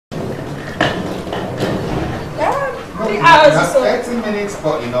3 hours or so. 30 minutes,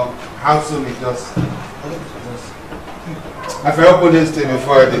 but you know, how soon it just... I feel open this thing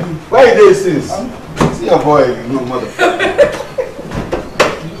before I did. Where is this? See your boy, you know, motherfucker.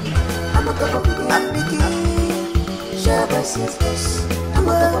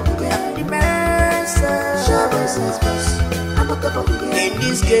 In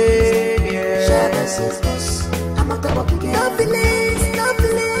this game, yeah. I'm on top of the game. No feelings, no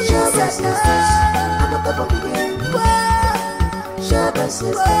feelings. I'm on top of the game. I'm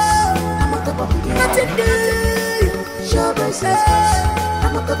on top of the game. Nothing to do.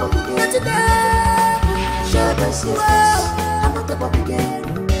 I'm on top of the game. Nothing to do. I'm on top of the game.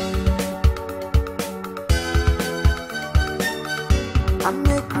 I'm a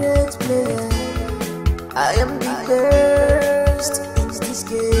great player. I am the best in this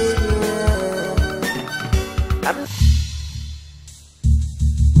game. Yeah.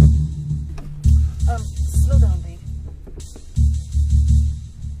 Slow down, babe.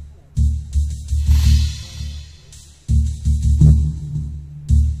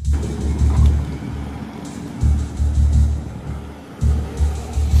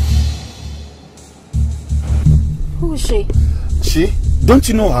 Who is she? She? Don't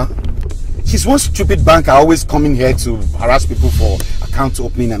you know her? She's one stupid banker always coming here to harass people for account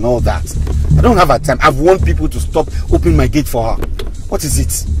opening and all that. I don't have her time. I've warned people to stop opening my gate for her. What is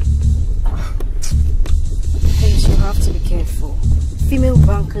it? Please, you have to be careful. Female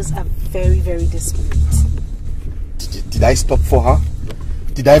bankers are very, very discreet. Did I stop for her?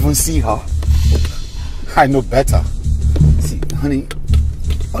 Did I even see her? I know better. See, honey,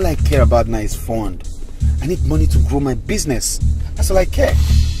 all I care about now is fund. I need money to grow my business. That's all I care.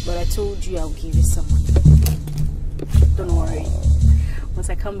 But I told you I'll give you some money. Don't worry. Once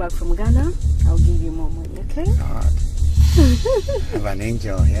I come back from Ghana, I'll give you more money, okay? God. I have an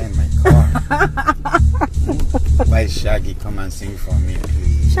angel here in my car. Why is Shaggy come and sing for me,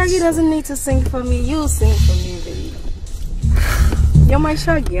 please? Shaggy doesn't need to sing for me. You sing for me, baby. You're my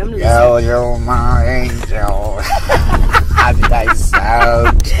Shaggy. I'm listening. Yo, you're my angel. How did I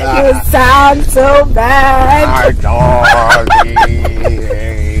sound? You sound so bad. My doggy.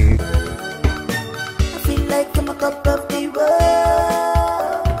 I feel like I'm a cup of the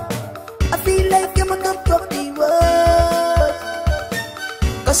world. I feel like I'm a cup of the world.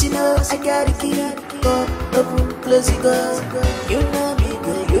 Cause you know I got a key. Go, open, close it, go. You know me,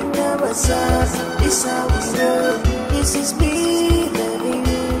 girl, you know what's up. This how we roll. This is me, baby.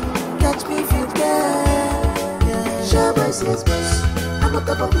 Catch me if you can. Shabbos, yes, boss. I'm a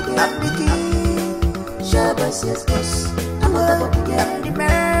cup of the game. I'm the king. Shabbos, yes, boss. I'm a cup of the game. I'm the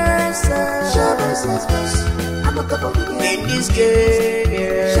master. Shabbos, yes, boss. I'm a cup of the game. In this game,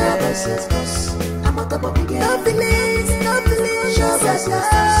 yeah. Shabbos, yes, boss. I'm a cup of the game. No feelings, no feelings. Shabbos, yes,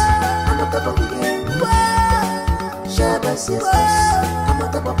 boss. I'm a cup of the game. Shabbos, yes, boss. I'm a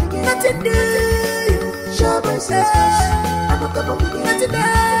cup of the game. Nothing new. Shabbos, yes, boss. I'm a cup of the game. Nothing new.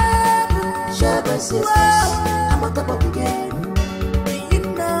 Shabbos, yes, boss. I'm on top of the game. You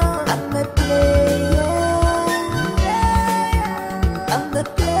know I'm a player. I'm a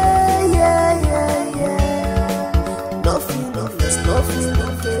player, yeah, yeah. No feeling less, no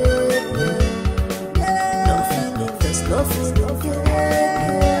feeling good. No feeling less, no feeling good.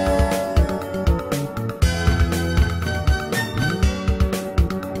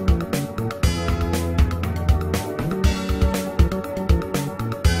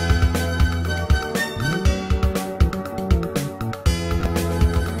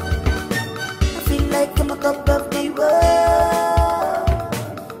 Cup of the world.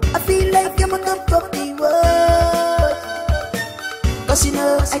 I feel like I'm a cup of the world. Cause you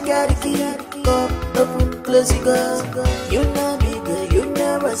know I got a key. Go, open, close it, go. You know me, girl, you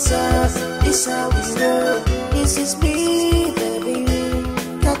know what's up. This how we roll. This is me, baby.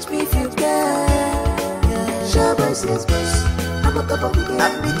 Catch me if you can. Shabbos, yes, boss. I'm a cup of the game.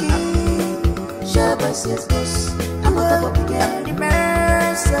 I'm the king. Shabbos, yes, boss. I'm a cup of the game. I'm the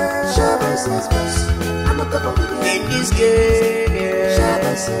master. Shabbos, yes, boss. I'm on top of the game. In this game, yeah.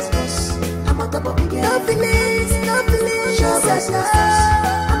 Shabbos, yes, boss. I'm on top of the game. No feelings, no feelings. Shabbos, yes, boss.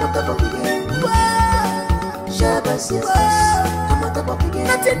 I'm on top of the game. Shabbos, yes, boss. I'm on top of the game.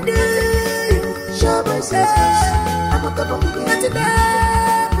 Nothing new. Shabbos, yes, boss. I'm on top of the game. Nothing new.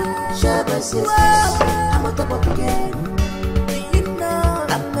 Shabbos, yes, boss. I'm on top of the game. You know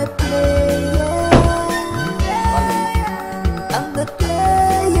I'm a player. I'm a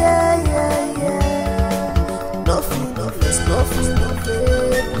player, yeah, yeah. No feeling less, no feeling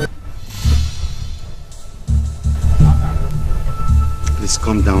good. Please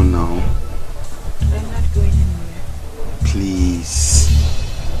calm down now. I'm not going anywhere. Please.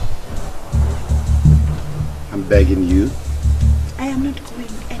 I'm begging you? I am not going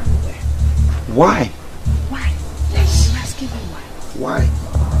anywhere. Why? Why? Yes, you're asking me why.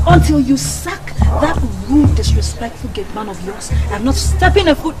 Why? Until you sack that rude, disrespectful gate man of yours, I'm not stepping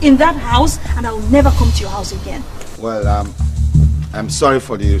a foot in that house, and I'll never come to your house again. Well, I'm sorry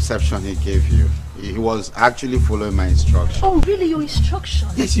for the reception he gave you. He was actually following my instructions. Oh, really? Your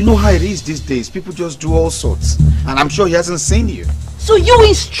instructions? Yes, you know how it is these days. People just do all sorts. And I'm sure he hasn't seen you. So you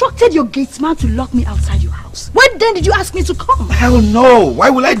instructed your gatesman to lock me outside your house? When then did you ask me to come? Hell no! Why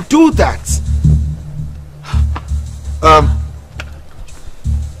will I do that?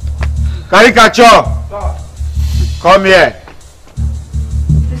 Caricature! Come here.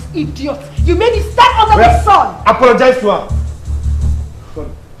 This idiot! You made me stand under the sun! Apologize to her.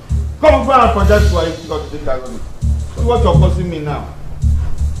 Come and apologize to her if you got to take that on me. So what you're causing me now?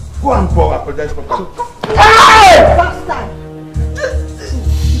 Go and apologize for her. Hey! Bastard!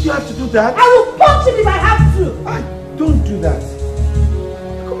 You have to do that? I will punch him if I have to! Don't do that.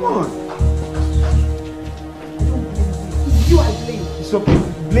 Come on. You I blame. It's okay.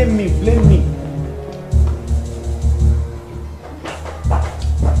 Blame me, blame me.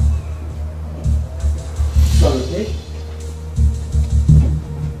 Sorry, okay?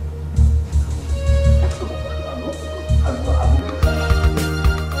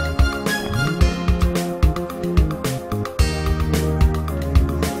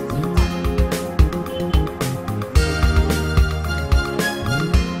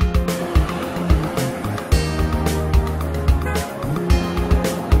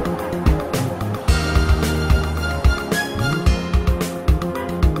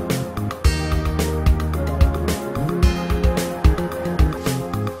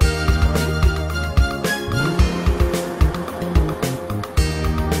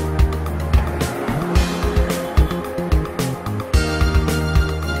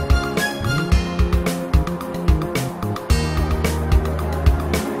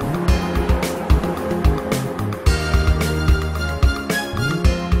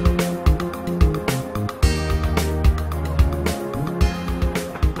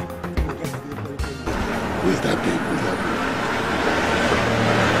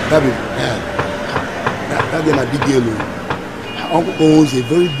 That girl a big girl. My uncle owns a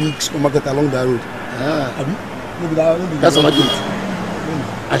very big supermarket along that road. That's my gate.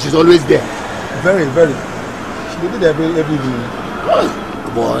 And she's always there. Very, very. She will be there every evening. Oh,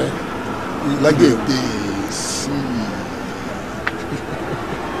 boy. Like this.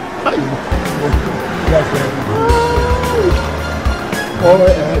 Oh,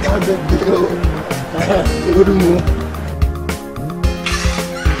 that's a big deal. Good move.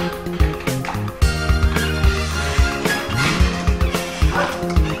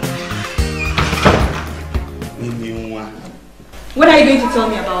 When are you going to tell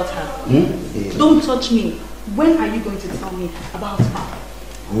me about her? Don't touch me. When are you going to tell me about her?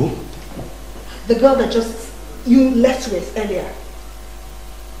 Who? The girl that just you left with earlier.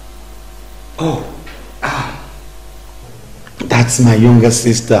 Oh, that's my younger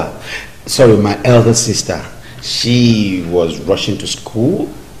sister. Sorry, my elder sister. She was rushing to school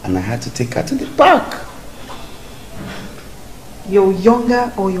and I had to take her to the park. Your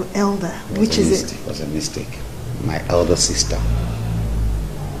younger or your elder? Which is it? It was a mistake. My elder sister.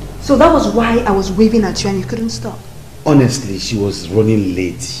 So that was why I was waving at you and you couldn't stop? Honestly, she was running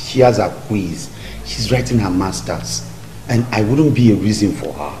late. She has a quiz. She's writing her master's. And I wouldn't be a reason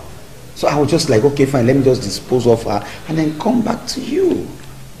for her. So I was just like, okay, fine, let me just dispose of her and then come back to you.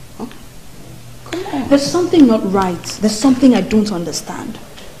 Huh? Come on. There's something not right. There's something I don't understand.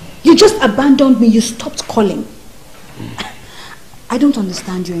 You just abandoned me. You stopped calling. I don't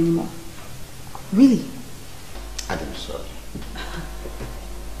understand you anymore. Really? I'm sorry.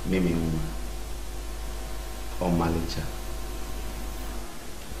 Mimi Omalicha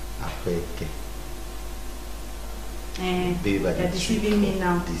Apeke. Babe, you're deceiving me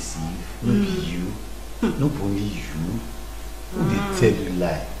now. Deceive? Not you. Not only you. Who did tell you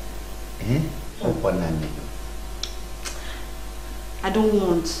lie? I don't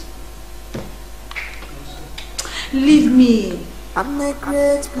want. Leave me. I'm a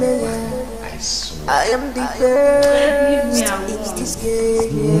great player. I swear. I am the best in this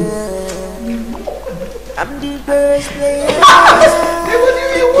game. I'm the best player. That's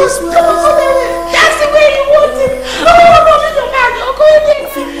the way you want it. No, I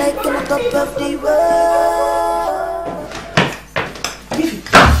feel like I'm on top of the world.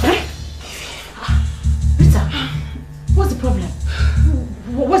 Rita, what's the problem?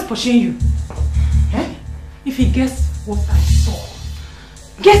 What's pushing you? If he guessed what I saw.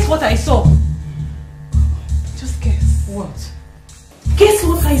 Guess what I saw. Just guess. What? Guess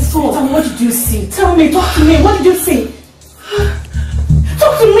what I saw? And what did you see? Tell me, talk to me. What did you see?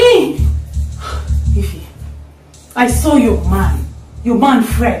 Talk to me. Ify, I saw your man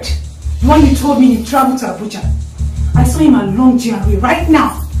Fred. The one you told me he traveled to Abuja. I saw him along GRA right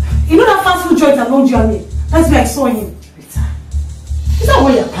now. You know that fast food joint along GRA? That's where I saw him. Rita, is that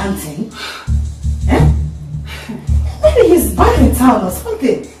why you're panting? Eh? Maybe he's back in town or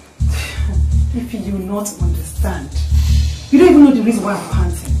something. If you will not understand, you don't even know the reason why I'm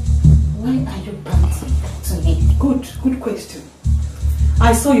panting. Why are you panting to me? Good question.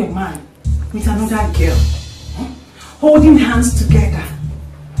 I saw your man with another girl, holding hands together.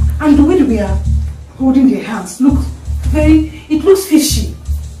 And the way we are holding their hands, it looks fishy.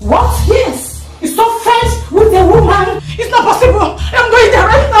 What? Yes. You saw Fred with a woman. It's not possible. I'm going there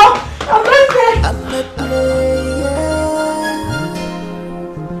right now. I'm going there.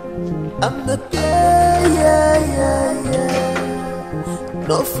 I'm the player,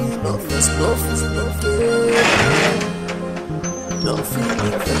 No feeling, there's no feeling, No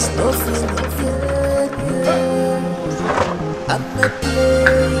feeling, there's no feeling, I'm the player,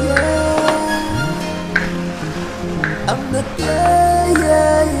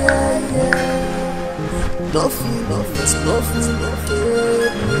 No feeling, there's no feeling,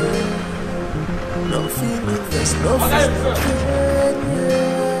 No feeling, there's no feeling,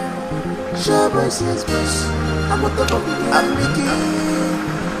 Shabba says boss, I'm what the fuck I'm making.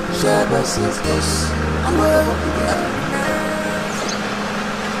 Shabba says boss, I'm what the fuck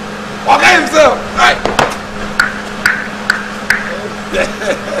Okay himself! Right!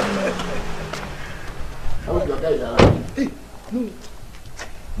 How is your guy around? Hey, no,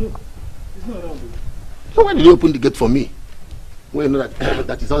 he's not around. So why did you open the gate for me? When you know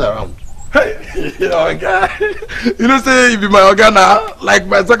that he's not around? Hey, Oga, you know say you be my Oga now, like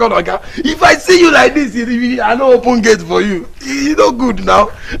my second Oga. If I see you like this, I no open gate for you. You no good now.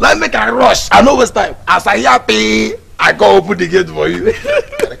 Like make I rush, I no waste time. As I happy, I go open the gate for you.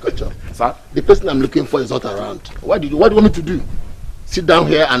 Sir, the person I'm looking for is not around. What do you want me to do? Sit down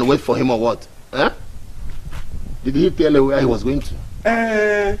here and wait for him or what? Huh? Did he tell you where he was going to?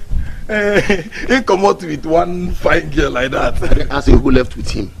 He come out with one fine girl like that. I asked him who left with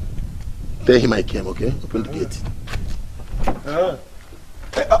him. Tell him I came, okay? Open the gate.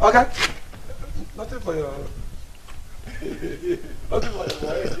 Okay. Nothing for your... Nothing for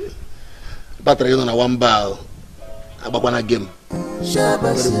your... Battery on a one ball. Abakwana game.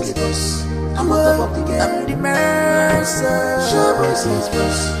 Shabba says boss, I'm on top of the game. I'm the mercer. Shabba says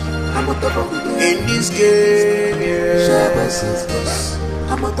boss, I'm on top of the game. In this game, yeah. Shabba says boss,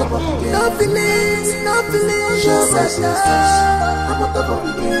 I'm on top of the game. No feelings. Shabba says boss, I'm on top of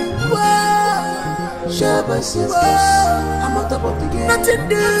the game. Shabba says boss, I'm on top of the game. Nothing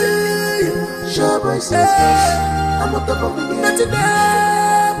do. Shabba says boss, I'm on top of the game. Nothing do.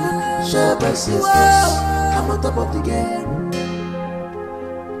 Shabba says boss, I'm on top of the game.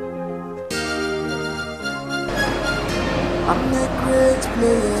 I'm a great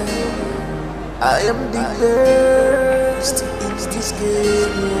player. I am the best in this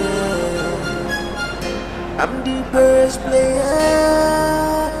game. I'm the best player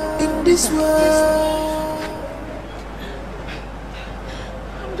in this world.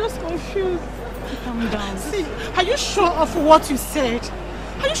 I'm just confused. Calm down. See, are you sure of what you said?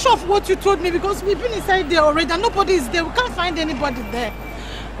 Are you sure of what you told me? Because we've been inside there already and nobody is there. We can't find anybody there.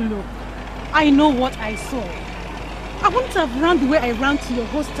 Look, I know what I saw. I wouldn't have run the way I ran to your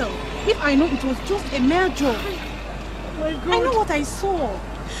hostel if I know it was just a mere joke. Oh my God. I know what I saw.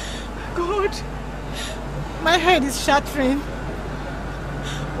 God, my head is shattering.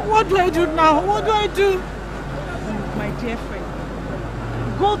 What do I do now? What do I do? My dear friend,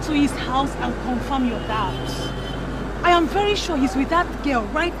 go to his house and confirm your doubts. I am very sure he's with that girl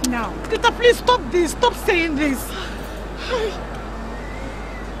right now. Tita, please stop this. Stop saying this.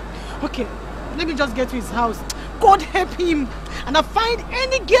 Okay, let me just get to his house. God help him. And I'll find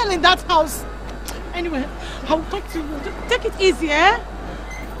any girl in that house. Anyway, I'll talk to you. Just take it easy, eh?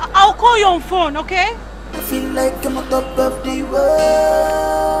 I'll call you on phone, okay? I feel like I'm on top of the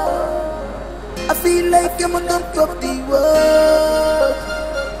world. I feel like I'm on top of the world.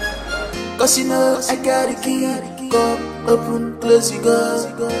 Cause you know I got a key. Go, open, close you go.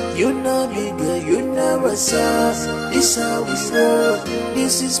 You know me, girl, you know what's up. This how we roll.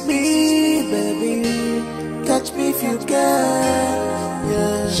 This is me, baby. Catch me if you can.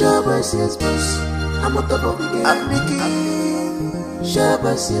 Yeah. Shabba says boss, I'm on top of the game. I'm the king.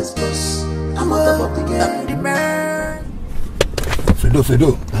 Shabba says boss, I'm on top of the game. I'm the man.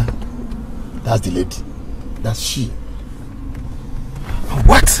 Fredo, huh? That's the lady. That's she.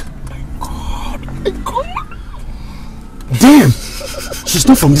 What? My God. Damn! She's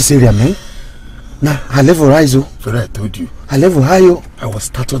not from this area, man. Nah, her level rise, oh. Fere, I told you. Her level high, oh. I was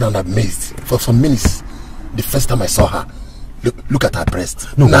startled and amazed for some minutes. The first time I saw her. Look at her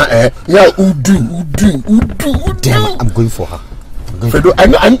breast. No. Nah, yeah, udu. Damn, I'm going for her. Fredo, I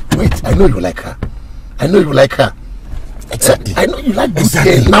know you like her. I know you like her. Exactly. I know you like this girl.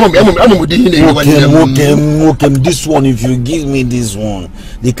 Okay, this one, if you give me this one,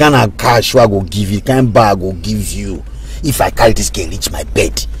 the kind of cash I go give you, the kind of bag I go give you. If I carry this girl reach my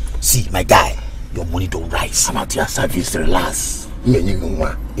bed, see, my guy, your money don't rise. I'm at your service, relax.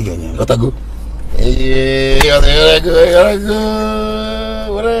 Gotta go.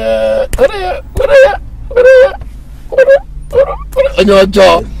 On your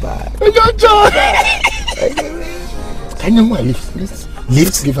jaw. Can you lift?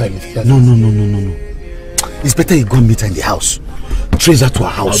 Lift? Give her a lift. Yeah. No. It's better you go and meet her in the house. Trace her to her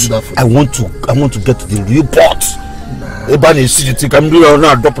house. I want to get to the real pot. Everybody see the thing. I'm doing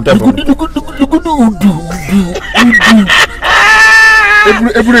now. Drop it down.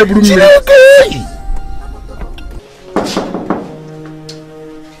 Every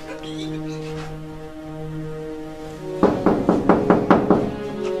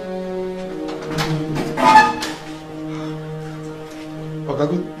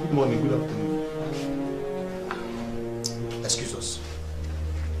Good morning, good afternoon. Excuse us.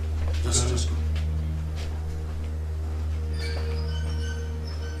 Just go.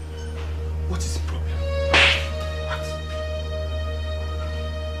 What is the problem? What?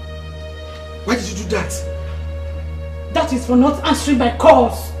 Why did you do that? That is for not answering my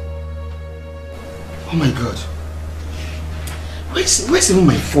calls. Oh my God. Where's even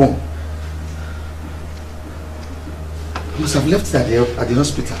my phone? I must have left it at the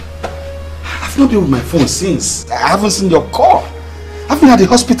hospital. I've not been with my phone since. I haven't seen your call. I've been at the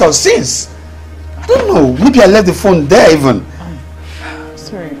hospital since. I don't know. Maybe I left the phone there even.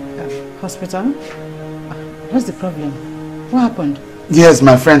 Sorry, hospital? What's the problem? What happened? Yes,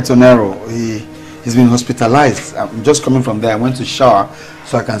 my friend Tonero. He's been hospitalized. I'm just coming from there. I went to shower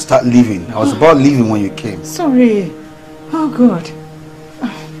so I can start leaving. I was about leaving when you came. Sorry. Oh God.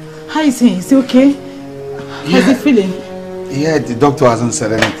 How is he? Is he okay? How's he feeling? Yeah, the doctor hasn't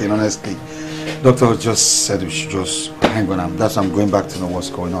said anything, honestly. Doctor just said we should just hang on. That's why I'm going back to know what's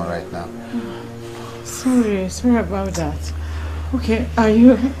going on right now. Sorry about that. Okay,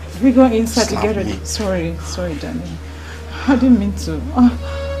 we go inside together? Sorry, darling. I didn't mean to.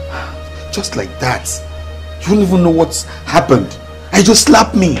 Just like that. You don't even know what's happened. I just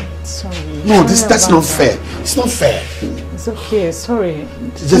slapped me. Sorry. No, that's not fair. It's not fair. It's okay, sorry.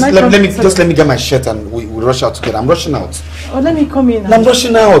 Just let me get my shirt and we rush out together. I'm rushing out. Oh, let me come in. I'm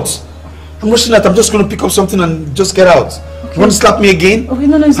rushing out. I'm just going to pick up something and just get out. Okay. You want to slap me again? Okay,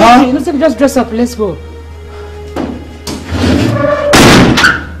 no, it's okay. Let's just dress up. Let's go.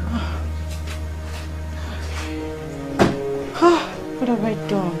 What have I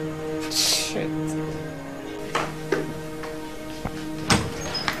done? Shit.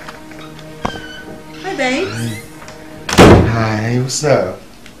 Hi, babe. Hi, what's up?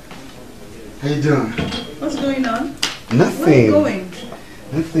 How you doing? What's going on? Nothing. Where are you going?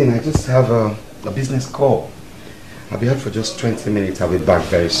 Nothing. I just have a business call. I'll be out for just 20 minutes. I'll be back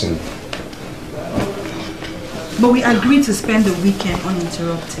very soon. But we agreed to spend the weekend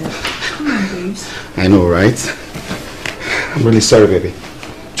uninterrupted. Come on, babes. I know, right? I'm really sorry, baby.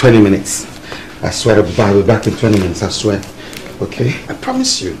 20 minutes. I swear I'll be back in 20 minutes. I swear. Okay? I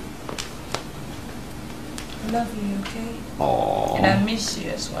promise you. I love you, okay? Aww. And I miss you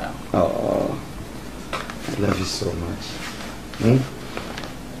as well. Oh, I love you so much.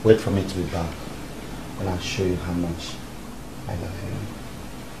 Wait for me to be back, and I'll show you how much I love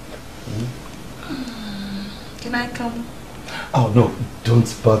you. Can I come? Oh no,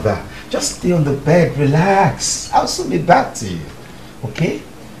 don't bother. Just stay on the bed, relax. I'll soon be back to you. Okay?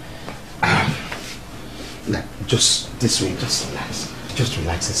 Just this way, just relax. Just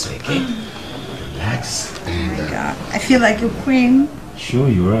relax this way, okay? Relax. And, oh my God, I feel like a queen. Sure,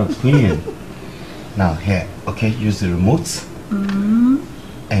 you're a queen. Now here, okay, use the remote.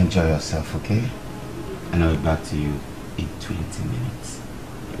 Enjoy yourself, okay? And I'll be back to you in 20 minutes.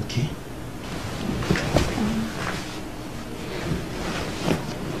 Okay?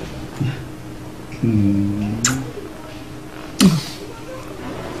 Yeah.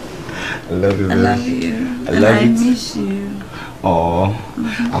 I love you, baby. I love you. I miss you. Oh,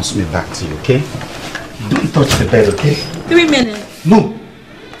 I'll soon be back to you, okay? Don't touch the bed, okay? 3 minutes. No,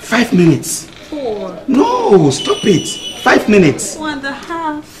 5 minutes. 4. No, stop it. 5 minutes.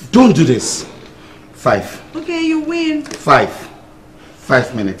 1.5. Don't do this. 5. Okay, you win.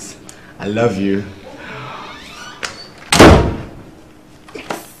 5 minutes. I love you.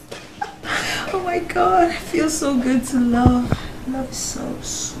 Oh my God, it feels so good to love. Love is so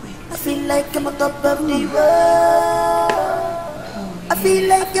sweet. I feel like I'm on top of the world. I feel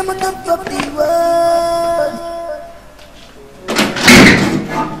like I'm on top of the world.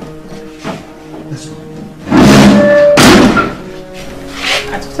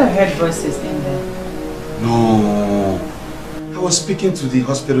 I thought I heard voices in there. No. I was speaking to the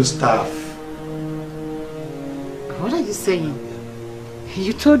hospital staff. What are you saying?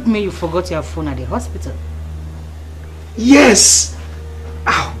 You told me you forgot your phone at the hospital. Yes!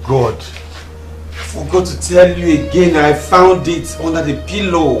 Oh God. I forgot to tell you again. I found it under the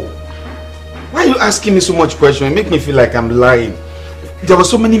pillow. Why are you asking me so much questions? It makes me feel like I'm lying. There were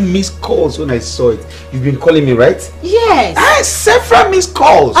so many missed calls when I saw it. You've been calling me, right? Yes. Several missed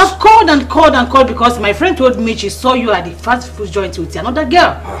calls. I've called and called and called because my friend told me she saw you at the fast food joint with another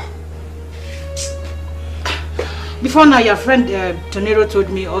girl. Before now, your friend Tonero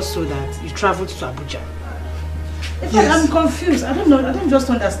told me also that you traveled to Abuja. In fact, I'm confused. I don't know. I don't just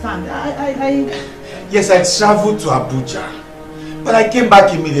understand. Yes, I traveled to Abuja, but I came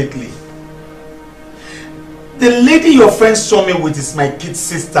back immediately. The lady your friend saw me with is my kid's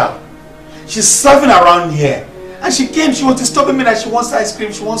sister. She's serving around here. And she came, she was disturbing me that she wants ice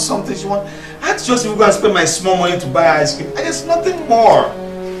cream, she wants something, I had to just go and spend my small money to buy ice cream. And there's nothing more.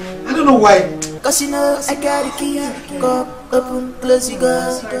 I don't know why. Cause you know I got a key. Go, open, close, you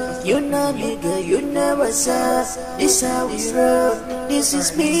go. You know me, girl, you know what's up. This how we roll. This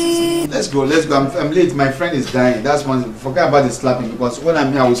is me. Let's go. I'm late. My friend is dying. That's one. Forget about the slapping because when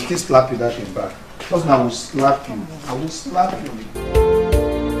I'm here, I will still slap you that thing back. Because I will slap you. I will slap you.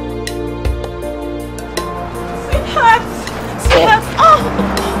 Sweetheart. Oh,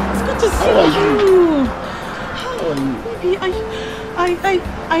 it's good to see you. How are you? Baby,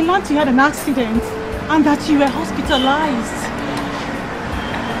 I learned you had an accident and that you were hospitalized.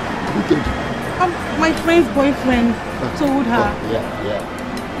 Who told you? My friend's boyfriend told her. Yeah.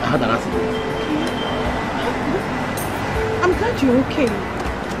 I had an accident. I'm glad you're okay.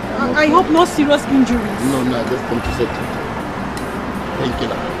 I hope no serious injuries. No, I just come to say to you. Thank you.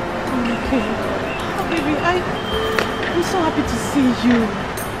 Okay. Oh, baby, I'm so happy to see you.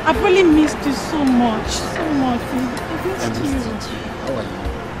 I've really missed you so much. I missed you. How are you?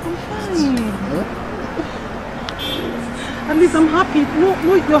 I'm fine. At least I'm happy. No,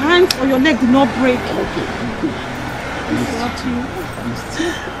 your hands or your neck did not break. Okay, I'm good. I missed you.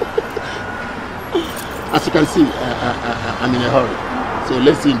 As you can see, I'm in a hurry. So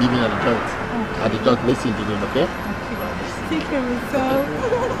let's see in the evening at the joint. Okay. At the joint, let's see in the evening, okay? Okay. Take care of yourself.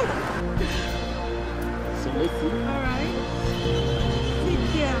 So let's see. Alright. Take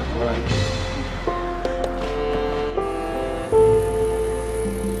care. Alright.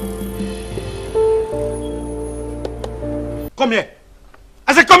 Come here. I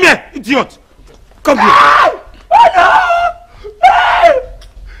said come here, idiot. Come here.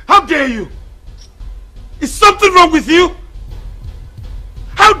 How dare you? Is something wrong with you?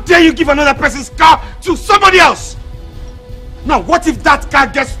 How dare you give another person's car to somebody else? Now, what if that car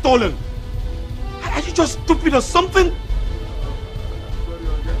gets stolen? Are you just stupid or something?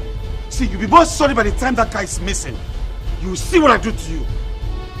 See, you'll be more sorry by the time that car is missing. You will see what I do to you.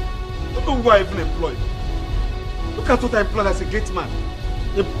 I don't know who I even employed. Look at what I employed as a gate man.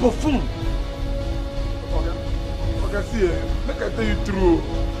 A buffoon. Okay, see, make I tell you true.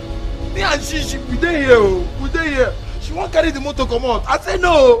 Me and she we dey here. She won't carry the motor come out. I say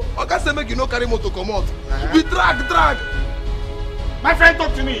no. Okay, say make you no carry motor come out. We drag. My friend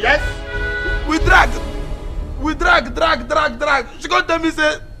talked to me, yes? We drag. She go tell me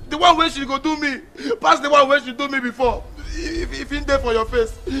say the one way she go do me pass the one way she do me before. If in there for your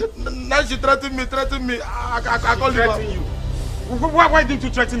face, now she threaten me. I call you. Threaten you? Why didn't you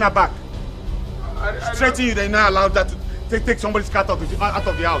threaten her back? Threaten you, they now allowed that to take somebody's car out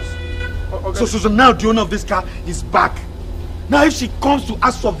of the house. Okay. So now the owner of this car is back. Now if she comes to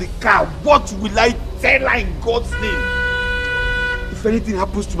ask for the car, what will I tell her in God's name? If anything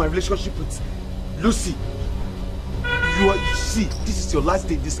happens to my relationship with Lucy, you see, this is your last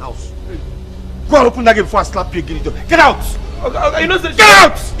day in this house. Go and open that gate before I slap you again, idiot. Get out! Okay, you know, get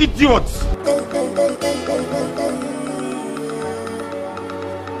out, idiot!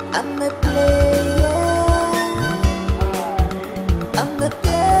 I'm a player.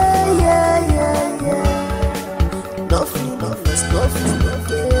 Nothing, there's nothing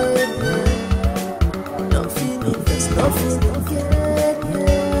again. Nothing, there's nothing again.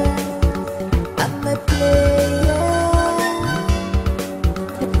 I'm a player.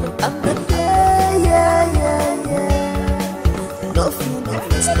 Nothing,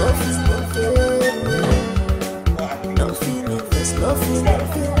 there's nothing again. Nothing, there's nothing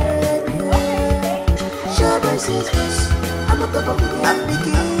again. says boss. I'm a top of the game. I'm the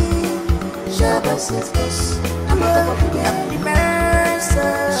king. Shabba says boss. I'm a top of the game. I'm the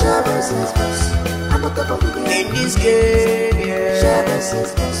master. Shabba says boss. I'm a top of the game. In this game, yeah. Shabba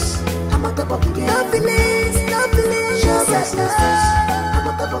says boss. I'm a top of the game. No feelings, no feelings. Shabba says boss. I'm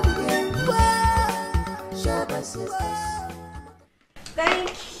a top of the game. Shabba says boss.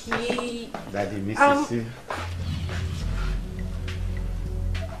 Thank you. Daddy misses you.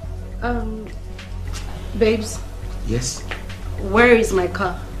 Babes. Yes? Where is my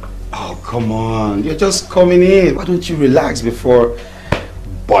car? Oh, come on. You're just coming in. Why don't you relax before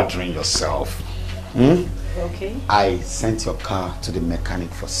bothering yourself? Hmm? Okay. I sent your car to the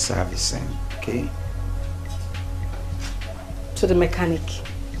mechanic for servicing, okay? To the mechanic?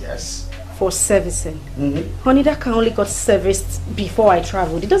 Yes. For servicing? Honey, that car only got serviced before I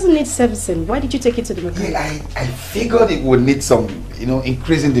traveled. It doesn't need servicing. Why did you take it to the mechanic? Yeah, I figured it would need some,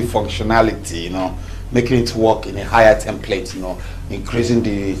 increasing the functionality, making it work in a higher template, increasing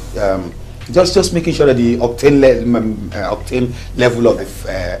the, just making sure that the octane level of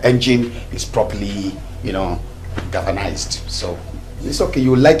the engine is properly, galvanized. So it's okay.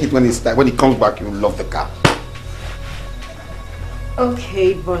 You like it when it comes back. You love the car.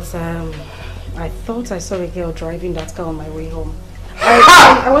 Okay, but I thought I saw a girl driving that car on my way home.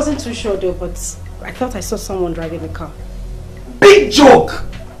 I wasn't too sure though, but I thought I saw someone driving the car. Big joke!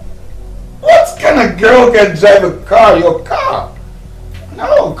 What kind of girl can drive a car? Your car?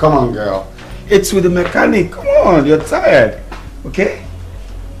 No, come on, girl. It's with the mechanic. Come on, you're tired. Okay?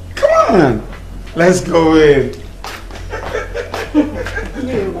 Come on. Let's go in.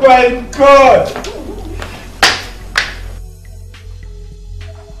 My God!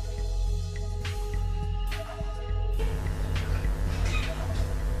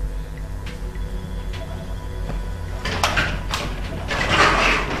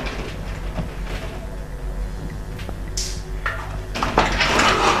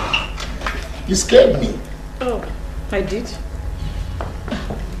 You scared me. Oh, I did?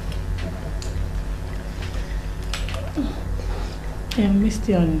 I missed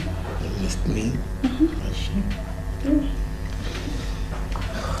you. You missed me?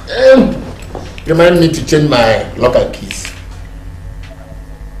 Remind me to change my locker keys.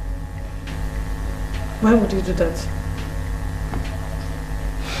 Why would you do that?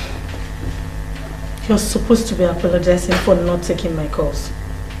 You're supposed to be apologizing for not taking my calls.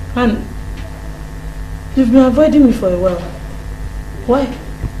 And you've been avoiding me for a while. Why?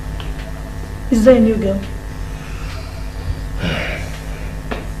 Is there a new girl?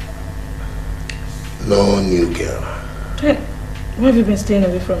 No new girl. Why have you been staying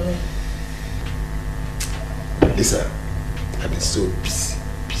away from me? Listen, I've been so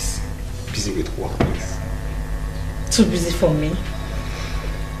busy with work, please. Too busy for me?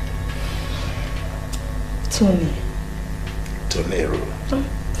 Tony. Tonero. Oh,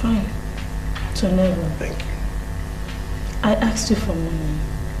 fine. Tonero. Thank you. I asked you for money.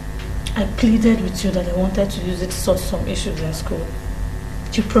 I pleaded with you that I wanted to use it to sort some issues in school.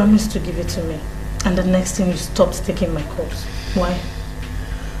 You promised to give it to me. And the next thing you stopped taking my calls. Why?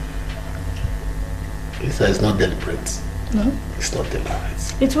 Lisa, it's not deliberate. No? It's not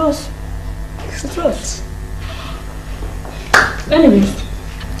deliberate. It was. It was. Anyways,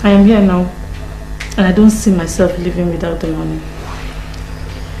 I am here now. And I don't see myself living without the money.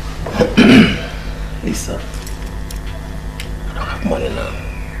 Lisa, I don't have money now.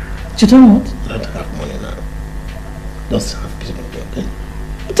 You don't what? I don't have money now. Just have peace with me, okay?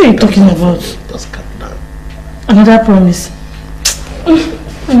 What are you talking about? Just calm down. Another promise.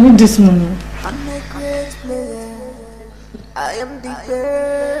 I need this money. I'm a great player. I am the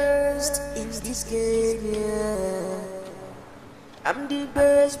best in this game, yeah. I'm the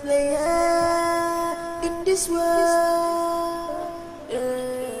best player in this world, yeah.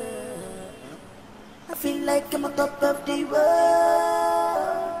 I feel like I'm on top of the world.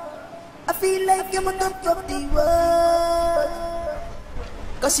 I feel like I'm on top of the world.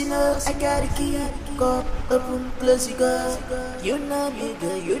 Cause you know I got a key, go open, close you go. You know me,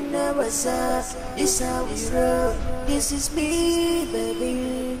 girl, you know what's up. This how we roll. This is me,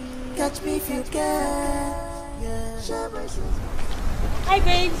 baby. Catch me if you can. Yeah. Hi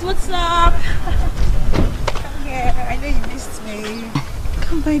babes, what's up? Come here, I know you missed me.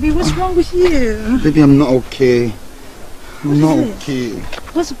 Come baby, what's wrong with you? Baby, I'm not okay. I'm not okay.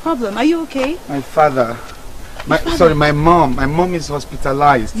 What's the problem? Are you okay? My father. My mom. My mom is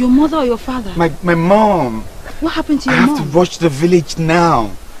hospitalized. Your mother or your father? My mom. What happened to your mom? mom? I have to rush the village now.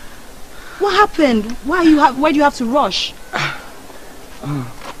 What happened? Why do you have to rush?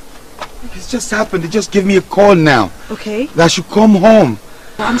 It's just happened. They just gave me a call now. Okay. That I should come home.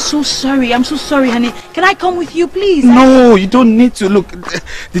 I'm so sorry, honey. Can I come with you, please? No, you don't need to. Look,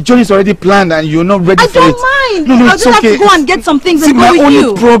 the journey is already planned and you're not ready for it. I don't mind. No, I'll it's just okay. have to go and get some things and go with my you.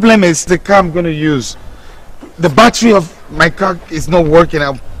 only problem is the car I'm going to use. The battery of my car is not working.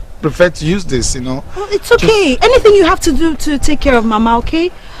 I prefer to use this, you know. Oh, it's okay. Anything you have to do to take care of Mama,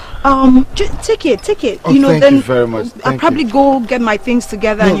 okay? Take it. Oh, you know, thank then you very much. I'll probably go get my things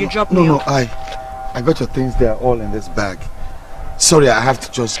together and you drop me off. I got your things there all in this bag. Sorry, I have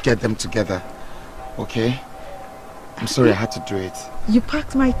to just get them together. Okay? I'm sorry I had to do it. You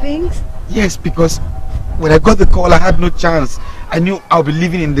packed my things? Yes, because when I got the call, I had no chance. I knew I'll be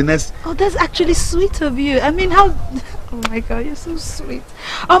leaving in the next... Oh, that's actually sweet of you. I mean, how... Oh my God, you're so sweet.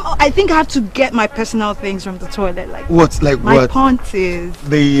 I think I have to get my personal things from the toilet. Like what? Like my what? My panties.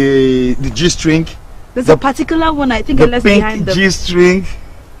 The G-string? There's a particular one I think I left behind the G-string?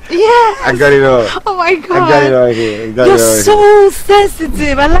 Yes. I got it all. Oh my God. I got it all here. You're so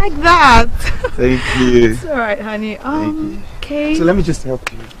sensitive. I like that. Thank you. It's alright, honey. Okay. So let me just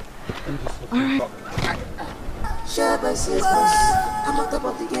help you. Alright. Shabba says boss, I'm on top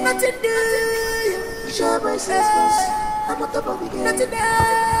of the game. Nothing new. Shabba says boss, I'm on top of the game. Nothing new.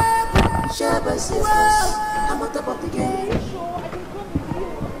 Shabba says boss, I'm on top of the game.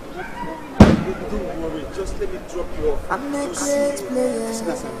 Don't worry, just let me drop you off. I'm a great player.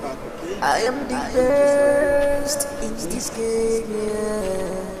 I am the best in this game.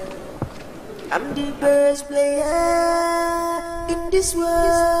 Yeah. I'm the best player in this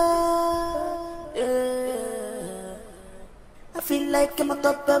world. Yeah. I feel like I'm on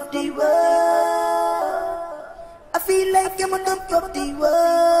top of the world. I feel like I'm on top of the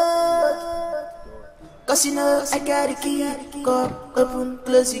world. Cause you know I got a key. Go open,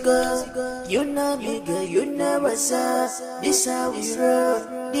 close you go. You know me, girl, you know what's up. This how we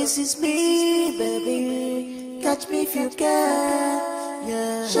roll. This is me, baby. Catch me if you can.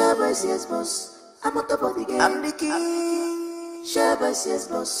 Yeah. Shabba says boss, I'm on top of the game. I'm the king. Shabba says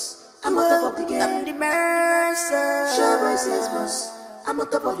boss, I'm on top of the game. I'm the mercer. Shabba says boss, I'm on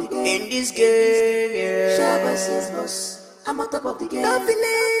top of the game. In this game, yeah. Shabba says boss, I'm on top of the game. No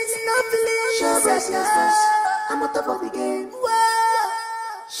feelings, no feelings. Shabba says boss, I'm on top of the game.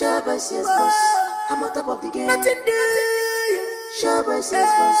 Shabba says boss, I'm on top of the game. Nothing new. Shabba says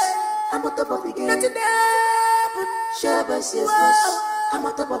boss, I'm on top of the game. Nothing happen. Shabba says boss, I'm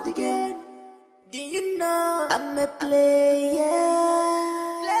on top of the game. Do you know I'm a player?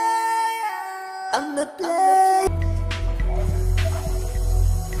 I'm a player.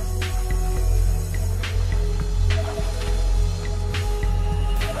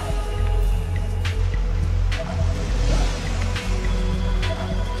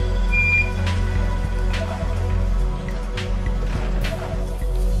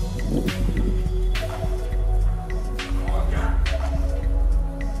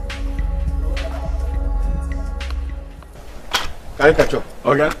 Caricature.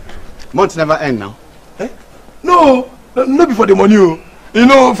 Okay. Months never end now. Eh? No, not before the money. You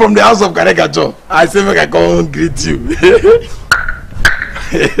know, from the house of caricature, I say make I come and greet you.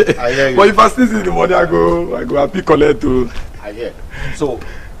 I hear you. But if I still see the money, I go happy collect too. I hear. So,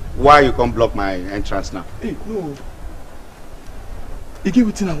 why you can't block my entrance now? Hey, no. You get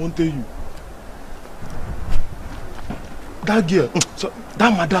what I want to tell you. That girl, so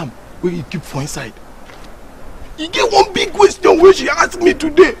that madam, where you keep for inside. You get one big question where she asked me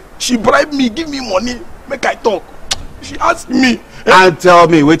today. She bribed me, give me money, make I talk. She asked me. And tell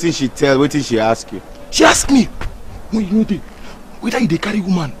me, waiting she ask you. She asked me, when you know the, whether you dey carry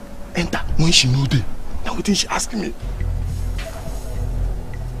woman enter when she know the. Now waiting she asked me.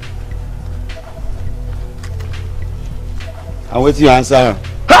 And waiting you answer her.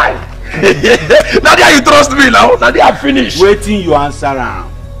 Hi! Now that you trust me now, now that I finish. Waiting you answer her.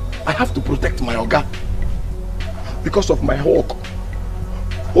 I have to protect my oga. Because of my work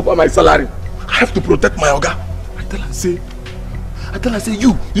over my salary, I have to protect my oga. I tell her say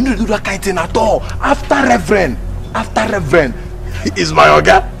you need to do that kind of thing at all. After Reverend is my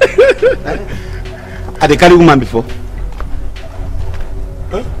oga. I dey carry woman before.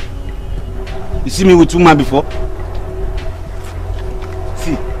 Huh? You see me with two man before?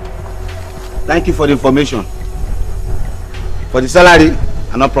 See, thank you for the information. For the salary,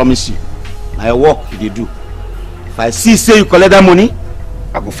 I not promise you. Now your work you dey do. If I see say you collect that money,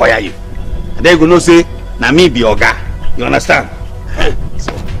 I go fire you. And then you go know say, na me be oga. You understand?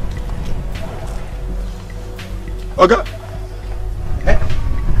 So. Oga?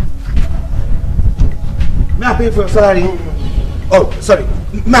 May I pay for your salary? Oh, sorry.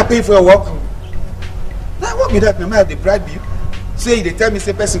 May I pay for your work? Now what be that? May I bribe you? Say they tell me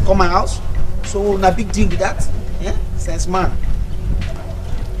say person come my house. So na big deal with that? Yeah? Sense man.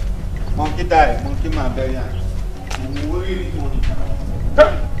 Monkey die, monkey man bury am.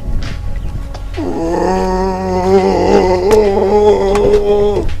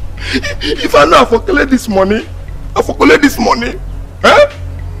 If I know I for collect this money, eh?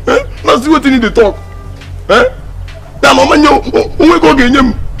 Now see what you need to talk. Eh? That mama nyo, we go get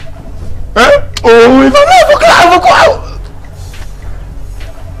him. Eh? Oh, if I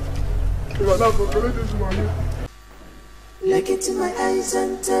know for collect this money. Look into my eyes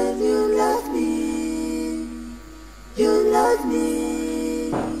and tell me you love me. You love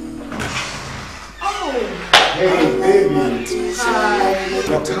me. Oh! Hey, baby. Hi.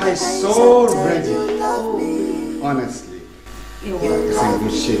 Your tie is so ready. Honestly. You're welcome. It's in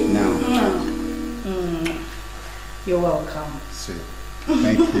good shape now. You're welcome. Sweet.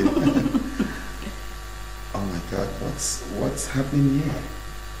 Thank you. Oh my God, what's happening here?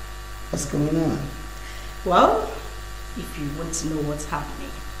 What's going on? Well, if you want to know what's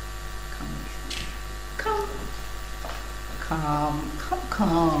happening, come with me. Come.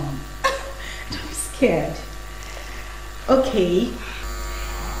 Don't be scared. Okay,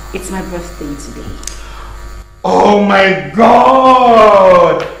 it's my birthday today. Oh my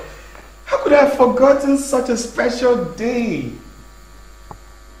God! How could I have forgotten such a special day?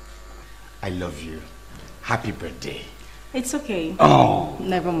 I love you. Happy birthday. It's okay. Oh.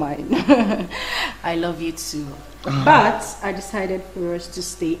 Never mind. I love you too. But I decided for us to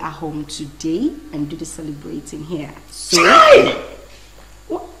stay at home today and do the celebrating here. So,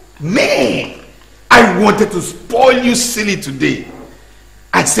 What? Man! I wanted to spoil you silly today.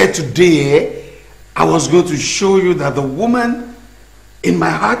 I said today, I was going to show you that the woman in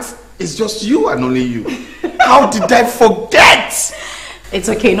my heart is just you and only you. How did I forget? it's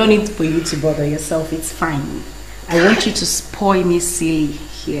okay. No need for you to bother yourself. It's fine. I want you to spoil me silly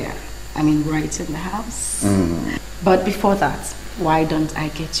here. I mean, right in the house. But before that, why don't I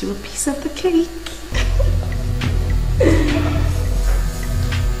get you a piece of the cake?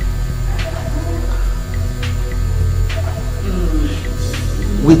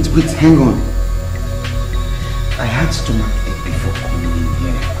 Wait, hang on. I had stomachache before coming in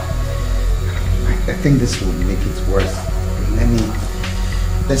here. I think this will make it worse.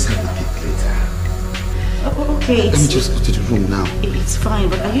 Let's have the cake later. Oh, okay. Let me just go to the room now. It's fine,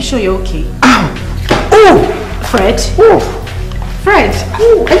 but are you sure you're okay? Ow! Oh! Fred? Oh! Fred!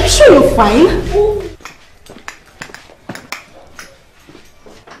 Oh, are you sure you're fine? Oh.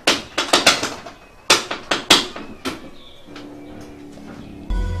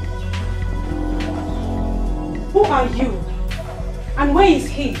 Who are you? And where is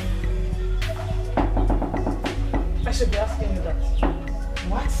he? I should be asking you that.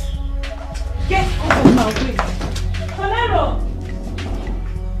 What? Get out of my way! Tolero!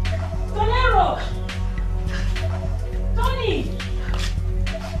 Tony!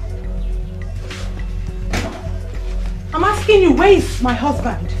 I'm asking you, where is my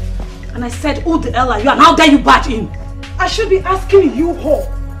husband? And I said, who the hell are you and how dare you barge in? I should be asking you, who?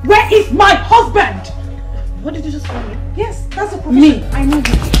 Where is my husband? What did you just call me? Yes, that's a profession. Me, I know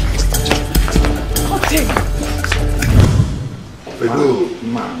you. Okay.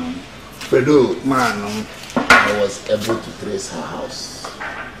 Fredo, man, I was able to trace her house.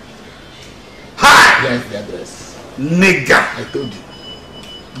 Ha! Here's the address. Nigga! I told you.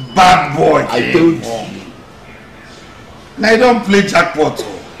 Bad boy! I told you. Now I don't play jackpot.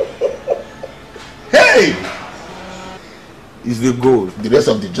 Hey! Is the goal. The rest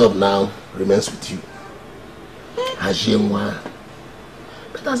of the job now remains with you. Ajemwa.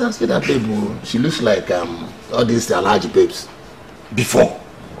 But as I see that babe, she looks like all these large babes. Before.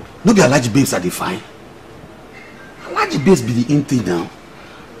 No be large babes are the fine. Large babes be the in thing now.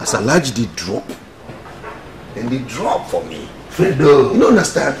 As a large they drop. Then they drop for me. Fredo. You don't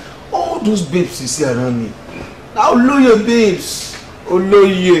understand? All those babes you see around me. Now Oloye babes.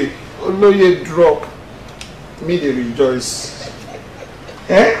 Oloye drop. Me they rejoice.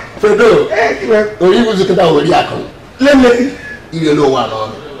 Eh? Fredo. Let me. You know one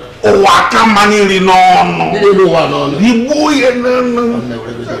on. Oh, I can't manage it. No. You know one on. The boy and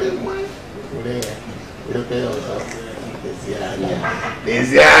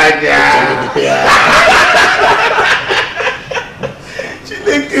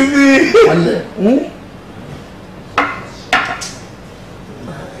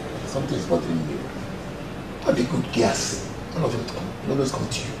something is bothering me. All the good girls, none of them always come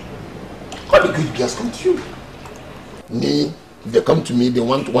to you. All the good girls come to you. Me, if they come to me, they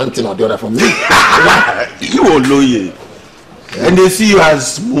want one thing or the other from me. You are loyal. And they see you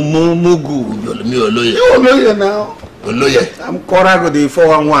as Mugu. Me or loyal. You are loyal now. I'm Korago the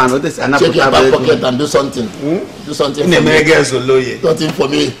 411. Check your back pocket and do something. Do something for me. Something for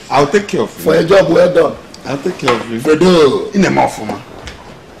me. I'll take care of you. For a job well done. I'll take care of you. Fredo. In a mouth, man.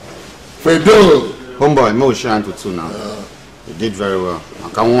 Fredo. Homeboy, no shine to two now. You did very well. I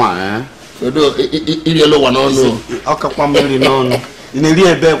can't want, eh? Fredo, yellow one on no. I'll come from me, no. In a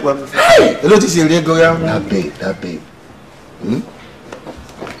real bed, hey! The lot is in there, go down. That babe.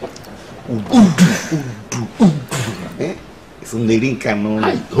 It's on the ring,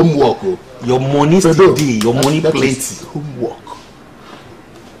 homework. Your money today, your money plenty. Homework.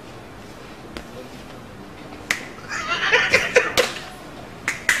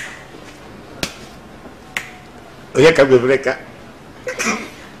 Oh, yeah, come here, let's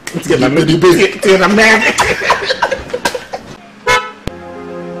get a man.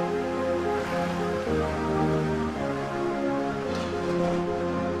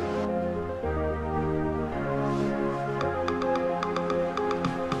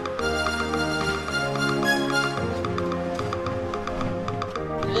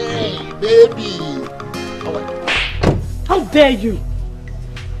 Baby. How dare you?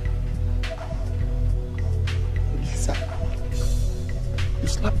 Lisa, you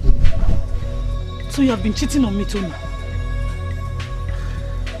slapped me. So you have been cheating on me, Tony?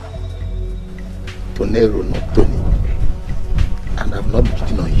 Tonero, not Tony. And I've not been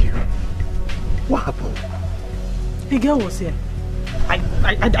cheating on you. What happened? A girl was here. I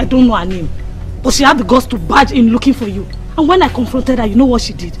don't know her name. But she had the guts to barge in looking for you. And when I confronted her, you know what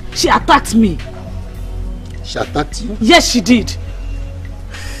she did? She attacked me. She attacked you? Yes, she did.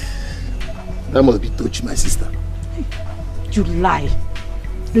 That must be Edochie, my sister. You lie.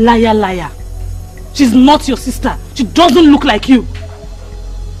 Liar, liar. She's not your sister. She doesn't look like you.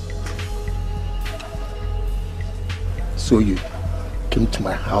 So you came to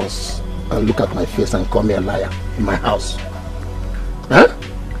my house and look at my face and call me a liar in my house? Huh?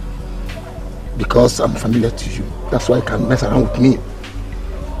 Because I'm familiar to you. That's why you can mess around with me.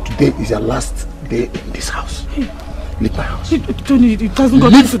 Today is your last day in this house. Leave my house. Tony, it doesn't go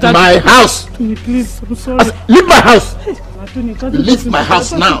to that. My house! Tony, please, I'm sorry. Leave my house! Tony, leave my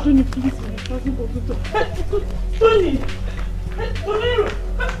house now! Tony, please. Tony! Tony!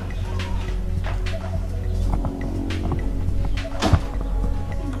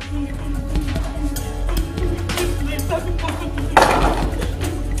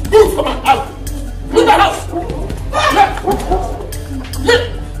 Move from my house! Leave my house!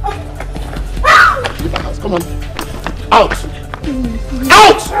 Leave my house, come on. Out!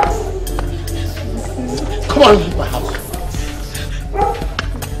 Out! Come on, leave my house.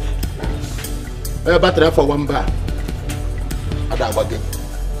 I have battery for one bar. I don't want it.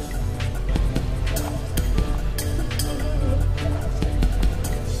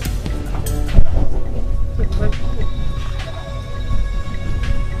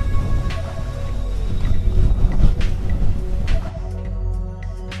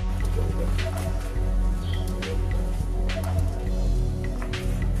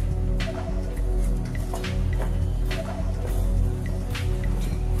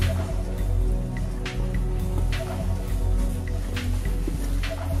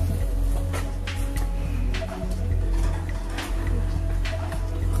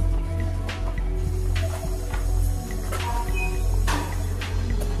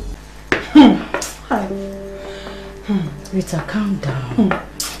 Rita, calm down.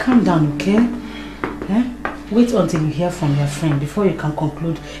 Calm down, okay? Wait until you hear from your friend before you can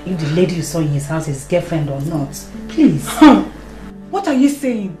conclude if the lady you saw in his house is his girlfriend or not. Please. What are you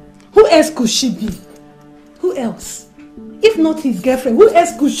saying? Who else could she be? Who else? If not his girlfriend, who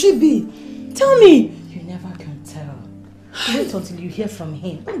else could she be? Tell me. You never can tell. Wait until you hear from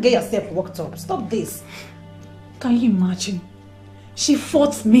him. Don't get yourself worked up. Stop this. Can you imagine? She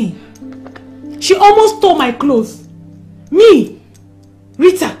fought me. She almost stole my clothes. Me!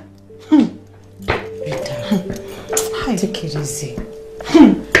 Rita! Rita, take it easy.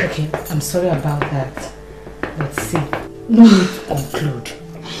 Okay, I'm sorry about that. But see, no need to conclude.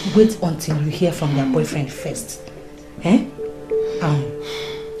 Wait until you hear from your boyfriend first. Have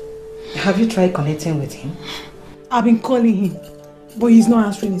you tried connecting with him? I've been calling him, but he's not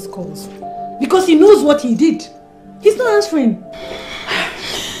answering his calls. Because he knows what he did. He's not answering.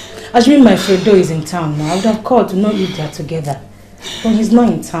 Assuming my Fredo is in town now, I would have called to know if they are together. But he's not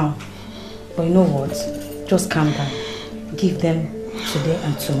in town. But you know what? Just calm down. Give them today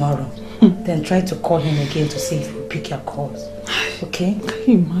and tomorrow. Then try to call him again to see if he will pick your calls. Okay? Can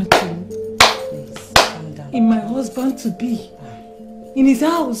you imagine? Please, calm down. In my husband to be. In his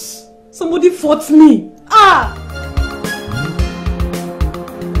house. Somebody fought me. Ah!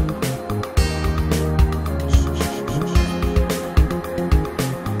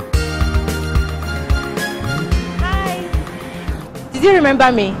 Did you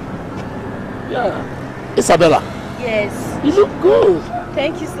remember me? Yeah. Isabella. Yes. You look good.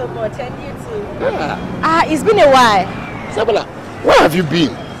 Thank you so much, and you too. Yeah. It's been a while. Isabella, where have you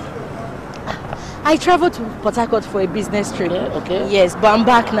been? I traveled to Port Harcourt for a business trip. Yeah, okay. Yes, but I'm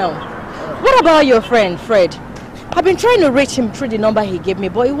back now. What about your friend, Fred? I've been trying to reach him through the number he gave me,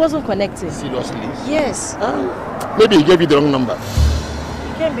 but it wasn't connecting. Seriously? Yes. Maybe he gave you the wrong number.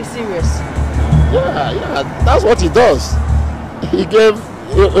 You can't be serious. Yeah, that's what he does. He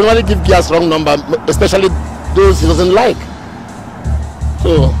only give girls wrong number, especially those he doesn't like.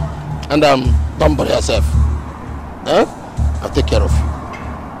 So, and don't bother yourself. I'll take care of you.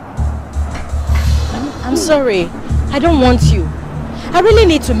 I'm sorry. I don't want you. I really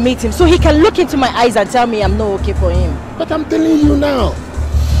need to meet him so he can look into my eyes and tell me I'm not okay for him. But I'm telling you now.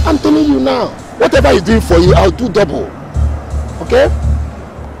 Whatever he's doing for you, I'll do double. Okay?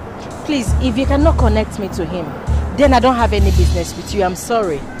 Please, if you cannot connect me to him, then I don't have any business with you. I'm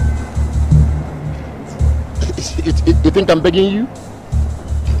sorry. You think I'm begging you?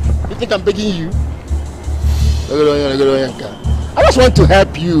 You think I'm begging you? I just want to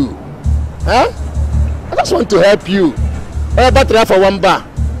help you. Huh? I just want to help you. Battery for one bar.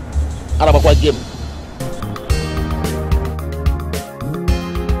 Arabakwa game.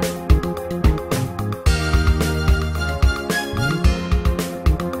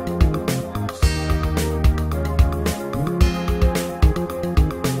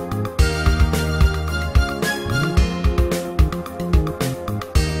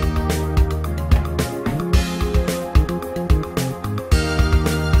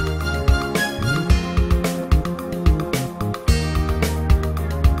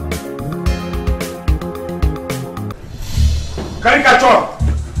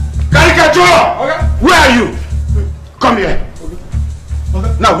 Where are you? Come here.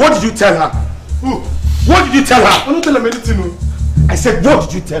 Okay. Now, what did you tell her? Who? What did you tell her? I'm not telling her anything. I said, what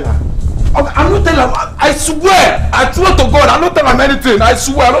did you tell her? Okay, I'm not telling her. I swear. I swear to God, I'm not telling her anything. I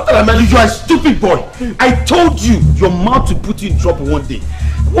swear, I'm not telling her anything. You are a stupid boy. I told you, your mouth will put you in trouble one day.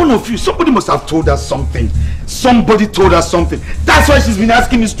 One of you, somebody must have told her something. Somebody told her something. That's why she's been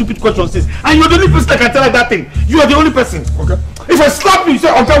asking me stupid questions since. And you're the only person that can tell her that thing. You are the only person. Okay. If I slap you, you say,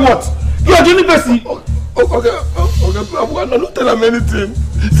 okay, what? You are the only person. Okay, I'm not telling him anything.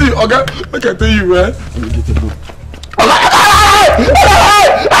 See, okay, I can tell you, eh? Let me get a book.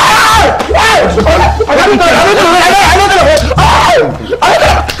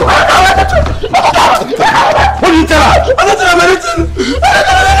 What did you tell her? I'm not telling him anything.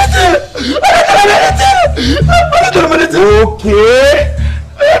 I'm not telling him anything. Okay.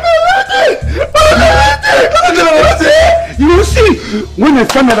 You will see when I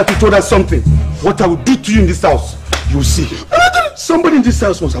find out that you told her something, what I will do to you in this house. You will see. Somebody in this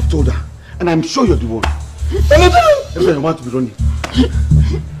house must have told her, and I'm sure you're the one. Everybody want to be running.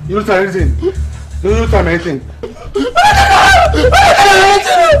 You don't tell anything. You don't tell me anything.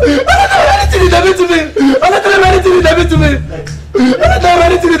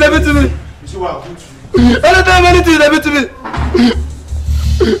 You see what I'll do to you? I don't tell him anything.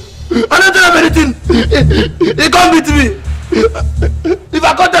 I don't tell him anything. He can't beat me. If I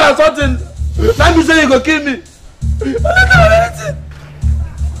can't tell him something, let me say he go kill me. I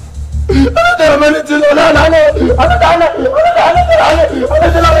don't tell him anything. I don't tell him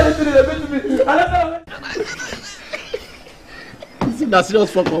anything. That's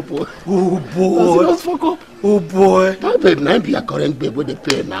serious fuck up. Oh boy. Serious fuck up. Oh boy. Now be a current babe with the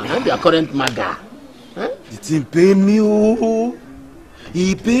pay now. Now be a current maga. The thing pay me, oh.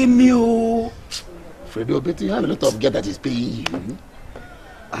 He pay me, oh. Fredo, but you have a lot of girls that is paying you.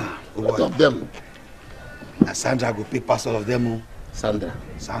 A lot of them. And Sandra go pay pass all of them, oh. Sandra.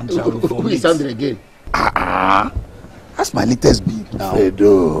 Who is Sandra again? That's my latest babe now.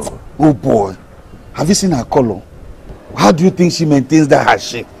 Fredo. Oh boy. Have you seen her color? How do you think she maintains that her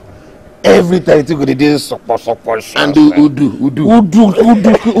shape? Every time you go to do support. And Udu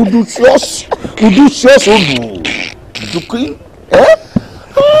queen? Eh?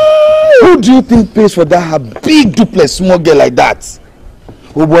 Who do you think pays for that her big duplex small girl like that?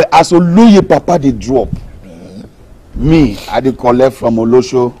 Oh boy, as Oloye Papa they drop. Me, I dey collect from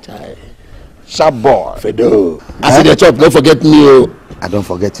Olosho. Sharp boy. Fredo. I said the chop, don't forget me. Oh. I don't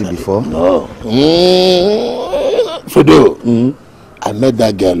forget you before. No. Fredo, I met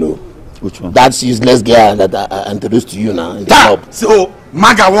that girl. Oh. Which one? That's useless girl that I introduced to you now in the club. So,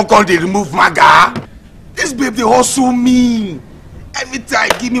 Maga won't call they remove Maga. This babe, they hustle me. Every time,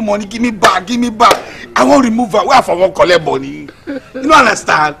 give me money, give me back. I won't remove her. Where I won't collect money? You don't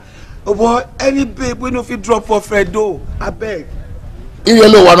understand? Oh boy, any babe, we no fit drop for Fredo. I beg. You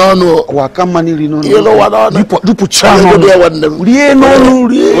know what I know. Wakamani Rino. You know what I know. You put channel. Rie no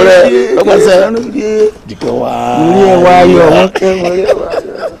rie. What say? Why you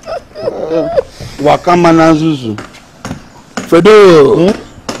Wakamana Zuzu. Fredo.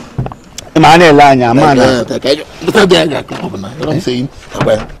 Emmanuel Lanya, man. You know what I'm saying?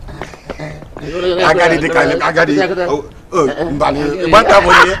 I got it. Oh, Mbani. What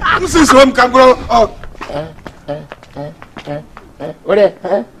happened? This is home can grow. Oh. What?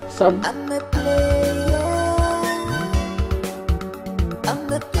 Some. I'm a player.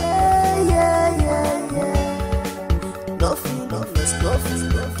 I'm a player. No feeling, there's nothing,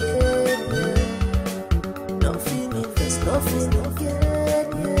 no feeling, there's nothing.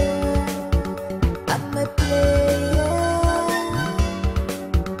 I'm a player.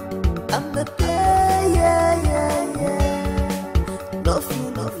 I'm a player. No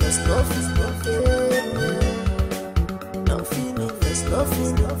feeling, there's nothing. No feeling, there's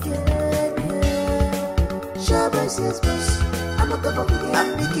nothing. Shabba says boss, I'm a cup of again. I'm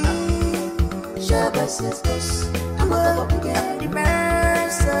the king. Shabba says boss, I'm a cup of again. I'm the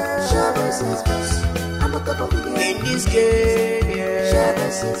mercer. Shabba says boss, I'm a cup of again. In this game, yeah.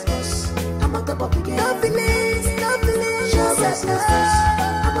 Shabba says boss, I'm a cup of again. No feelings. Shabba says boss,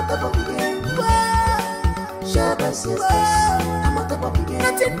 I'm a cup of again. Shabba says boss, I'm a cup of again.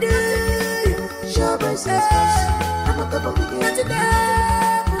 Nothing new. Shabba says boss, I'm a cup of again. Nothing new.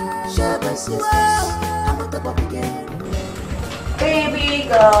 Shabba says boss, I'm a cup of again. Baby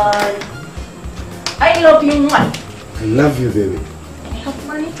girl, I love you much. I love you, baby. Can I have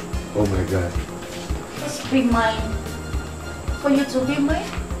money? Oh my God. Just be mine. For you to be mine.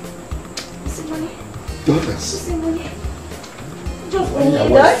 You see money? Dollars. You see money? Just only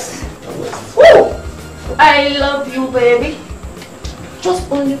that. Woo! I love you, baby.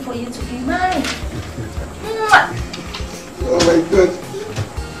 Just only for you to be mine. Oh my God.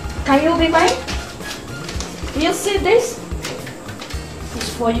 Can you be mine? You see this? It's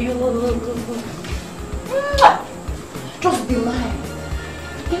for you. Just be mine.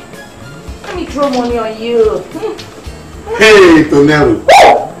 Okay? Let me throw money on you. Hey, Tonero.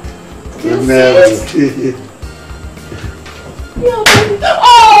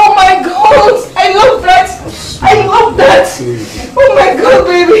 Oh my God! I love that! I love that! Oh my God,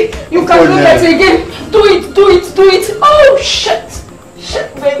 baby! You can do that again! Do it! Oh shit!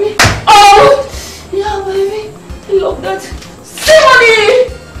 Shit, baby! Oh! Yeah, baby! I love that! See money!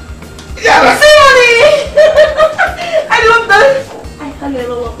 Yeah! See money! I love that! I have a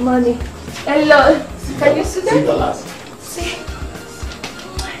lot of money. I love. Can you see that? $6. See?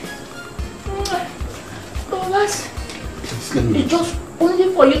 $. It's just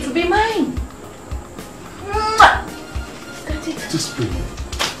only for you to be mine. Look at it. Just spray money.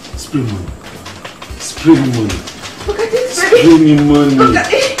 Spray money. Spray money. Look at it, Spray baby. me money. Look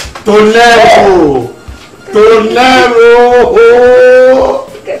at it. Tonero.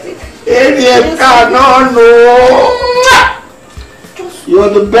 Look at it. Emeka, no. You're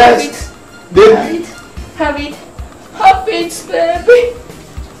the best. Baby. Have it, baby.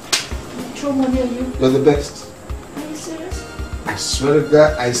 Throw money on you. You're the best. Are you serious? I swear to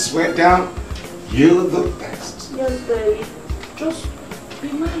God, I swear down, you're the best. Yes, baby. Just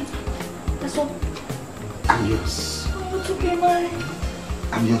be mine. That's all. I'm yours. I want to be mine.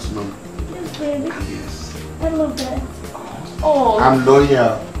 I'm yours, Mom. Yes, baby. I'm yours. I love that. Oh. I'm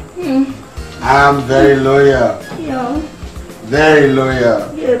loyal. I'm very loyal. Yeah. Very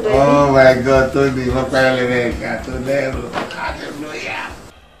loyal. Yeah, baby. Oh my God, Tony, hallelujah.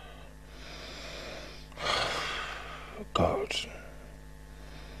 God,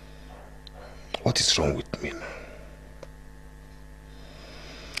 what is wrong with me now?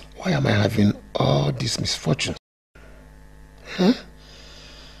 Why am I having all these misfortunes? Huh?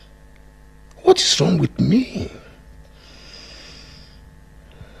 What is wrong with me?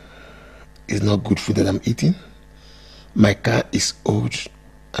 It's not good food that I'm eating. My car is old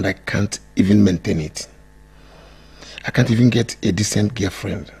and I can't even maintain it. I can't even get a decent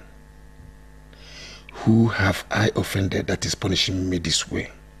girlfriend. Who have I offended that is punishing me this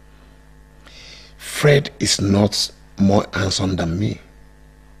way? Fred is not more handsome than me.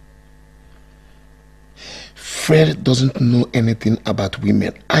 Fred doesn't know anything about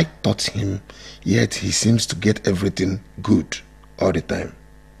women. I taught him, yet he seems to get everything good all the time.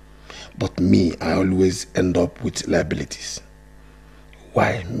 But me, I always end up with liabilities.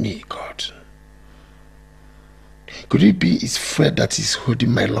 Why me, God? Could it be it's Fred that is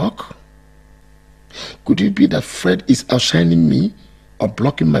holding my luck? Could it be that Fred is outshining me or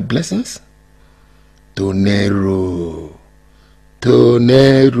blocking my blessings? Tonero.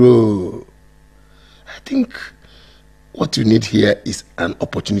 I think What you need here is an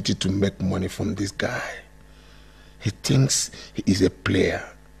opportunity to make money from this guy. He thinks he is a player.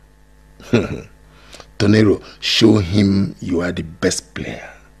 Tonero, show him you are the best player.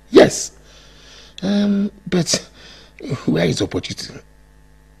 Yes. But where is the opportunity?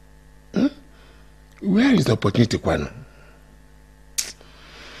 Where is the opportunity, Kwano?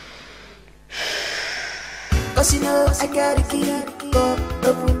 Cause you know I got a key. Go,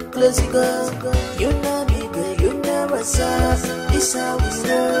 open, close it, go. You know me, girl, you know what's up. This how we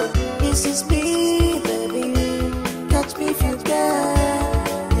roll. This is me, baby. Catch me if you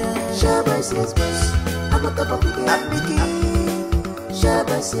can. Yeah. Shabbos, yes, boss. I'm a top of the game. I'm the king.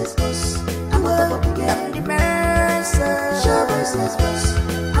 Shabbos, yes, boss. I'm a top of the game. I'm the mercer. Shabbos, yes, boss.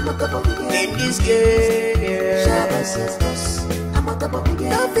 I'm a top of the game. In this game. Shabbos, yes, boss. I'm a top of the game.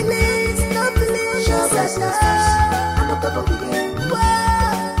 No feelings, no feelings. Shabbos, yes, boss. I'm a top of the game.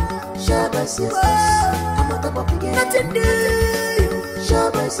 Shabbos, yes, boss. I'm a top of the game. Nothing new.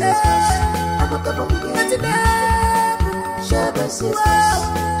 Shabbos, yes, boss. I'm a top of the game. Nothing new. Shabbos, yes, boss.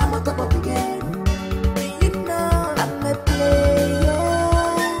 I'm a top of the game. You know I'm a player.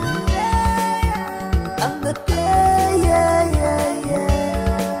 I'm a player, yeah,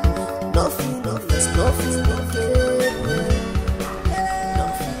 yeah. No feelings, no feelings.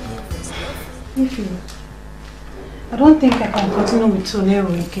 I don't think I can continue with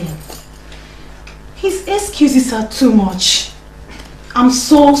Tonero again. His excuses are too much. I'm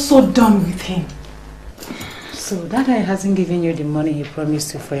so done with him. So that guy hasn't given you the money he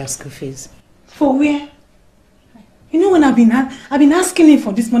promised you for your school fees? For where? You know when I've been asking him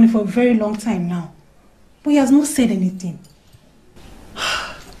for this money for a very long time now. But he has not said anything.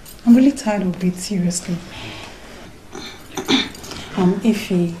 I'm really tired of it, seriously.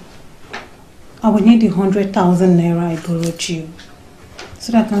 Ify, I will need the 100,000 naira I borrowed you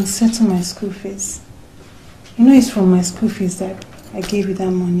so that I can settle my school fees. You know it's from my school fees that I gave you that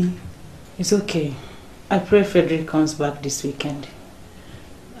money. It's okay. I pray Frederick comes back this weekend.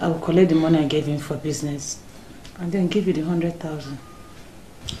 I will collect the money I gave him for business and then give you the 100,000.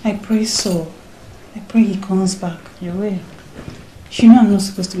 I pray so. I pray he comes back. You will. You know I'm not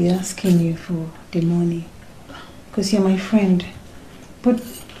supposed to be asking you for the money because you're my friend. But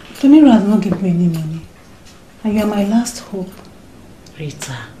Tonero has not given me any money. And you are my last hope.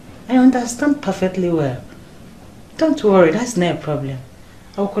 Rita, I understand perfectly well. Don't worry, that's not a problem.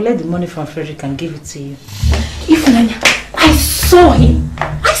 I will collect the money from Frederick and give it to you. Ify, I saw him.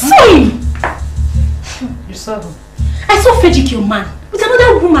 I saw him. You saw him? I saw Frederick, your man, with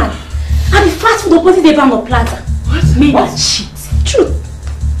another woman. And the fast food opposite the Bank of Plaza. What? Made that shit. Truth.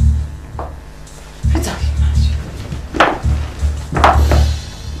 Rita.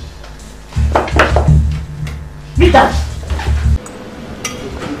 Rita.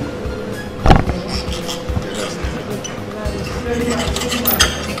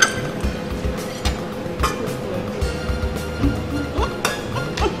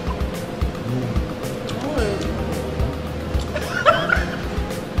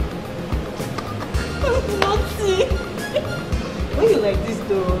 Why you like this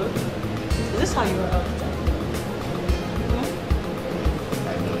though? Is this how you are all the time?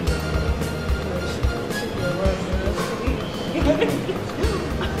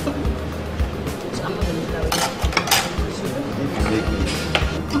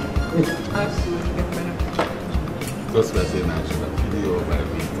 That's what I say now. Should I feel your vibe?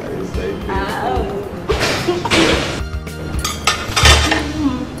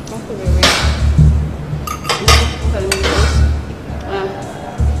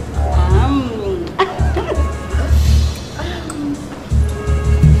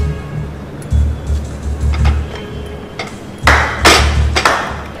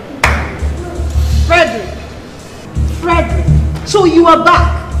 Frederick, so you are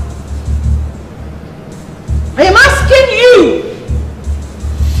back. I am asking you.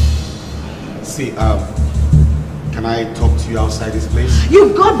 See, can I talk to you outside this place?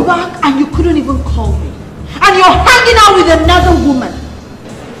 You got back and you couldn't even call me. And you're hanging out with another woman.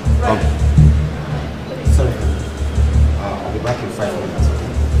 Sorry. I'll be back in 5 minutes, okay?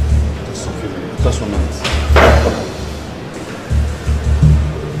 Just a few minutes. Just 1 minute.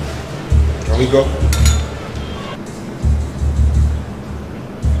 Can we go?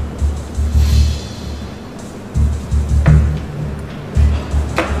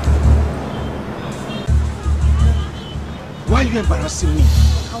 Why are you embarrassing me?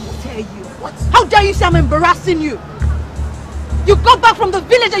 I will tell you. What? How dare you say I'm embarrassing you? You got back from the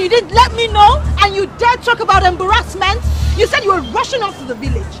village and you didn't let me know, and you dare talk about embarrassment? You said you were rushing off to the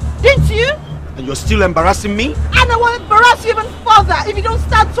village, didn't you? And you're still embarrassing me? And I will embarrass you even further if you don't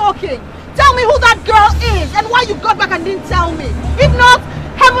start talking. tell me who that girl is and why you got back and didn't tell me. If not,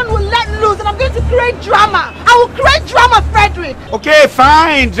 heaven will let loose and I'm going to create drama. I will create drama, Frederick. Okay,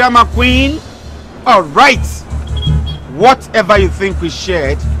 fine, drama queen. All right. Whatever you think we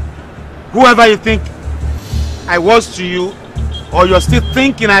shared, whoever you think I was to you, or you're still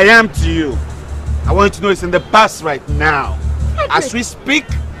thinking I am to you, I want you to know it's in the past right now. Frederick. As we speak,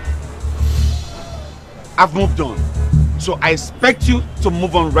 I've moved on. So I expect you to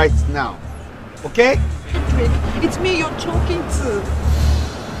move on right now. Okay? Frederick, it's me you're talking to.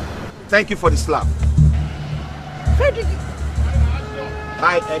 Thank you for the slap. Frederick.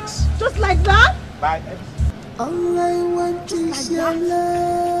 Bye, X. Just like that? Bye, X. All I want is your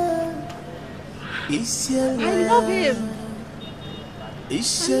love. It's your love. I love him.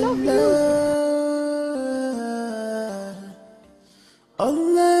 It's your love.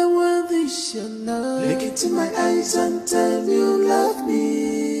 All I want is your love. Look into my eyes and tell me you love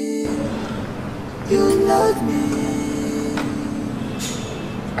me. You love me.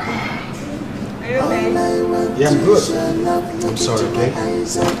 Are you okay? Yeah, I'm good. I'm sorry, okay?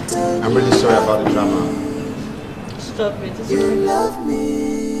 I'm really sorry about the drama. Stop it. You love me.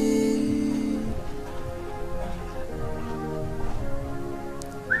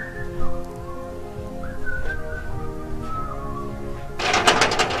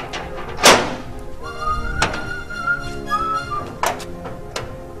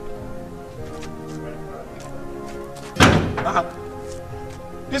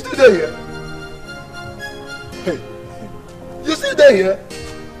 You still there here? Hey, you still there here?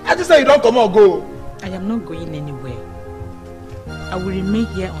 I just say you don't come or go. I am not going anywhere. I will remain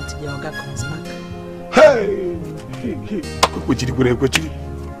here until the Oga comes back. Hey!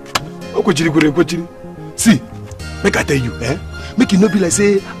 See, make I tell you, make it not be like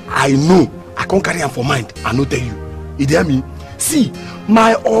say, I know, I can't carry him for mind, I no tell you. You hear me? See,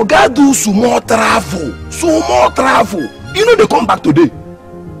 my Oga do some more travel. You know they come back today.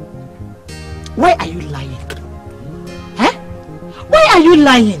 Why are you lying? Huh? Why are you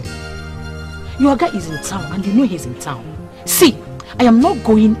lying? Your Oga is in town and you know he's in town. See, I am not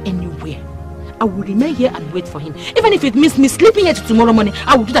going anywhere. I will remain here and wait for him. Even if it means me sleeping here till tomorrow morning,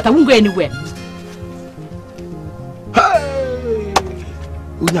 I will do that. I won't go anywhere. Hey!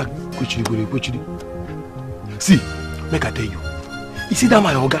 See, make I tell you. You see that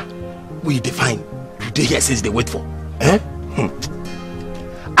my Oga, we define. Today here since they wait for.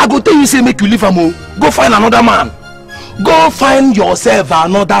 I go tell you say make you leave him. Go find another man. Go find yourself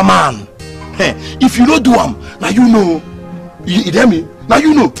another man. If you don't do him, now you know. You hear me? Now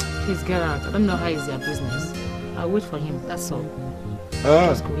you know. Please get out. I don't know how it's their business. I'll wait for him, that's all.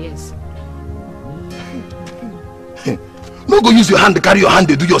 Just go, yes. No go use your hand to carry your hand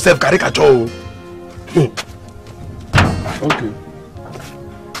to do yourself caricature. Okay.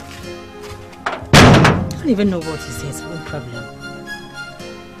 I don't even know what he says. No problem.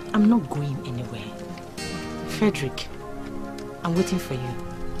 I'm not going anywhere. Frederick, I'm waiting for you.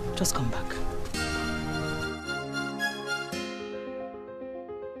 Just come back.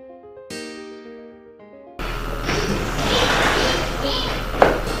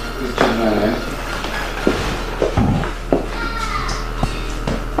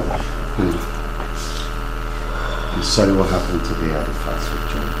 I'm sorry what happened today at the fast food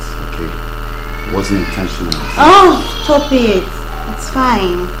joint, okay? It wasn't intentional. Oh, stop it. It's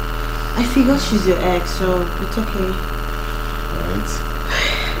fine. I figured she's your ex, so it's okay. Alright.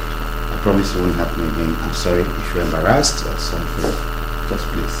 I promise it won't happen again. I'm sorry if you're embarrassed or something. Just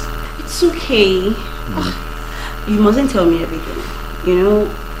please. It's okay. You mustn't tell me everything. You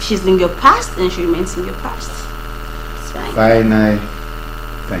know, she's in your past and she remains in your past. It's fine. Fine,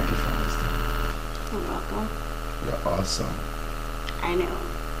 thank you for understanding. You're welcome. You're awesome. I know.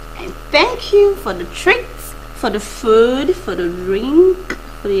 And thank you for the treats, for the food, for the drink,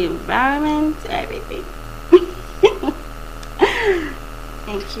 for the environment, everything.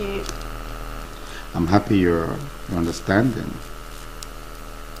 Thank you. I'm happy you're understanding.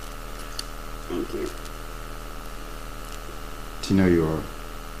 Thank you. Do you know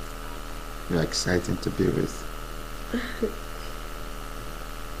you're exciting to be with?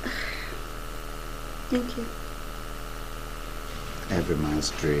 Thank you. Every man's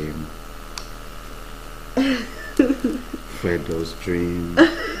dream. Fredo's dream.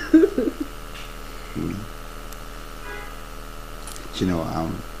 You know,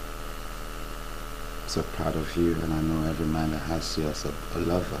 I'm so proud of you, and I know every man that has you as a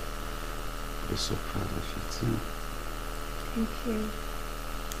lover is so proud of you too. Thank you.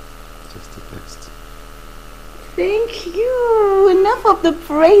 Just the best. Thank you. Enough of the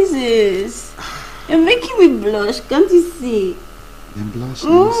praises. You're making me blush, can't you see? Then blush.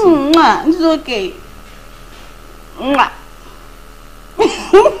 It's okay. Mwah.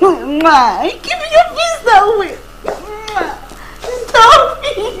 Mwah. Keep your face that way. Mwah. Stop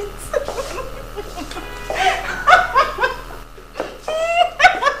it.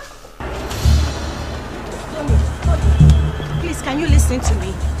 Please, can you listen to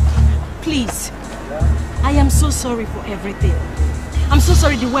me? Please. I am so sorry for everything. I'm so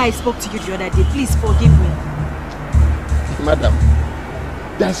sorry the way I spoke to you the other day. Please forgive me. Madam,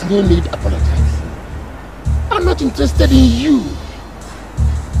 there's no need to apologize. I'm not interested in you.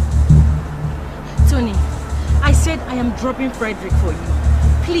 Tony, I said I am dropping Frederick for you.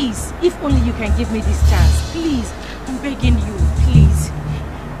 Please, if only you can give me this chance. Please, I'm begging you, please.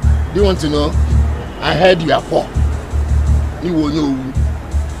 Do you want to know? I heard you are poor. You will know.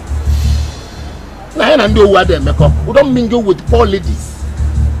 I don't know what they make up. We don't mingle with poor ladies.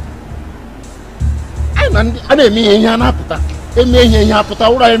 I'm not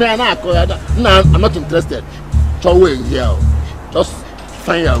interested. Just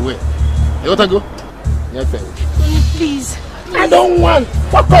find your way. You want to go? Tony, please. I don't want.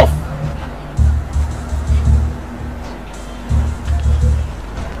 Fuck off.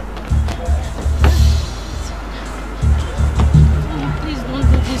 Please don't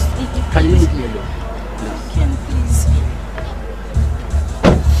do this. Can you leave me alone? Ken, please.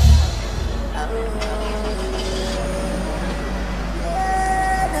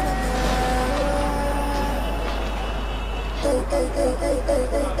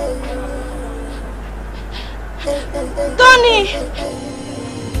 Tony!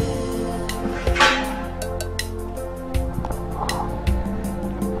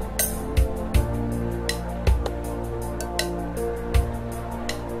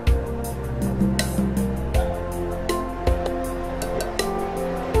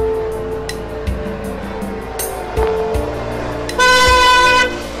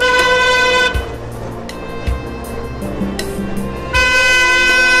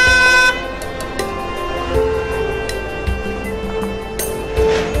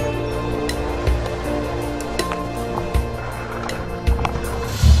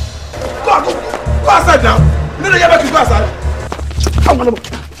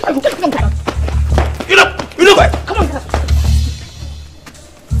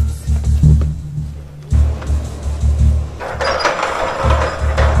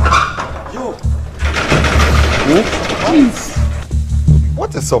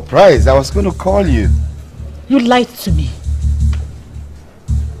 Surprise! I was going to call you. You lied to me.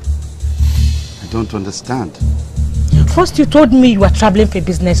 I don't understand. First you told me you were traveling for a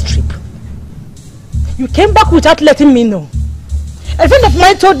business trip. You came back without letting me know. A friend of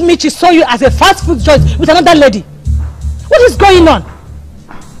mine told me she saw you as a fast food joint with another lady. What is going on?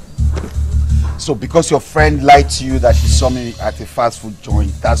 So because your friend lied to you that she saw me at a fast food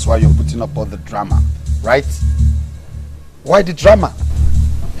joint, that's why you're putting up all the drama, right? Why the drama?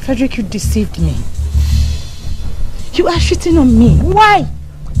 Frederick, you deceived me. You are cheating on me. Why?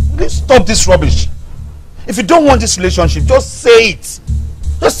 Please stop this rubbish. If you don't want this relationship, just say it.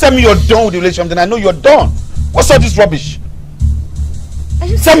 Just tell me you're done with the relationship, then I know you're done. What's all this rubbish?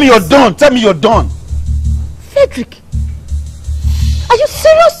 Tell me you're done. Tell me you're done. Frederick, are you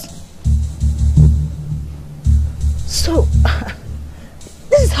serious? So,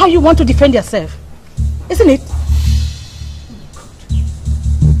 this is how you want to defend yourself, isn't it?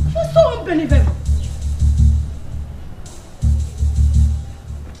 You're so unbelievable.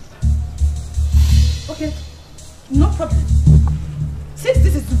 Okay, no problem. Since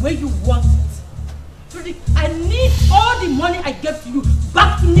this is the way you want it, Frederick, I need all the money I gave to you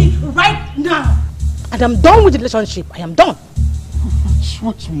back to me right now. And I'm done with the relationship. I am done.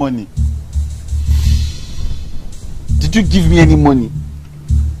 Which money? Did you give me any money?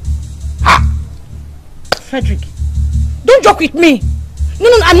 Ha! Frederick, don't joke with me. No,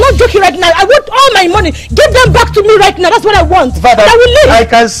 I'm not joking right now. I want all my money. Give them back to me right now. That's what I want. Father, I will leave. I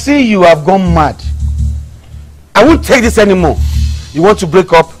can see you have gone mad. I won't take this anymore. You want to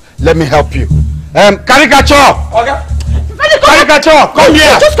break up? Let me help you. Caricature! Okay. Caricature! Come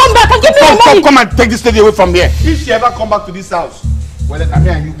here! Just come back and give me my money. Come and take this lady away from here. If she ever come back to this house, well, let me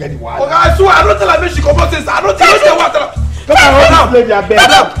and you get it. Okay, I swear, I don't tell her she come out this. I don't tell her what. Come on, madam. I need my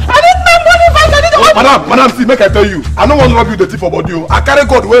money back. I need the money. Madam, see, make I tell you. I don't want to rob you the thief about you. I carry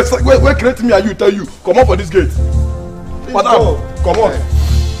God where create me and you tell you. Come up for this gate. Madam, come on.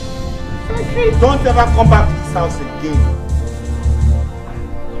 Don't ever come back to this house again.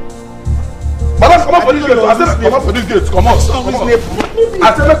 Madam, come out for this gate. I said come out for this gate. Come out. I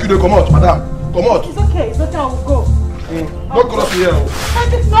said make you come out, madam. Come out. It's okay. I will go. Don't go up here.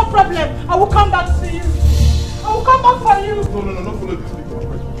 It's no problem. I will come back to you. I will will come back for you. No, not follow this thing.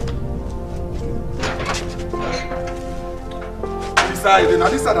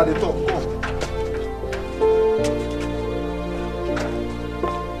 This side at the top. Come.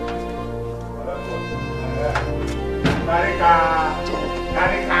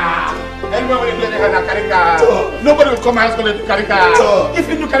 Karika. Anyone will play the Karika. Nobody will come and ask me to Karika. If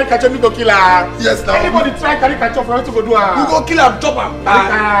you do Karika, you go kill her. Yes, now. Anybody try Karika chop for you to go do her. You go kill her, chop her.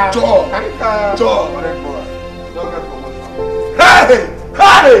 Karika.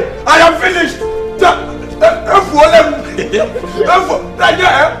 Hey! I am finished.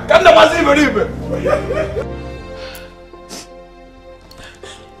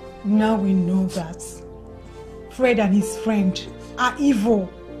 Now we know that Fred and his friend are evil.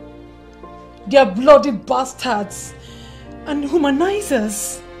 They are bloody bastards and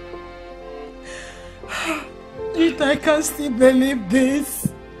humanizers. I can't still believe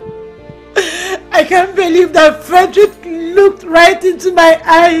this. I can't believe that Frederick looked right into my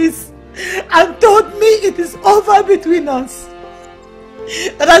eyes and told me it is over between us.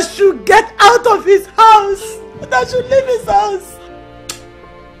 That I should get out of his house. That I should leave his house.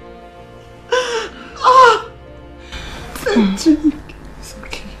 Frederick. It's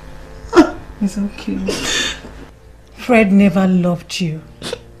okay. It's okay. Fred never loved you.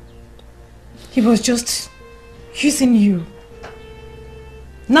 He was just using you.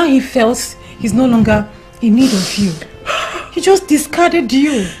 Now he feels he's no longer in need of you. He just discarded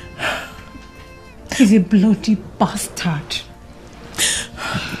you. He's a bloody bastard.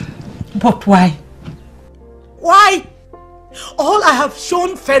 But why? Why? All I have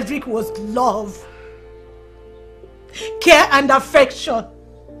shown Frederick was love, care and affection.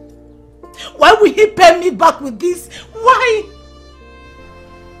 Why will he pay me back with this? Why?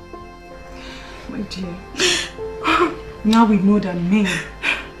 My dear, now we know that men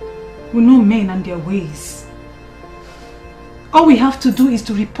and their ways. All we have to do is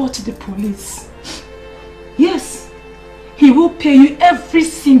to report to the police. Yes, he will pay you every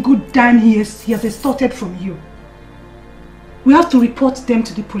single dime he has extorted from you. We have to report them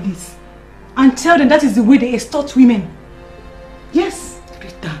to the police and tell them that is the way they extort women. Yes.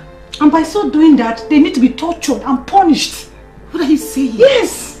 Rita. And by so doing that, they need to be tortured and punished. What are you saying?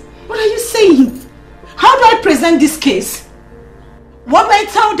 Yes. What are you saying? How do I present this case? What do I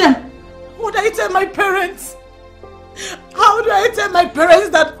tell them? What do I tell my parents? How do I tell my parents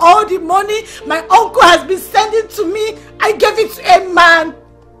that all the money my uncle has been sending to me, I gave it to a man?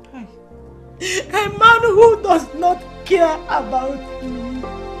 A man who does not care about me.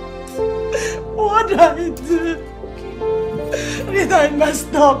 What do I do? Rita, I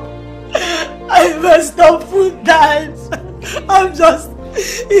messed up. I messed up full times. I'm just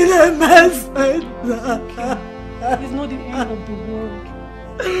in a mess right now. It's not the end of the world.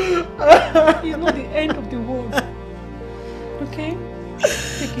 It's not the end of the world. Okay?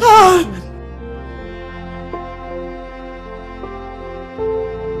 Take it easy.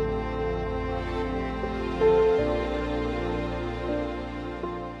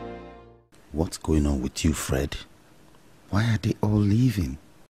 What's going on with you, Fred? Why are they all leaving?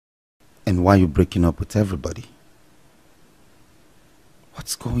 And why are you breaking up with everybody?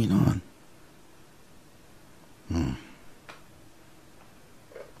 What's going on?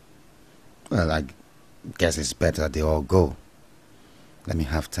 Well, I guess it's better they all go. Let me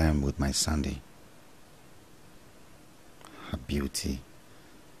have time with my Sandy. Her beauty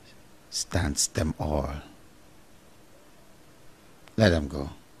stands them all. Let them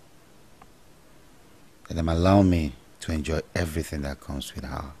go. Let them allow me to enjoy everything that comes with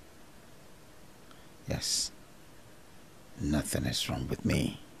her. Yes, nothing is wrong with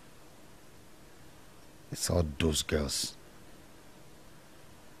me. It's all those girls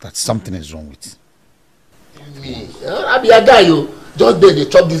that something is wrong with. Me? I be a guy, you. Just there, they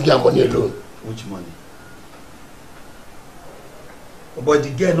chop this girl money alone. Which money? But the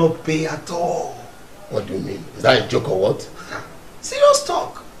girl not pay at all. What do you mean? Is that a joke or what? Serious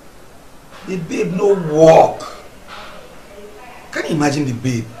talk. The babe no work. Can you imagine the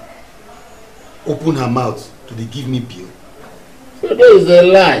babe open her mouth to the give me bill? So there is a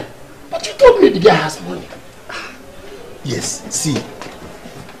lie. But you told me the girl has money. Yes, see.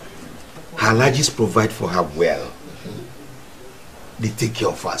 Her largest provide for her well. They take care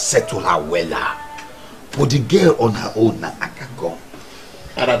of her, settle her well. But the girl on her own, now I can go.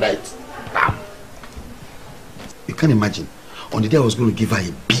 Paradise. Bam. You can imagine. On the day I was going to give her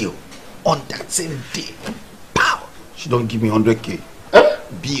a bill, on that same day, pow! She don't give me 100K. Huh?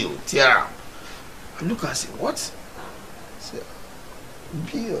 Bill, tear. I look and say, what? I say,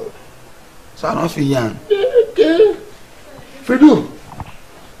 bill. So I don't feel young. Okay. Fredo.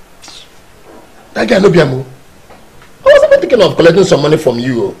 That guy no be amo. thinking of collecting some money from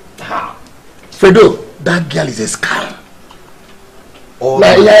you. How? Fredo, that girl is a scam. Oh,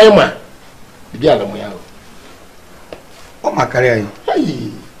 my Emma. The girl, all my career,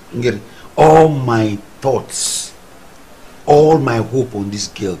 all my thoughts, all my hope on this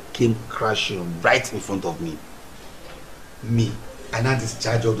girl came crashing right in front of me. I now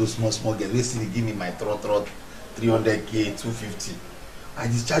discharge all those small girls. They give me my trot 300k, 250. I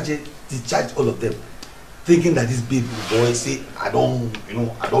discharge all of them, thinking that this baby boy say I don't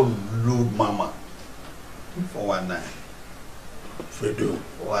load mama for one night. Fredo,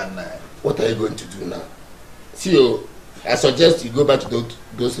 one night. What are you going to do now? See, I suggest you go back to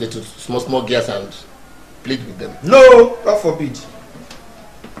those little small girls and plead with them. No, God forbid.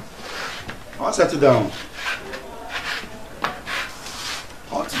 I want to settle down.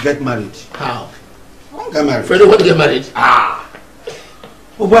 I want to get married. How? I want to get married. Fredo, want to get married? Oh,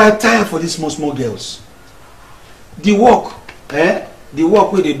 but I'm tired for these small girls. The work where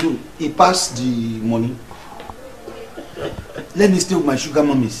they do, it pass the money. Let me stay with my sugar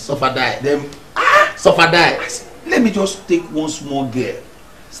mummies. Suffer die. Them suffer die. Let me just take one small girl,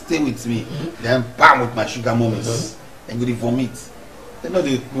 stay with me, then bam with my sugar mummies, and go to vomit. They know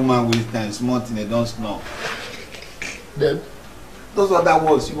the woman with time, small thing they don't know. Then those other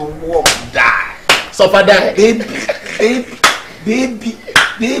words, you will walk, die, suffer die, baby.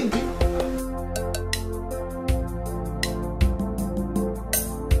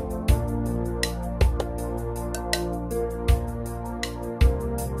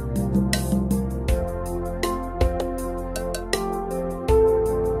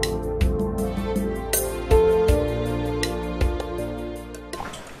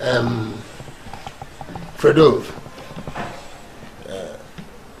 Fredo,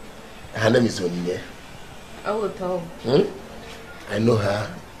 her name is Onyinye. I will tell. I know her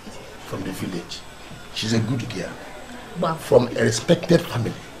from the village. She's a good girl. Wow. From a respected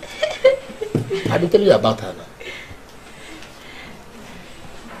family. I will tell you about her now.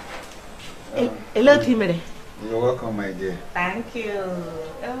 Hello, Timere. You're welcome, my dear. Thank you.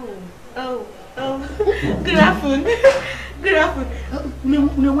 Oh. Good afternoon. Good afternoon.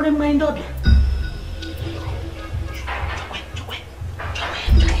 You wouldn't mind up.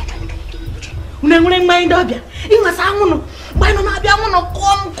 Unang mind up. Inga sanguno. Bano na bia ngono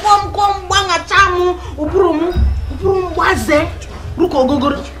kom banga chamu ubrumu waze ruko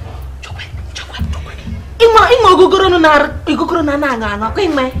gogoro. Ima gogoro no na igogoro na nga na ko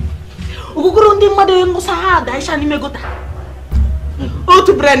ime. Ugogoro ndi made ngusa ha da isha ni megota. Oh,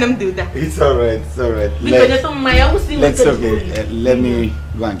 to Brenham do that. It's alright. Let's okay. Let me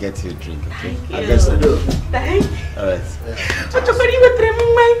go and get you a drink. Okay? I guess I do. Thank you. Alright.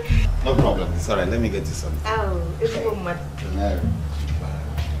 No problem. It's alright. Let me get you something. Oh, it's so much. No.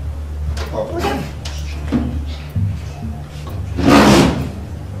 Oh.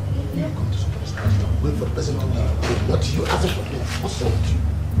 Wait for the person to leave. What you ask for? What's wrong with you?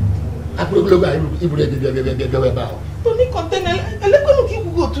 I put a glove about. Don't need content. I'm not going to keep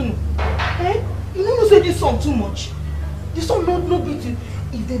go to. You want to say this song too much? This song no beating.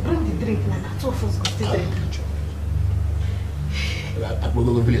 If they bring the drink, now that's all first going to drink. I put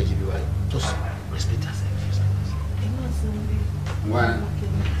a village if you want. Just respect yourself. One.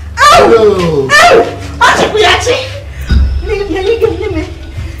 Ow!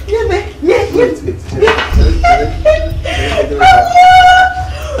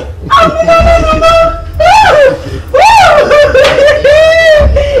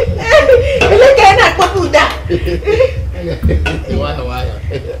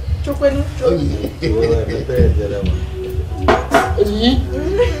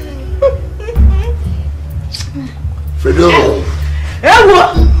 Fredo.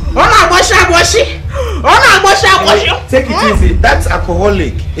 Take it easy. That's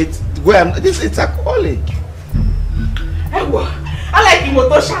alcoholic. It's alcoholic. I like him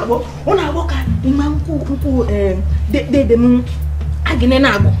to shabo. Ona boka imamku de mu agine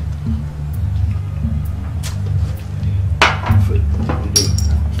na agbo.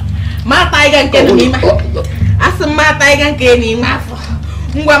 Ma taiga nke ni ma. Asem ma taiga nke ni ma afọ.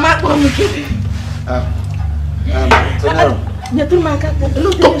 Ngwa ma kpọ mu ke. Tonero. Nyetu ma ka.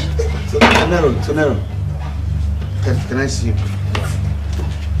 Tonero. Can I see you?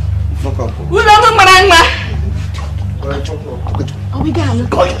 Fuck up. Ulo mo marangma. Oh, we got it.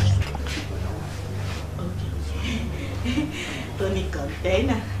 Tony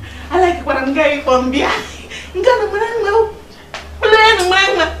container. I like what I'm going from behind. I'm gonna marangma. Plan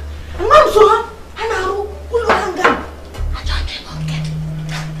marangma. I'm so.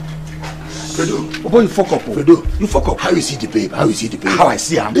 Fredo, boy, you fuck up. Fredo, you fuck up. How you see the babe? How you see the babe? How I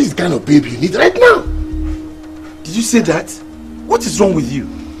see her? This is the kind of babe you need right now. Did you say that? What is wrong with you?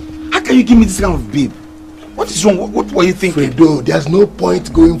 How can you give me this kind of babe? What is wrong? What were you thinking? Fredo, there's no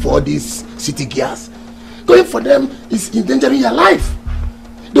point going for all these city girls. Going for them is endangering your life.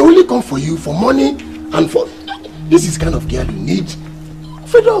 They only come for you for money and for... This is kind of girl you need.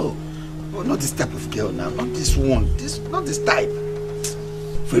 Fredo. Oh, not this type of girl now. Not this one. Not this type.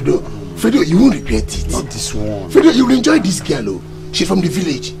 Fredo, you won't regret it. Not this one. Fredo, you will enjoy this girl. Oh. She's from the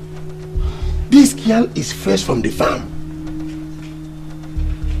village. This girl is fresh from the farm.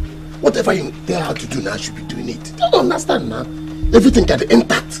 Whatever you tell her to do now, she'll be doing it. You don't understand now. Everything can be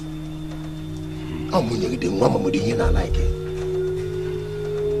intact. I'm going to do one more thing I like it.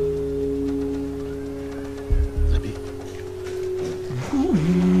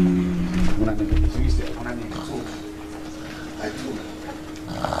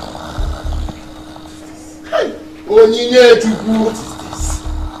 What is this?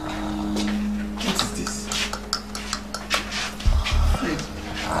 What is this?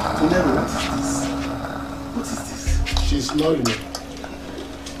 What is this? She's snoring.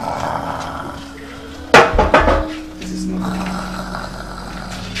 This is not.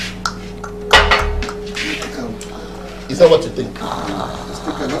 Is that what you think?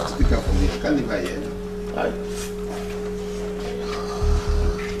 Not speak up for me. I can't leave her here. Right.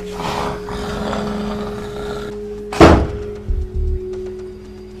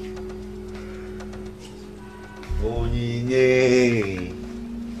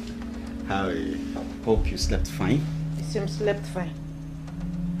 How are you? Hope you slept fine. You seem slept fine.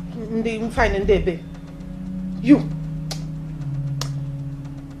 Fine and baby. You.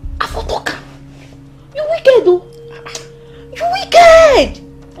 Afotoka. You wicked, oh. You wicked.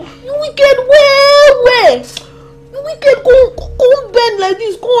 You wicked, well. You wicked, go bend like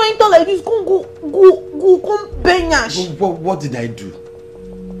this, go enter like this, go bend yash. What did I do?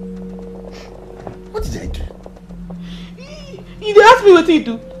 What did I do? You dey ask me what you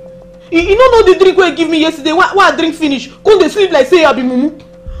do. You don't know the drink wey you give me yesterday. Why I drink finish? Come dey sleep like say I be mumu.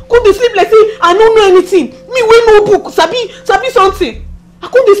 Come dey sleep like say I don't know anything. Me wey no book, sabi something. I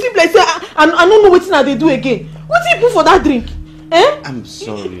come dey sleep like say I don't know wetin I dey do again. Wetin you put for that drink? Eh? I'm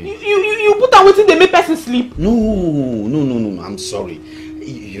sorry. You put on wetin dey make person sleep? No. I'm sorry.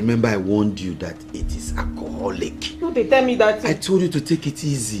 You remember I warned you that it is alcoholic. You dey tell me that thing. I told you to take it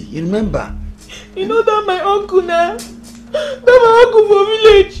easy. You remember? You know that my uncle now. That my uncle for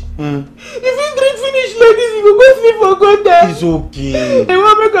village. If he drink finish like this, he will go sleep for gutter. It's okay. They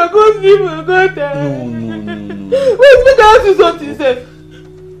want make I go sleep for gutter. No. Wait, make I ask you something, sir.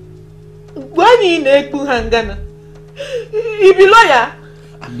 Why you in Ekpu Hangana? He be lawyer?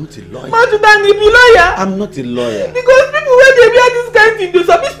 I'm not a lawyer. Matudan, he be lawyer? I'm not a lawyer. Because people when they wear this kind of thing, they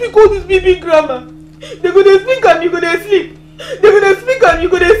sabi speak all this BB grammar. They go to speak and you go to sleep. They go to speak and you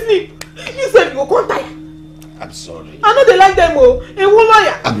go to sleep. You said you go come tired. I'm sorry. I know they like them, oh. A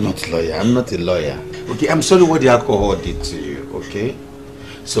lawyer. I'm not a lawyer. I'm not a lawyer. Okay, I'm sorry what the alcohol did to you, okay?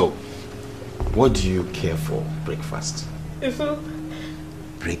 So, what do you care for breakfast? So,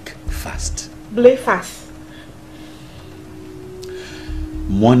 breakfast. Breakfast.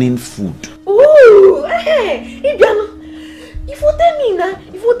 Morning food. Ooh, hey, Ibiano. If you tell me now,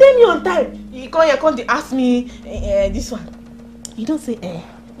 if you tell me on time, you come to ask me this one. You don't say,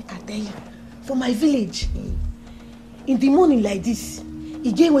 I tell you, for my village, in the morning like this,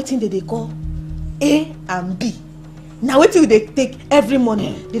 you get what they call A and B. Now what do they take every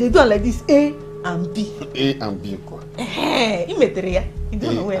morning? They do it like this, A and B. A and B, what? You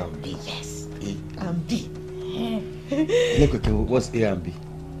don't know where. A and B. Yes. A and B. Okay, what's A and B?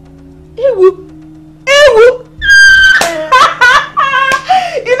 Ewu.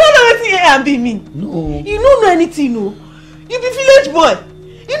 You don't know what A and B mean? No. You don't know anything, no. You be village boy.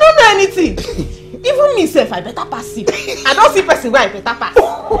 You don't know anything. Even me self, I better pass you. I don't see person where I better pass. You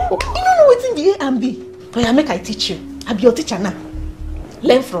don't know what's in the A and B. But I make I teach you. I be your teacher now.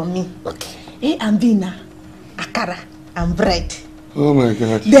 Learn from me. Okay. A and B now. Akara and bread. Oh my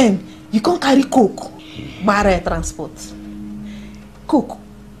God. Then you can carry coke. Barre transport. Coke.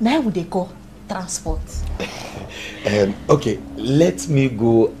 Now would they call transport? Okay, let me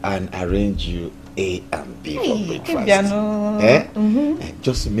go and arrange you A and B for breakfast.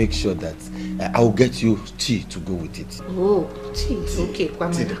 Just to make sure that I'll get you tea to go with it. Oh, tea. Okay,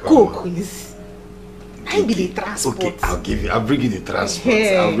 Coke is. I be the transport. Okay, I'll bring you the transport.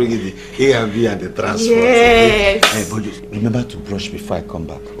 Yeah. I'll bring you the A and B and the transport. Yes. Okay? But remember to brush before I come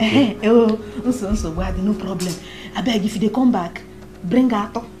back. Okay? No problem. I beg if they come back, bring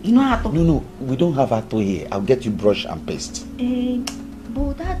ato. You know ato? No, we don't have ato here. I'll get you brush and paste.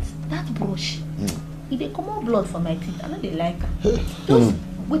 But that brush, they come out blood for my teeth. I know they like it. Just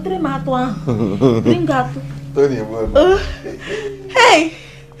with them ato, bring ato. Hey!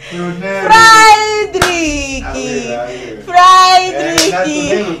 Friedrich!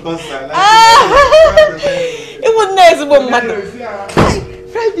 It was nice, mother.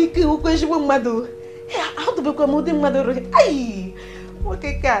 Friedrich, who was your mother? How to become a mother? Ay!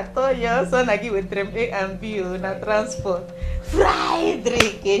 Okay, cat, your son, I give a tram A and B on a transport.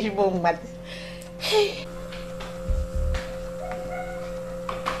 Friedrich, is your mother. Hey!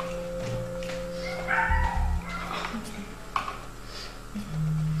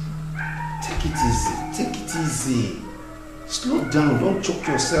 Take it easy. Slow down, don't choke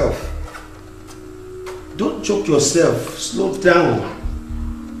yourself. Don't choke yourself, slow down.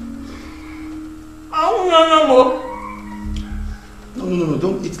 No,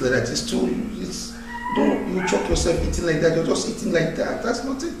 don't eat like that. Don't you choke yourself eating like that. You're just eating like that. That's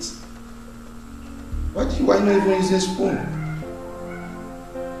not it. Why not even using a spoon?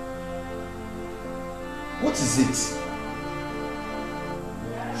 What is it?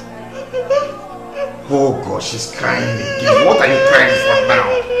 Oh God, she's crying again. What are you crying for now?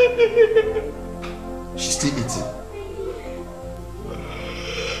 She's still eating.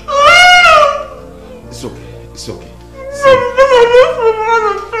 It's okay. It's okay.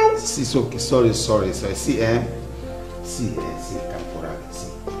 See, it's okay. Sorry. See, see, come for her.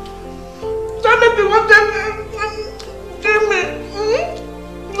 See.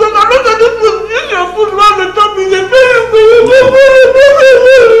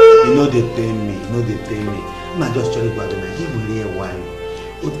 You know they pay me. I'm not just trying to go out and give me a wine.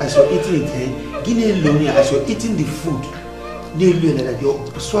 As you're eating it, as you're eating the food,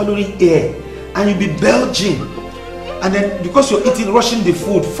 you're swallowing air and you'll be belching. And then because you're eating, rushing the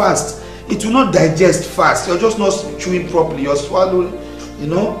food fast, it will not digest fast. You're just not chewing properly. You're swallowing, you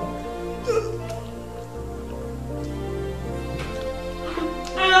know.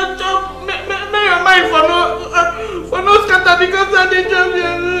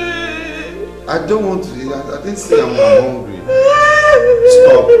 I don't want to. I didn't say I'm hungry.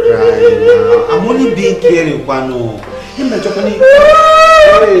 Stop crying now. I'm only being caring, Pano.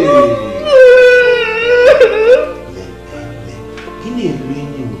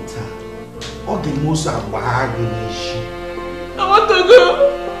 I want to go.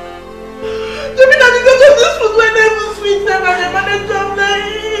 You mean that because of this food when I was sweet and I managed to have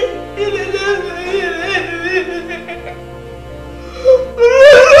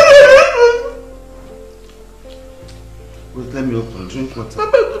Wait, let me open. Drink water.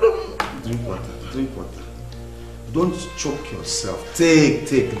 Drink water. Don't choke yourself.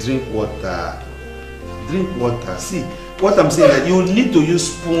 Drink water. Drink water. See, what I'm saying that you need to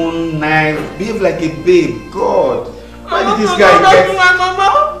use spoon, knife, behave like a babe. God. Why did this guy get...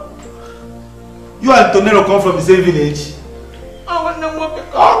 You and Tonero come from the same village? I want to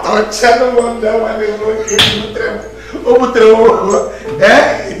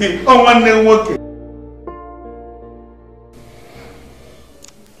walk.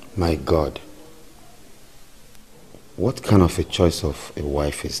 My God. What kind of a choice of a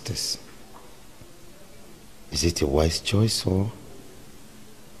wife is this? Is it a wise choice or...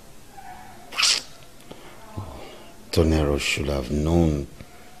 Tonero should have known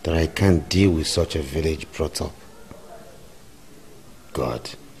that I can't deal with such a village brought up. God,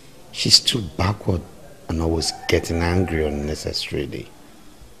 she's too backward and always getting angry unnecessarily.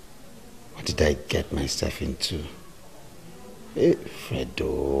 What did I get myself into? Hey,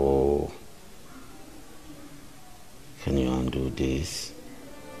 Fredo. Can you undo this?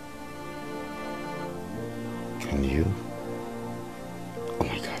 Can you? Oh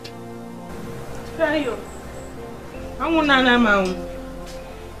my God. Hey, I want to know.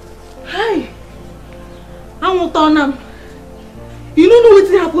 Hey, I want to know. You don't know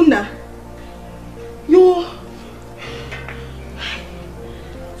what's happened now.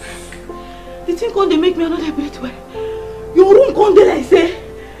 The thing can't they make me another bed where your room can't they like say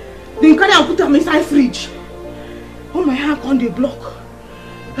they can't put them inside fridge. Oh my hand can't they block.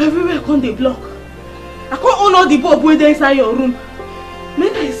 Everywhere can't they block. I can't own all the bulb where they inside your room.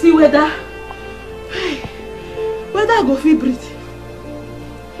 Make I see whether I go feel breathe.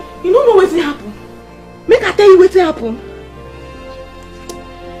 You don't know what's happen. Make I tell you what's happen.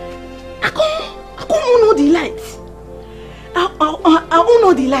 I can't own all the lights. I own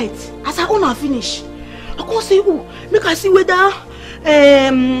all the lights. As I own and finish, I can't say make I see whether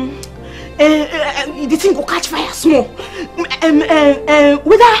the thing will catch fire small. Whether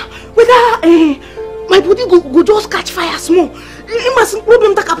my body go just catch fire small. It must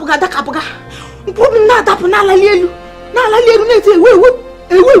problem takapuga. Problem na tap na la lielu. Na la lielu na say wait.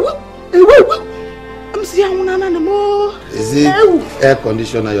 I'm saying na mo. Is it air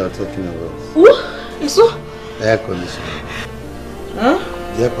conditioner you are talking about? Oh, so Air conditioner. Huh?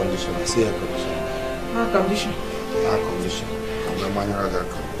 The air conditioner. I say air conditioner. Air conditioner. Air conditioner. I'm a man air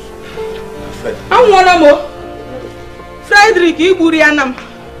conditioner. Fred. I'm one more. Frederick, you burianam.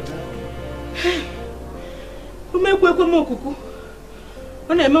 Umekwe mokuku.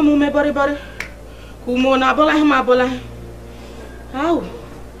 Ona eme mume bari bari. Kumo na bola hima bola. How?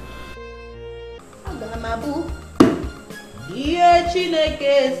 Agamabu. Iye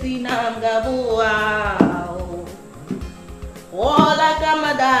Chineke si na ngabu ao. Ola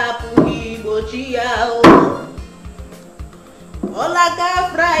kamada pugi bochi ao. Ola ka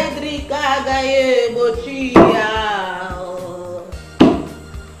Frederick agaye bochi ao.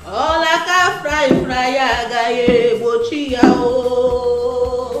 Ola ka fry agaye bochi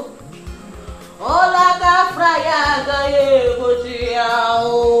ao. Ola ka fry agaye bochi ao.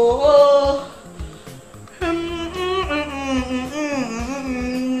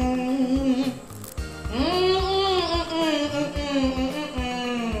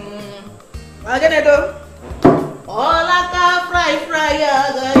 Again, Ola ka fry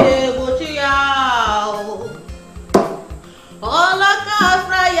agaye bochi ao. Ola ka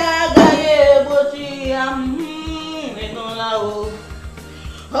fry agaye bochi enola o.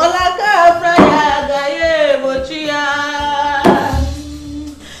 Ola ka fry agaye bochi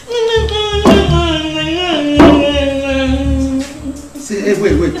Say, hey,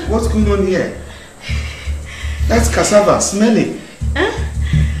 wait, what's going on here? That's cassava, smell it. Huh?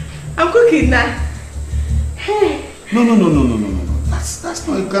 I'm cooking now. Hey. No. That's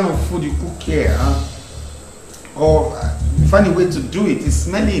not the kind of food you cook here, huh? Or find a way to do it. It's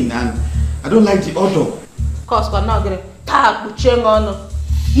smelling and I don't like the odor. Cause for now, you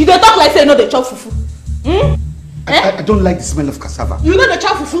don't talk like say no they chop fufu. I don't like the smell of cassava. You know the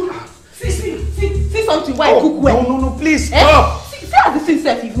chop fufu? See something why I cook well. No, please stop. See how the thing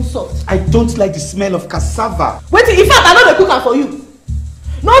self even soft. I don't like the smell of cassava. Wait, in fact, I know the cooker for you.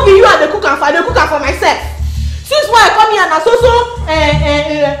 No be you are the cooker for, I the cooker for myself. Since why I come here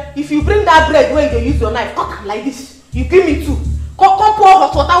and if you bring that bread where you use your knife, cut it like this. You give me two. Come pour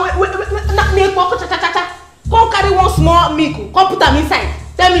hot water. Come carry one small milk. Come put them inside.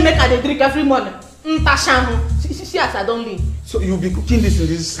 Tell me make I drink every morning. See as I don't leave. So you'll be cooking this in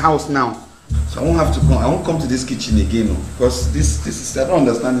this house now. So I won't have to come. I won't come to this kitchen again, because this is I don't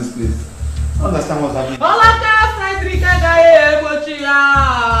understand this place. I don't understand what's happening. Olaka Frederick agaye bochi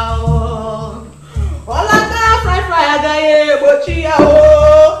ao. Olaka fry agaye bochi ao.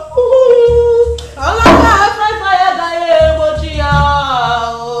 Olaka fry agaye bochi ao.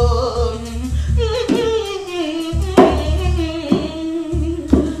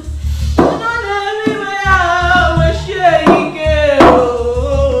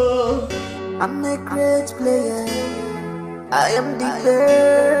 I'm a great player. I am the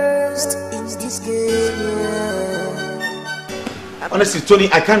best in this game. Yeah. Honestly, Tony,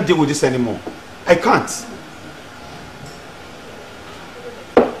 I can't deal with this anymore. I can't.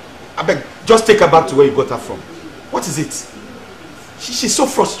 I beg, just take her back to where you got her from. What is it? She's so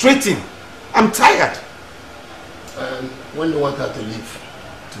frustrating. I'm tired. And when do you want her to leave?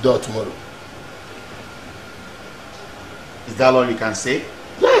 Today or tomorrow? Is that all you can say?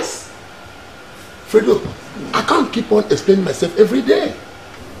 Yes. Fredo, I can't keep on explaining myself every day.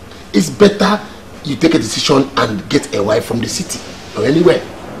 It's better you take a decision and get a wife from the city or anywhere.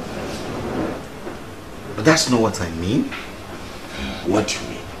 But that's not what I mean. What do you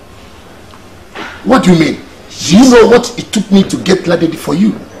mean? What do you mean? Do you know what it took me to get Lady for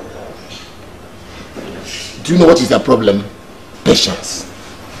you? Do you know what is their problem? Patience.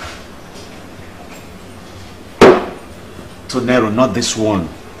 Tonero, not this one.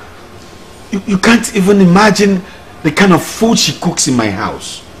 You can't even imagine the kind of food she cooks in my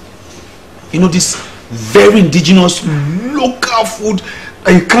house. You know, this very indigenous, local food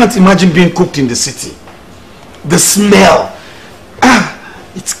that you can't imagine being cooked in the city. The smell.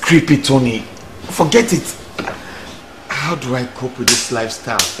 It's creepy, Tony. Forget it. How do I cope with this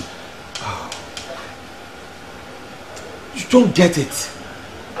lifestyle? You don't get it.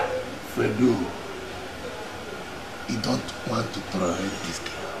 Fredo, you don't want to tolerate this girl.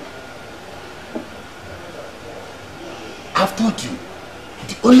 I've told you,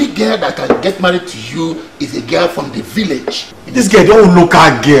 the only girl that can get married to you is a girl from the village. This girl don't look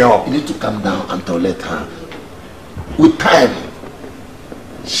her girl. You need to calm down and tolerate her. With time,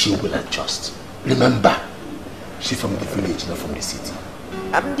 she will adjust. Remember, she's from the village, not from the city.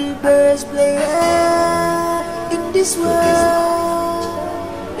 I'm the best player in this world.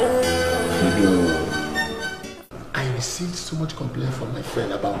 I received so much complaint from my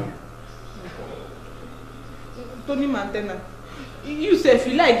friend about you. Tony Montana, you say if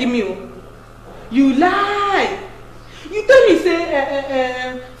you like, give me. You lie. You tell me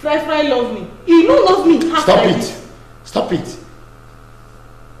say Fry love me. He don't love me. Stop it. Stop it.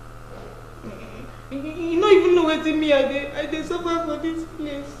 You don't even know what me I dey suffer for this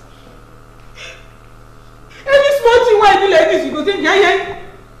place. Any small thing why I do like this, you go say yeah.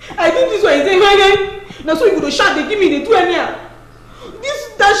 I do this one, you say yeah. Now so you go to shout, they give me the 20. This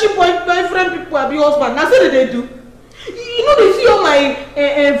dashie boyfriend people are be husband. Now so they do. You know they see all my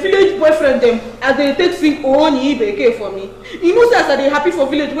village boyfriend them as they take sing Ooni Ibeke for me. You know say as they happy for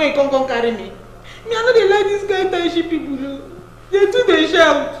village when you come carry me. Me I know they like this kind of dashie people. They do they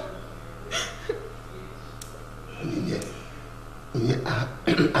shout.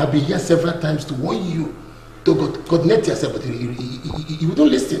 I've been here several times to warn you to coordinate yourself, but you don't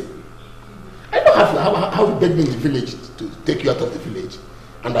listen. I know how you begged me in the village to take you out of the village,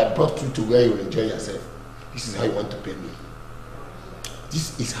 and I brought you to where you will enjoy yourself. This is how you want to pay me.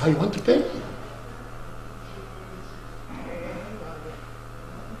 This is how you want to pay me.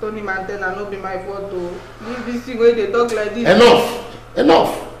 Tony Mantena, not be my fault though. Leave this thing where they talk like this.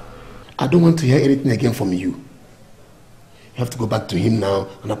 Enough! I don't want to hear anything again from you. You have to go back to him now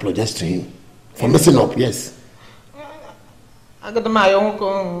and apologize to him for messing up, yes. I got my own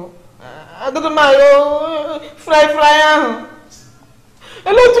fry. I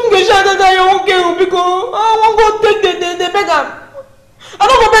don't think they shout that you won't get because I won't go take the beggar. I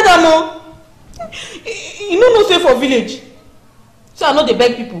don't go beg them more. You know no say for village. So I know they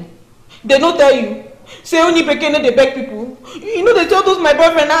beg people. They don't tell you. Say only Beke no they beg people. You know they tell those my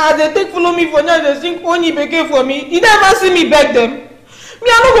boyfriend now they take follow me for now they sing only Beke for me. You never see me beg them. Me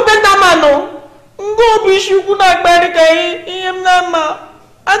I don't go beg that man no. Go be shuku na barika him na ma.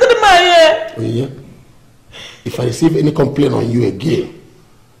 I don't mind. Oh yeah. If I receive any complaint on you again,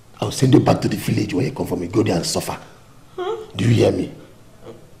 I'll send you back to the village where you come from. You go there and suffer. Do you hear me?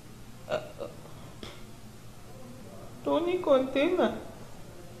 Tony container.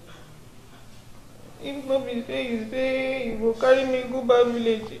 If no be say you go carry me go back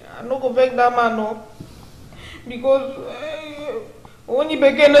village, I no go beg that man no. Because only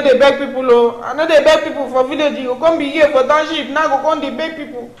Beke no dey beg people oh. I know they beg people for village. You go come be here for township. Now go come dey beg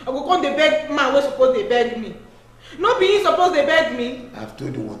people. I go come dey beg man wey suppose dey beg me. No be he suppose dey beg me. I've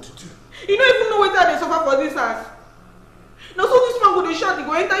told you what to do. You don't even know what they suffer for this house. Now so this man go dey shout, he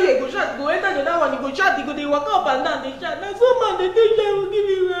go enter here, he go shout, he go enter the other one, he go shout, he go dey walk up and down, they shout. Now so man they take that will give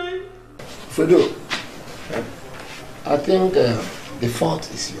me right. Fredo, I think the fault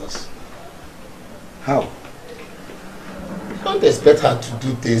is yours. How? Don't expect her to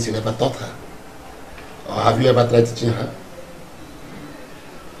do things you never taught her. Or have you ever tried teaching her?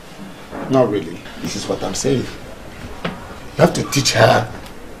 Not really. This is what I'm saying. You have to teach her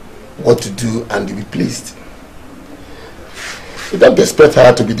what to do and you'll be pleased. You don't expect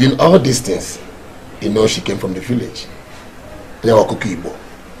her to be doing all these things. You know she came from the village. You're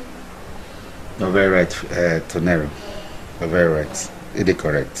very right, Tonero. You're very right. It is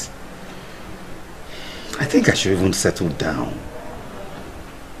correct. I think I should even settle down.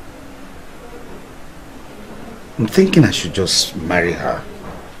 I'm thinking I should just marry her.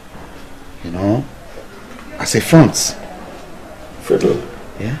 You know? As a front. Fredo,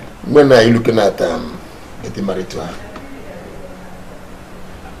 yeah? When are you looking at getting married to her?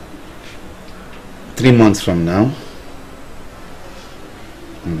 3 months from now.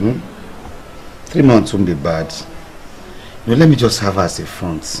 3 months won't be bad. You know, let me just have her as a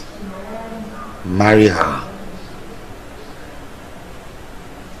front. Marry her.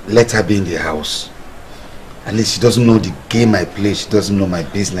 Let her be in the house. At least she doesn't know the game I play. She doesn't know my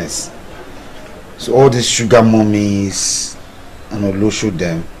business. So all these sugar mummies and Olosho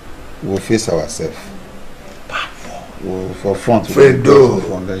them, we'll face ourselves. We'll for front. Fredo.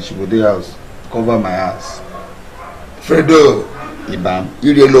 Then she go to the house. Cover my ass. Fredo. Ibam.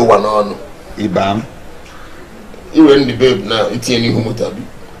 You the low one on. Ibam. You in the babe now. It's any humotabi.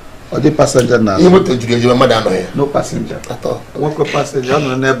 Or the passenger now? No passenger. At all. Work with passenger.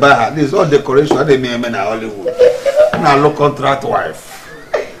 No, never. This is all decoration. They make men in Hollywood. Now low contract wife.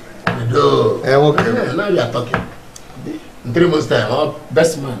 No. Okay. Now you are talking. In 3 months time, our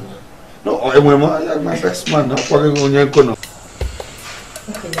best man. No, my best man. Okay, we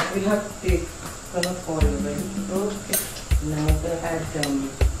have the cannot oil already. Okay. Now we'll add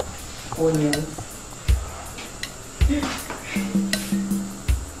onions.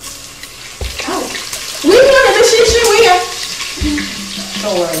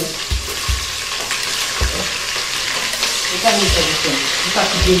 Don't worry. You can't use everything. You have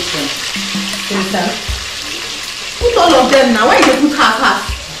to give them. Understand? Put all of them now. Why you put half?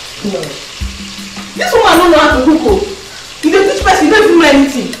 No. This woman don't know how to cook. You don't teach person, you don't even know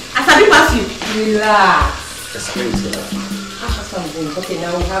anything. As I be pass you. Relax. Explain to her. Okay,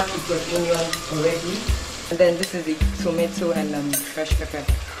 now we have the onion already. And then this is the tomato and fresh pepper.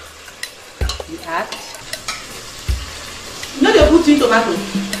 You add. No, they put in tomato.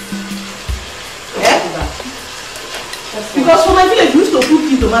 Yeah? Because for my village, we used to put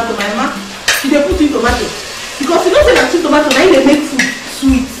in tomato, my mama. She they put in tomato. Because you don't say that tomato, now they make food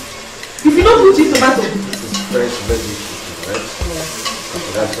sweet. If you don't put in tomato. This is fresh vegetable, right? Yes.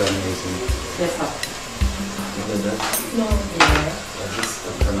 Okay, that's what I'm using. Yes, sir. You got that? No. Yeah. This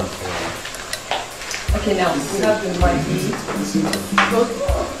kind of okay, now we have the maggi.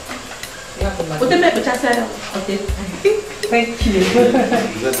 We have the maggi. Okay. Thank you.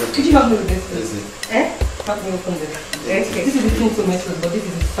 Could you help me with this? Eh? Help me open this. Okay. This is the tin tomatoes, but this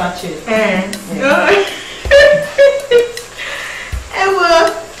is the sachet. Thank you.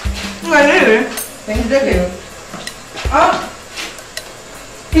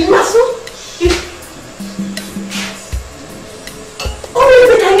 Il maçon? Oh, mais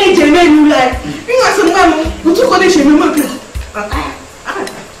c'est un Nigerian, nous là. Il maçon, maman. Vous tout connaissez chez moi.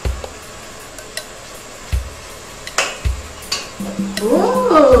 Oh,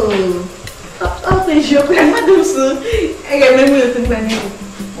 c'est chaud. La main douce. Elle est même le truc là.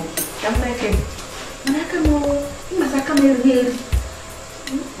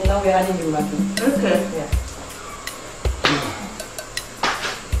 Now we're adding the maggi. Okay. Yeah.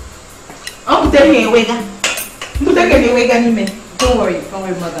 Oh, put them here, Wega. Put them here, Wega, Nime. Don't worry,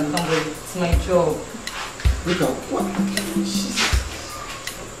 madam. Don't worry. It's my job. Look at what? I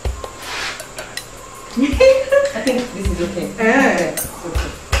think this is okay. Yeah. It's okay.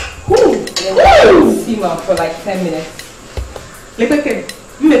 Then we'll simmer for like 10 minutes. Le peke.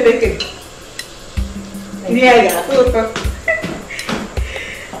 Me peke. Yeah.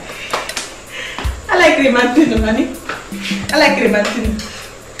 I like Remantino, honey. I like Remantino.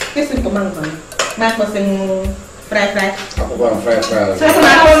 This is for mango. Mango sing fry. I'm going to fry. So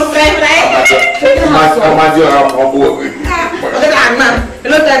mango fry. I'm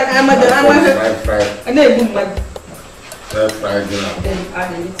fry. Then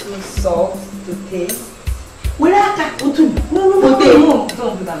add a little salt to taste. No, don't do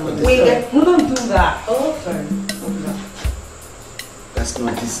that. No, don't do that. Oh, sorry. Don't do that. That's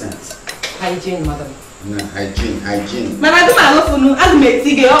not decent. Hygiene, madam. No, hygiene. Mama, do my love for you. I'm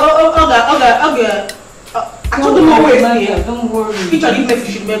making don't worry. Each of you make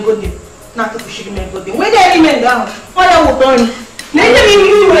fish make good day. Not to fish make good day. Where the element down? All I will burn. Later,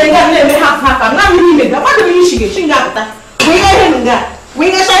 you will have half. I'm not really made. What do you shake? She got that. We got him that. We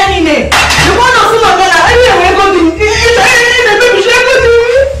got shining name. The one of them are anyway go to.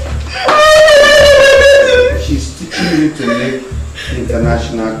 She's teaching you to make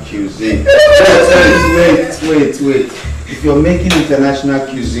international cuisine. Wait. If you're making international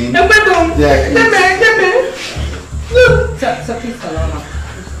cuisine, So please allow her.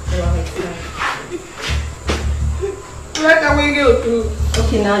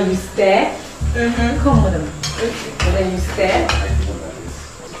 Okay, now you stir. Come, madam. And then you stir.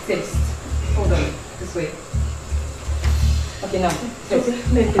 Taste. Hold on. This way. Okay, now. Taste.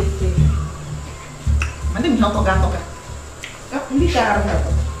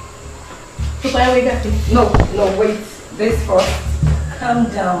 No, wait. This first. Calm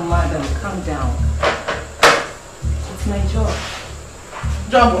down, madam. Calm down. It's my job.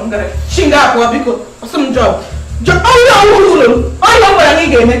 Job, Shinga, some job. Oh,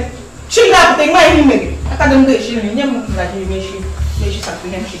 you Shinga, take my image. I can't do she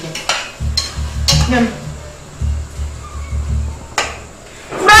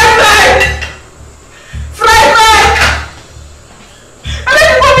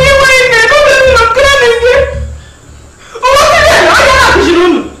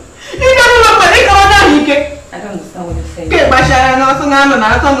I don't understand what you're saying.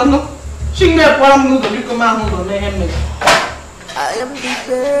 I am the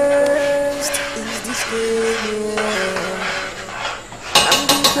best in this game. I'm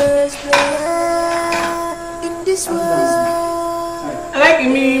the best player in this world. I like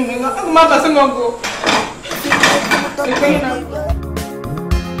me. I'm not going to go.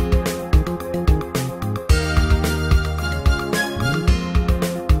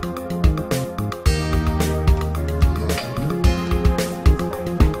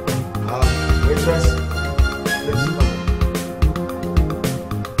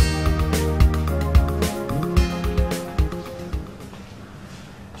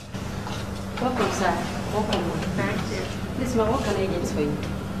 Welcome, sir. Welcome. Thank you. Please, ma'am, what can I get for you?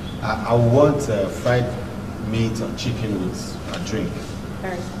 I want fried meat or chicken with a drink.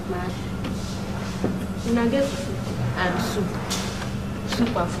 Alright, ma'am. And I get food and soup.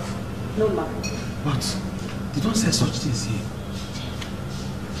 Soup and food. No, ma. But they don't say such things here.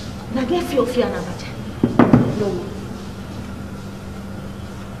 Now get fear and abacha. No, ma.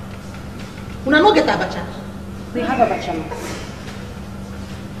 Una no get abacha? We have abacha, ma.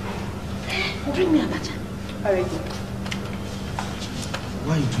 Bring me abacha. Already.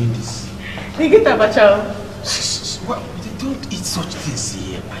 Why are you doing this? They get abacha. Well, they don't eat such things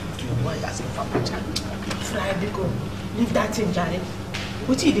here. Why are you doing? Why asking for abacha? Fry biko. Leave that thing, Jare.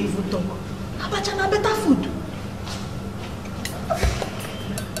 What did they even talk? Abacha na better food.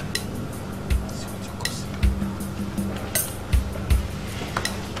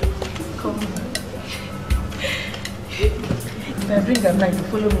 Come on. If I bring a knife, you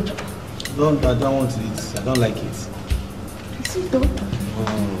follow me. I don't want to eat. I don't like it. Is it though?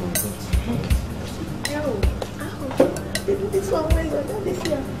 Oh, Ow. They do this one well, don't they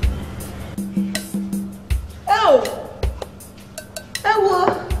see? Oh! Ewo!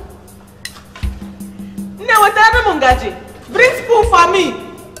 Mungaji, bring spoon for me!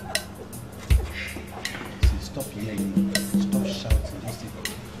 See, stop yelling. Stop shouting. Just say,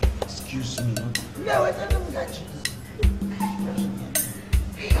 excuse me. Mungaji.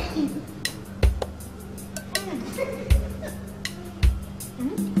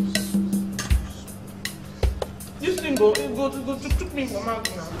 This thing go to me for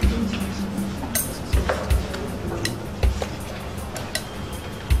mouth now.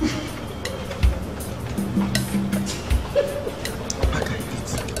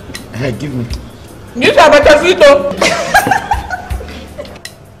 Hey, give me. You have a cafito.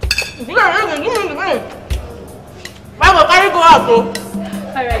 Mama, carry go out, bro.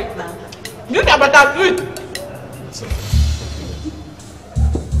 Alright, ma. You have a cafito.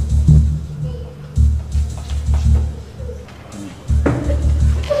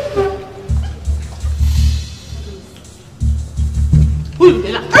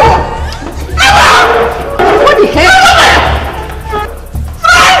 What the hell?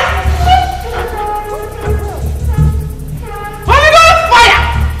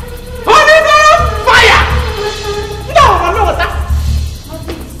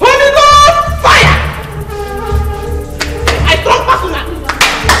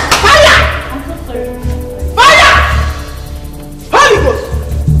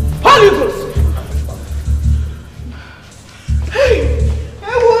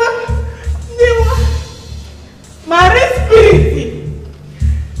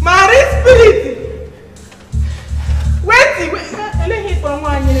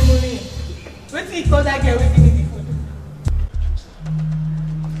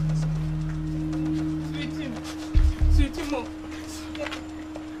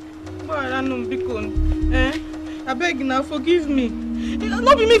 Forgive me.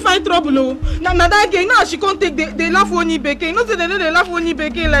 Not be me find trouble. Now that girl, now she can't take the laugh when you bake. You know say they laugh when you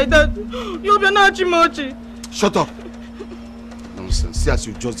bake like that. You be not chimochi. Shut up. Nonsense. See as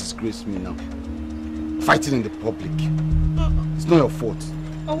you just disgraced me now. Fighting in the public. It's not your fault.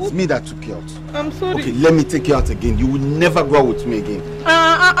 It's me that took you out. I'm sorry. Okay, let me take you out again. You will never go out with me again.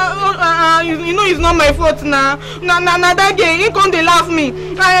 You know it's not my fault now. Now that girl, he can't they laugh me.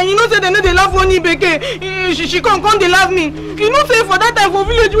 You know say they laugh when he bake. She can't they laugh me. You know say for that time for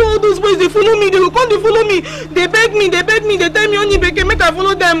village where all those boys they follow me, they will come they follow me. They beg me, they tell me only bake make I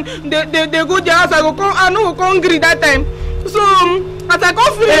follow them. They go their house. I know go hungry that time. So as I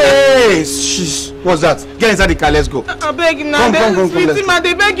come feel. Hey, shh. What's that? Get inside the car, let's go. I beg you now. Come, Sweetie, ma,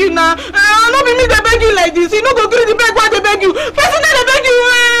 they beg you now. Not be me, they beg you like this. You know, go get the beg why they beg you. Person they beg you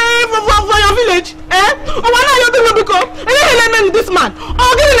for your village. Oh, why not you doing because? And then let me this man. Oh,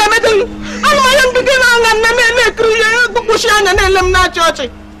 get let me tell you. I'm my young begin and me create push and then let me not church.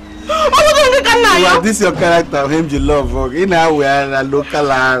 Oh, what do you can now? This is your character, him you love. In how we are a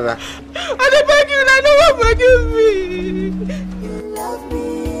local area. I beg you, I know what forgive me.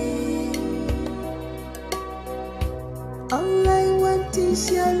 All I want is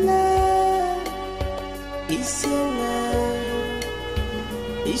your love, is your love,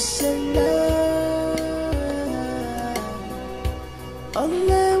 is your love.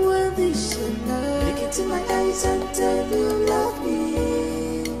 All I want is your love. Look into my eyes and tell you love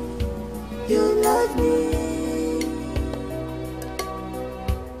me, you love me.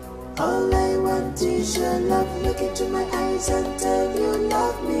 All I want is your love. Look into my eyes and tell you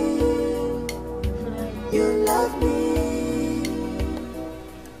love me, you love me.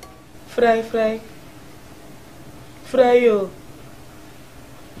 Frayo.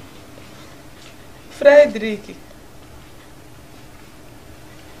 Frederick.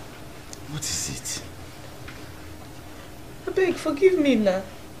 What is it? I beg, forgive me now.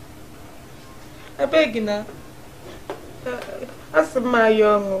 I beg now. As my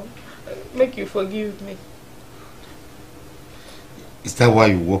young, make you forgive me. Is that why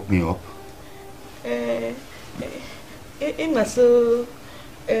you woke me up? I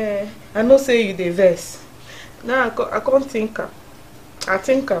know say you the verse. Now I can't think. I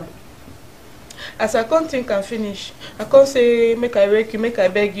think as I can't think and finish, I can't say make I wake you, make I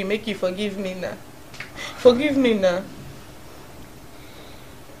beg you, make you forgive me now. Forgive me now.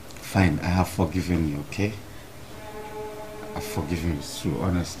 Fine, I have forgiven you, okay? I've forgiven you, so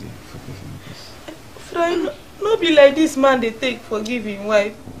honestly, forgiven you. Fry, no be like this man they take forgiving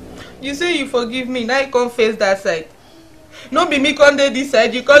wife. You say you forgive me, now you can't face that side. No be me come this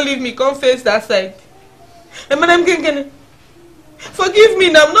side, you can't leave me, come face that side. And madam forgive me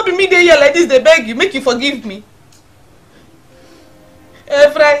now, not be me there here like this, they beg you, make you forgive me.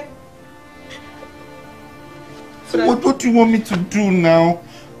 Fry. So what do you want me to do now?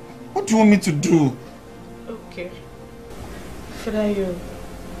 What do you want me to do? Okay. Fry,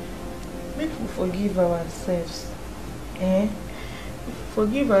 make we forgive ourselves.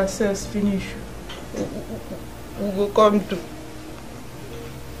 Forgive ourselves, finish. We go come do.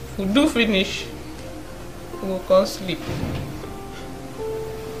 We do finish. We go come sleep.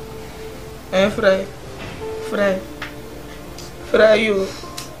 Fry. You.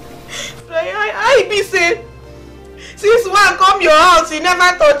 Fry, I be say. Since when I come your house, you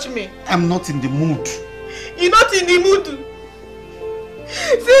never touch me. I'm not in the mood. You're not in the mood.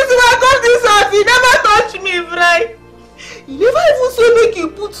 Since when I come this house, you never touch me, Fry. You never even say make you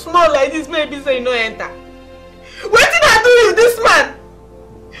put small like this, maybe say you no enter. What did I do you, this man?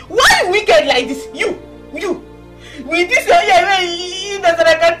 Why you wicked like this? You. With this your ear, you can't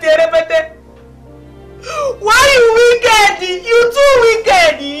repeat. Why you wicked? You too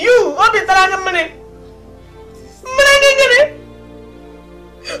wicked. You. Why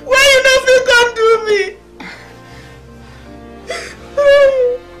you never come to me?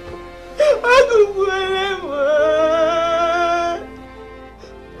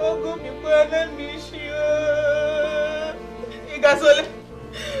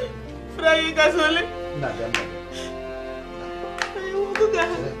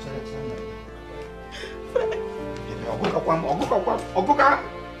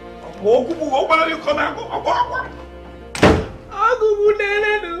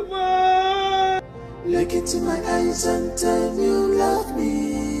 Look into my eyes and tell me you love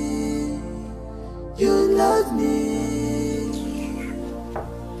me. You love me.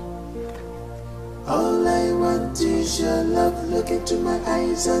 All I want is your love. Look into my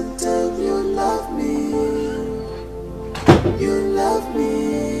eyes and tell me you love me. You love me.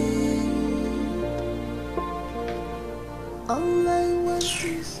 All I want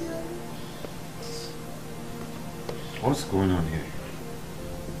is your love. What's going on here?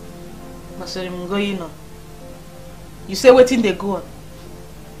 I'm going on. You say waiting they go on.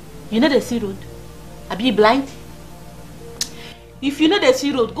 You know the sea road? I be blind? If you know the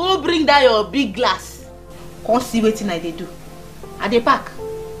sea road, go bring that your big glass. Come see waiting I they do. At the park.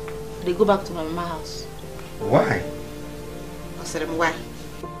 They go back to my mama house. Why? I said why?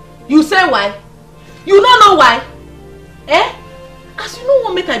 You say why? You don't know why? Eh? As you know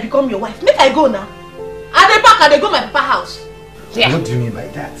what make I become your wife, make I go now. At the park I they go my papa house. Yeah. What do you mean by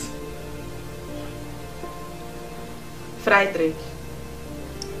that? Fried drink.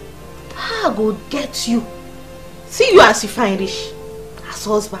 I go get you. See you as you find rich. As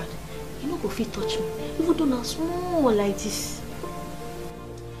husband. You no go fit touch me. Even though now small like this.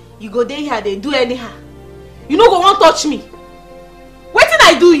 You go there here, they do anyhow. You no go want touch me. What did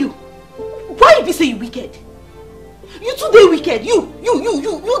I do you? Why you be say you wicked? You too dey wicked. You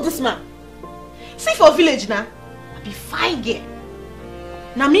this man. See for village now. I be fine girl.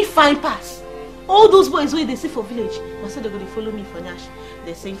 Now me fine pass. All those boys where they see for village, I said they're going to follow me for Nash.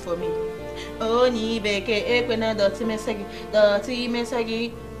 They sing for me. Oh, ni beke ekwena doti mesagi.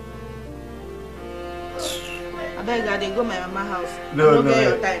 I beg God, they go my mama house. No,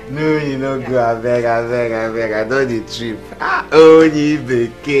 your time. No, you don't go. I beg. I don't need trip. Oh, ni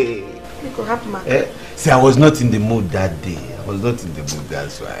beke. It could happen, man. See, I was not in the mood that day. I was not in the mood,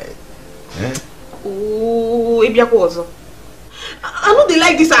 that's why. Oh, I know they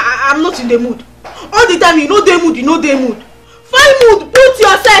like this. I'm not in the mood. All the time, you know they mood. Find mood, put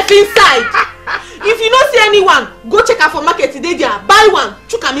yourself inside. If you don't see anyone, go check out for market today there. Buy one,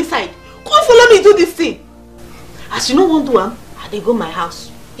 chook am inside. Come follow me do this thing. As you know want to I they go my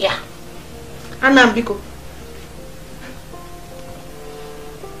house. Yeah. And I'm Biko.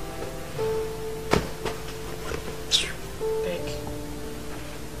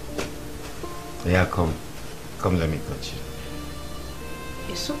 Yeah, come. Come, let me touch you.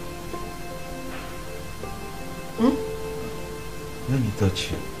 Yes, sir. Let me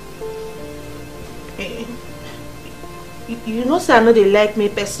touch you. You know say I know they like me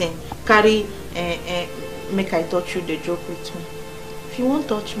person carry make I touch you, they joke with me. If you won't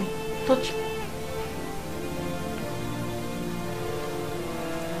touch me, touch me.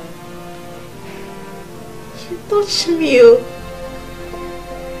 Touch me, oh.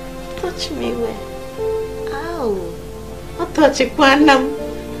 Touch me well. Ow. I'll touch you, Kwanam.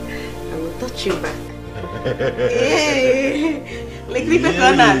 I will touch you back. Hey. Like the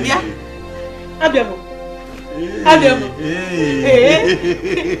banana, yeah. Abiamo. Abiamo.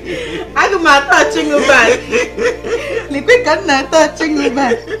 I'm touching you back. Like the banana touching you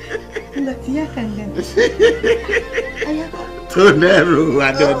back. That's your hand. Tonero,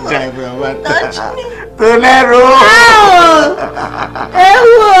 I don't drive your water. Touch me. Tonero!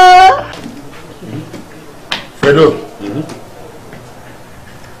 Ewo! Fredo.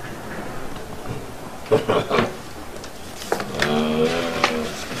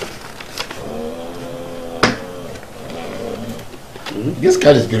 This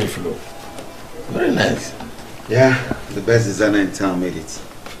card is beautiful. Very nice. Yeah, the best designer in town made it.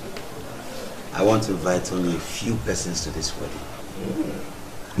 I want to invite only a few persons to this wedding.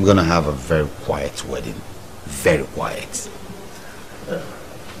 I'm gonna have a very quiet wedding. Very quiet. Yeah,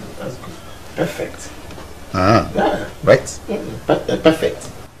 that's good. Perfect. Yeah. Right? Perfect.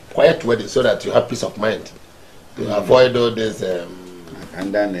 Quiet wedding so that you have peace of mind. To avoid all this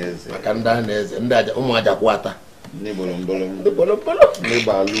Makandanes, and that Umajakwata.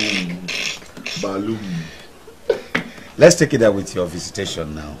 Balloon. Let's take it up with your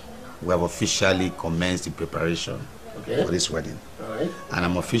visitation now. We have officially commenced the preparation for this wedding. Alright. And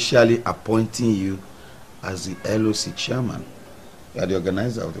I'm officially appointing you as the LOC chairman. You are the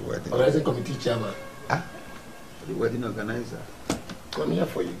organizer of the wedding. Organizing committee chairman. The wedding organizer. I'm here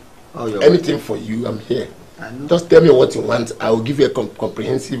for you. Oh, anything for you, I'm here. Just tell me what you want. I will give you a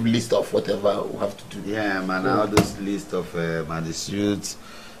comprehensive list of whatever we have to do. Yeah, man, all those list of my disputes,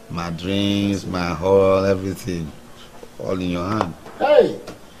 my dreams, my hall, everything. All in your hand. Hey,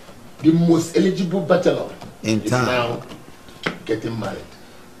 the most eligible bachelor in town now getting married.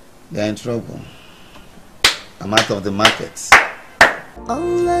 They're in trouble. I'm out of the market.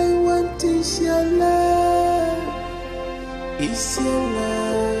 All I want is your love. It's your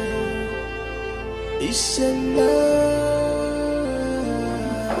love. It's your love.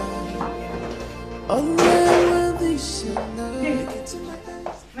 All I want is your love. Hey,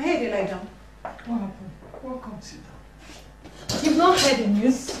 my head, lie down. What happened? Welcome. Sit down. You've not heard the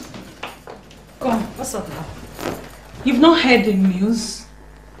news? Come on, what's up now? You've not heard the news?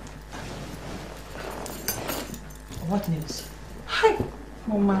 What news? Hi,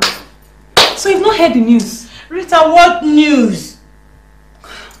 Mama. So you've not heard the news? Rita, what news?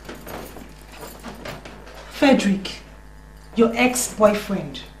 Frederick, your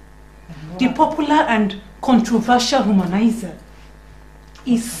ex-boyfriend, the popular and controversial humanizer,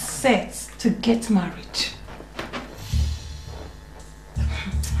 is set to get married.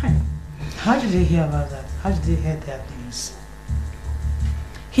 How did you hear about that? How did you hear that news?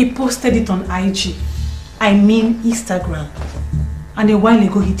 He posted it on IG. I mean Instagram. And a while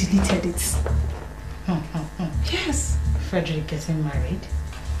ago he deleted it. Yes. Frederick getting married?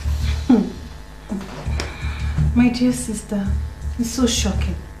 My dear sister, it's so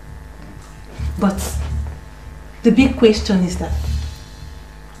shocking. But the big question is that,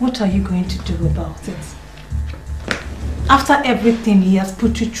 what are you going to do about it? After everything he has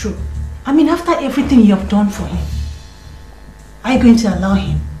put you through, I mean, after everything you have done for him, are you going to allow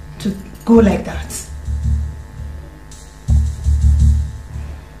him to go like that?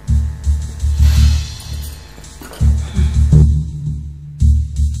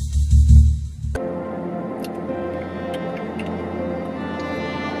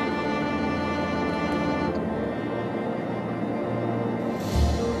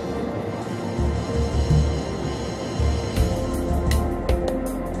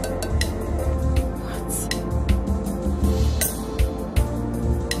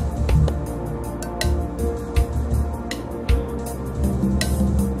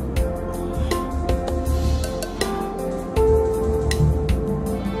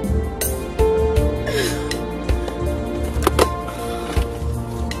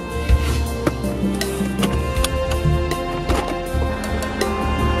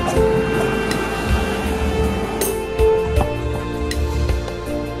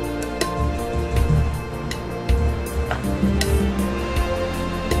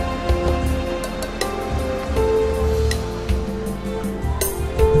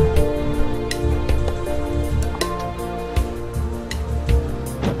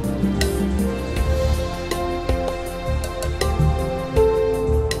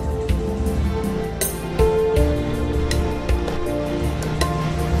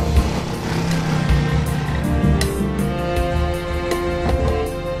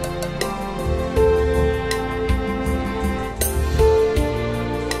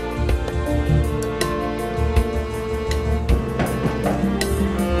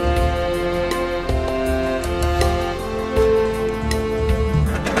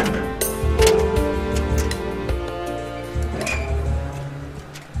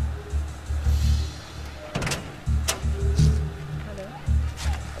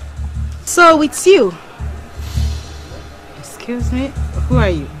 So it's you. Excuse me? Who are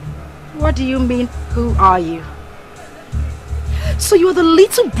you? What do you mean, who are you? So you're the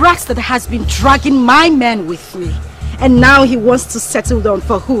little brat that has been dragging my man with me. And now he wants to settle down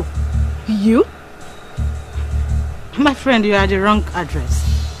for who? You? My friend, you are at the wrong address.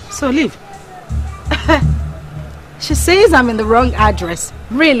 So leave. She says I'm in the wrong address.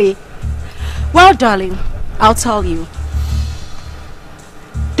 Really? Well, darling, I'll tell you.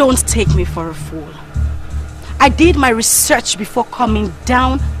 Don't take me for a fool. I did my research before coming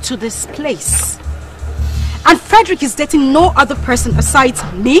down to this place. And Frederick is dating no other person aside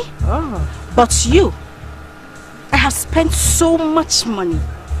me, but you. I have spent so much money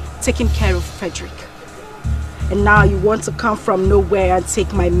taking care of Frederick. And now you want to come from nowhere and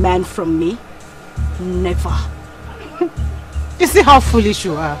take my man from me? Never. You see how foolish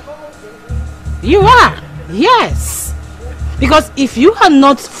you are? You are, yes. Because if you are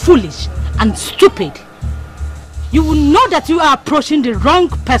not foolish and stupid, you will know that you are approaching the wrong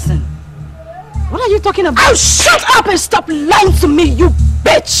person. What are you talking about? Oh, shut up and stop lying to me, you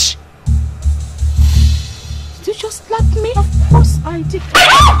bitch! Did you just slap me? Of course I did. Are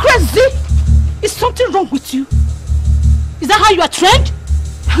you crazy? Is something wrong with you? Is that how you are trained?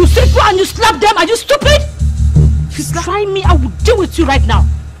 You see people and you slap them? Are you stupid? If you try me, I will deal with you right now.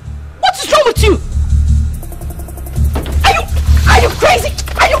 What is wrong with you? Are you crazy?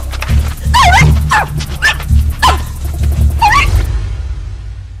 Are you...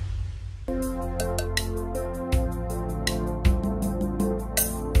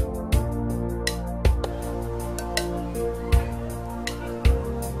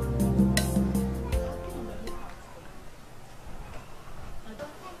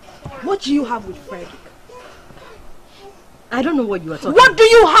 What do you have with Frederick? I don't know what you are talking What about. do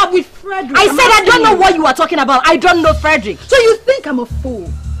you have with Frederick? I said I don't know what you are talking about. I don't know Frederick. So you think I'm a fool?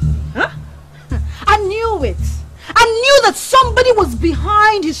 Huh? I knew it. I knew that somebody was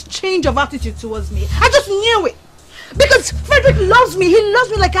behind his change of attitude towards me. I just knew it. Because Frederick loves me. He loves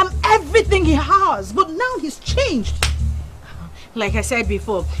me like I'm everything he has. But now he's changed. Like I said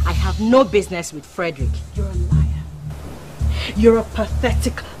before, I have no business with Frederick. You're a liar. You're a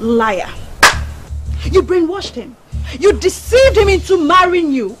pathetic liar. You brainwashed him. You deceived him into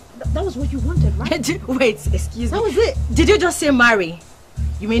marrying you. That was what you wanted, right? Wait, excuse me. That was it. Did you just say marry?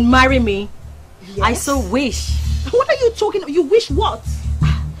 You mean marry me? Yes. I so wish. What are you talking about? You wish what?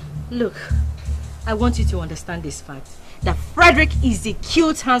 Look, I want you to understand this fact. That Frederick is the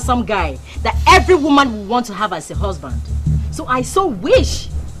cute, handsome guy that every woman would want to have as a husband. So I so wish.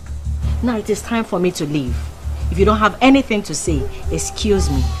 Now it is time for me to leave. If you don't have anything to say, excuse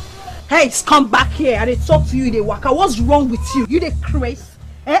me. Hey, come back here and they talk to you, they waka. What's wrong with you? You they crazy?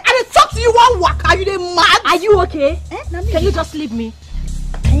 And they talk to you one waka. You they mad? Are you okay? Can you just leave me?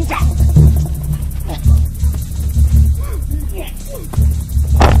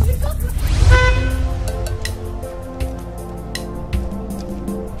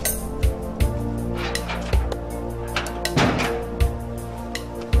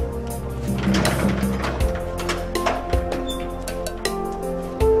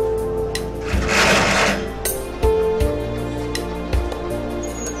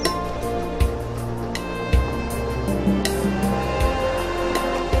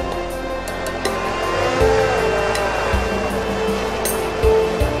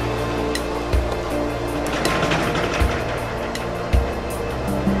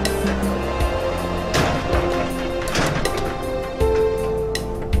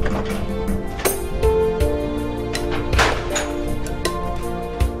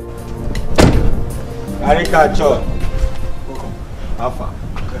 Arika, John. How far?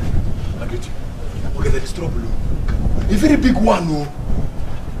 Okay. I get you. Okay, there is trouble. A very big one, no.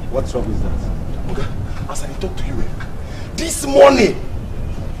 What trouble is that? Okay. As I talk to you, this morning,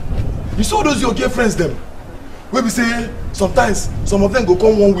 you saw those your girlfriends them. Where we say sometimes some of them go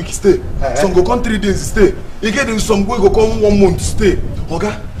come 1 week stay, some go come 3 days stay. Again, some go come 1 month stay.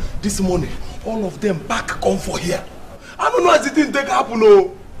 Okay, this morning, all of them back come for here. I don't know as it didn't take happen.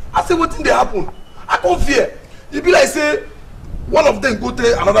 No, I say what thing they happen. I come fear. You be like say one of them go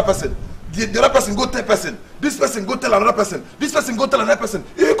tell another person, the other person go tell person, this person go tell another person, this person go tell another person.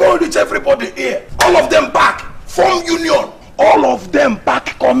 You go reach everybody here. All of them back from union. All of them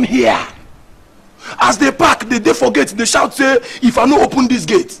back come here. As they pack, they forget, they shout say, if I no open this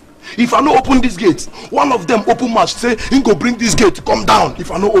gate, if I no open this gate, one of them open match say, he go bring this gate, come down,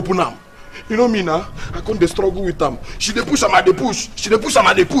 if I no open them. You know me now, I can't struggle with them. She dey push, I dey push. She dey push,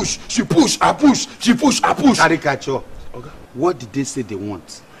 I dey push. She push, I push. She push, I push. Caricature. Okay. What did they say they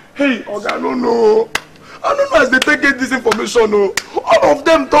want? Hey, Oga, no. I don't know as they take get this information. No. All of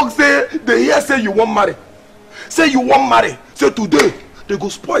them talk say, they hear say you won't marry. Say you won't marry. Say today, they go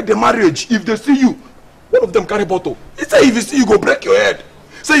spoil the marriage if they see you. One of them carry bottle. He say if you see you go break your head.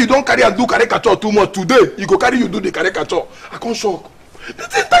 Say you don't carry and do caricature too much today. You go carry you do the caricature. I can't shock. They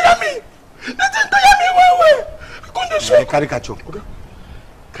didn't tire me. They didn't tire me well. I can't shock. Caricature. Okay.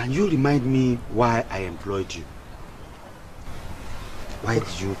 Can you remind me why I employed you? Why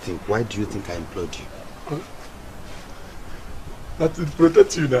do you think I employed you? That to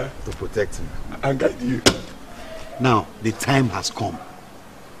protect you now. To protect me. And guide you. Now, the time has come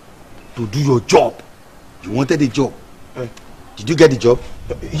to do your job. You wanted a job. Did you get the job?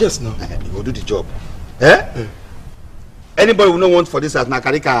 Yes, no. You will do the job. Eh? Anybody who no want for this as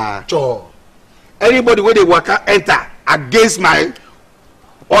Nakarika? Sure. Anybody where they work enter against my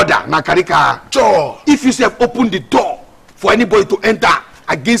order, Nakarika? Sure. If you have opened the door for anybody to enter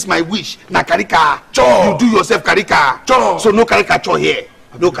against my wish, Nakarika, sure. You do yourself Karika. Sure. So no caricature here.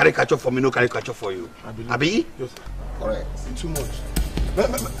 No caricature for me, no caricature for you. Abi? Yes. Correct. Too much.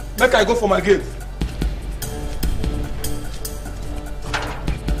 Make I go for my gate.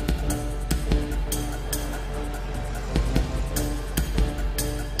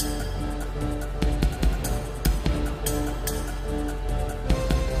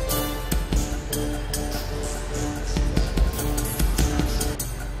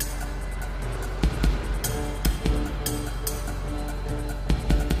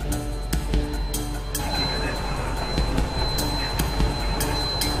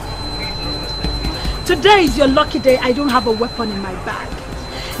 Today is your lucky day. I don't have a weapon in my bag.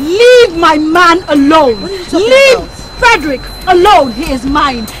 Leave my man alone. Leave Frederick alone. He is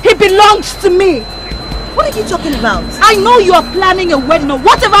mine. He belongs to me. What are you talking about? I know you are planning a wedding or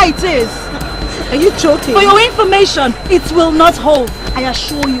whatever it is. Are you joking? For your information, it will not hold. I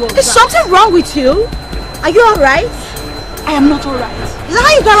assure you of that. Is something wrong with you? Are you alright? I am not alright. How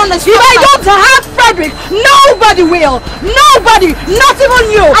you gonna understand? If I don't have Frederick, nobody will. Nobody, not even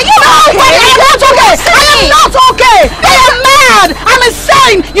you. Are you okay? I am not okay. I am not okay. I am mad. I'm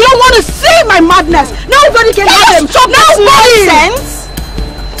insane. You don't want to see my madness. Nobody can have him. Nobody. Sense?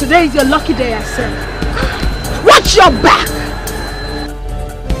 Today is your lucky day, I said. Watch your back.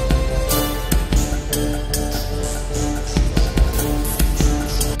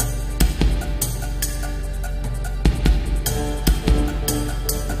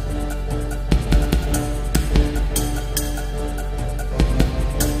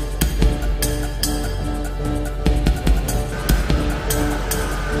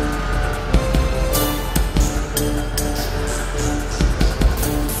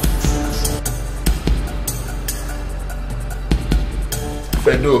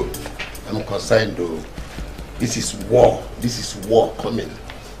 Fredo, I'm concerned though. This is war. This is war coming.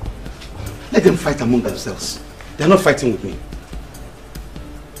 Let them fight among themselves. They're not fighting with me.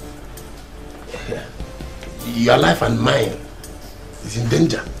 Your life and mine is in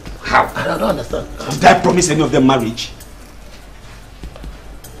danger. How? I don't understand. Did I promise any of them marriage?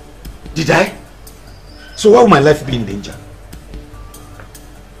 Did I? So why would my life be in danger?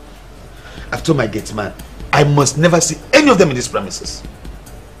 I've told my gate man, I must never see any of them in these premises.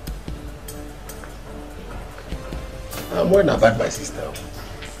 I'm worried about my sister.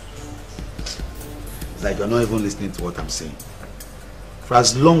 It's like you're not even listening to what I'm saying. For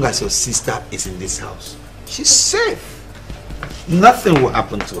as long as your sister is in this house, she's safe. Nothing will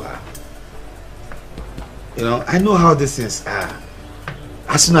happen to her. You know, I know how these things are.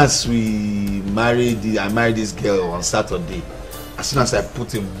 As soon as I married this girl on Saturday, as soon as I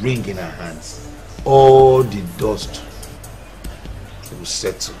put a ring in her hands, all the dust will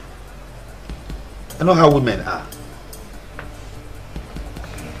settle. I know how women are.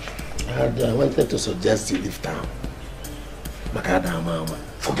 I wanted to suggest you leave town.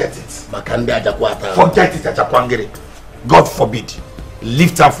 Forget it. Forget it, Ajakwangere. God forbid.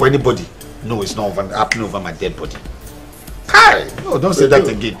 Leave town for anybody. No, it's not happening over my dead body. Hi! No, don't say that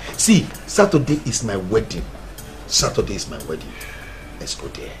again. See, Saturday is my wedding. Saturday is my wedding. Let's go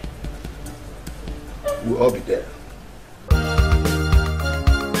there. We'll all be there.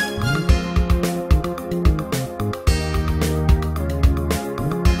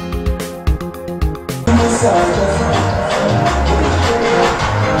 Hey!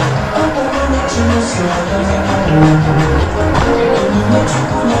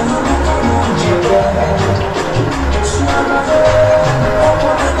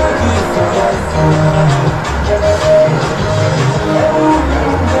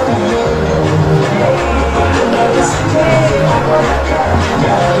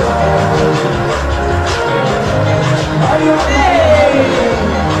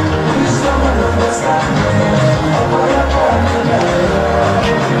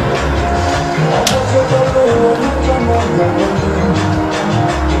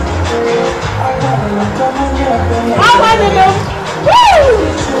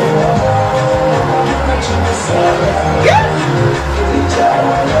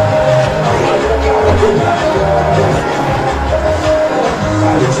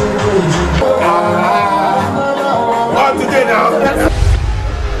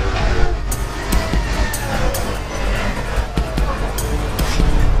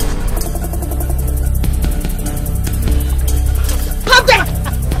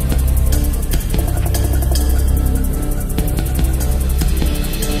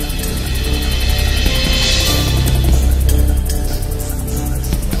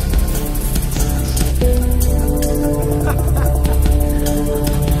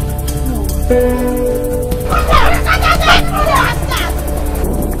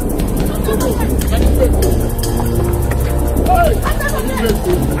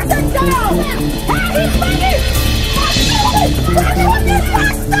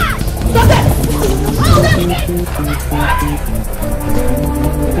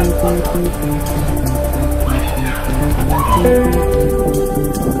 Oh,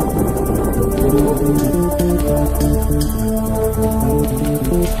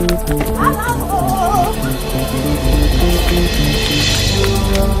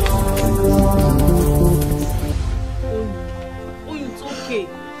 it's okay.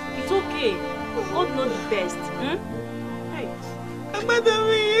 It's okay. God knows the best. Hmm? Hey. I'm not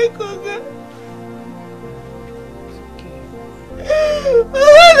doing Koga.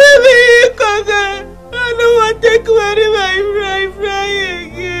 I don't want to take money my fry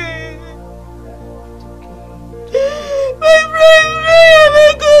again. My fry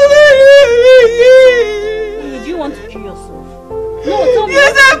again. Do you want to kill yourself? No, tell me.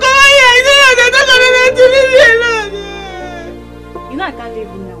 Yes, I'm going here. They're not going to leave me alone. You know I can't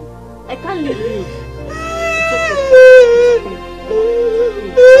leave you now. I can't leave you.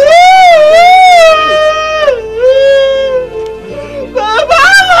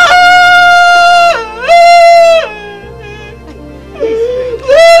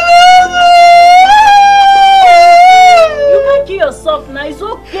 Now it's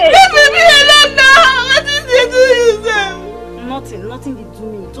okay. Leave me alone now. What is they do yourself? Nothing they do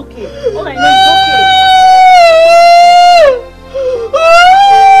me. It's okay. All I know is okay.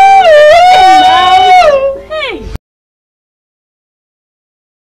 Hey.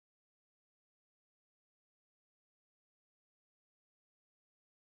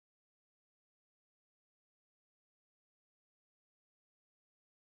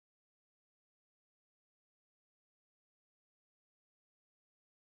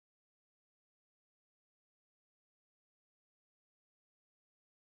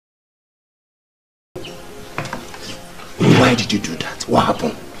 Why did you do that? What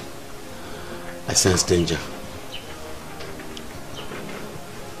happened? I sense danger.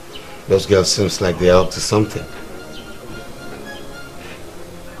 Those girls seems like they're up to something.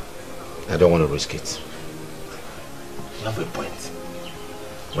 I don't want to risk it. You have a point.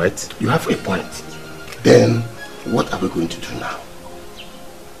 Right? You have a point. Then, what are we going to do now?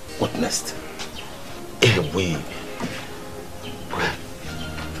 What next?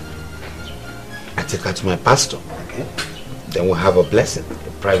 I take her to my pastor. Okay. Then we'll have a blessing,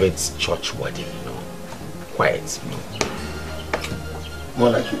 a private church wedding, quiet,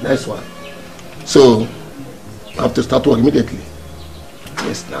 More like it. Nice one. So, I have to start work immediately.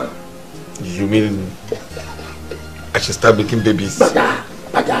 Yes, now. You mean I should start making babies? Baga.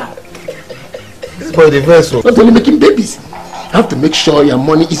 This is for the verse. Not only making babies. I have to make sure your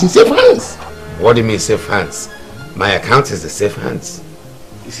money is in safe hands. What do you mean safe hands? My account is the safe hands.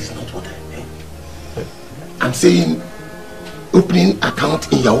 This is not what I mean. I'm saying opening account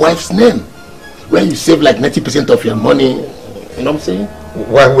in your wife's name where you save like 90% of your money. You know what I'm saying?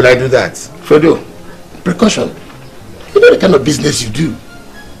 Why would I do that? Fredo, precaution. You know the kind of business you do.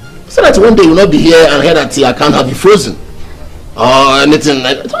 So that one day you'll not be here and hear that your account have been frozen. Or anything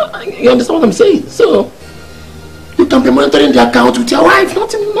like that. You understand what I'm saying? So, you can be monitoring the account with your wife.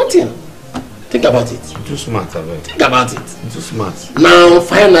 Nothing. Think about it. You're too smart, Abel. Think about it. You're too smart. Now,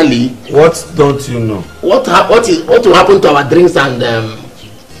 finally. What don't you know? What will happen to our drinks and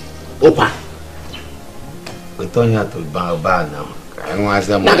Opa? We turn here to bar now. I don't want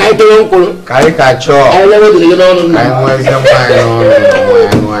them.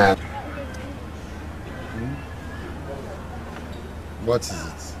 What is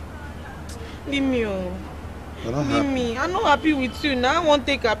it? Leave me. Leave me. I'm not happy with you. Now I won't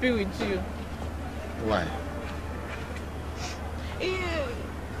take happy with you. Why?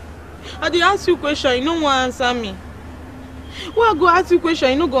 I did ask you a question, you don't want to answer me. Why I go ask you a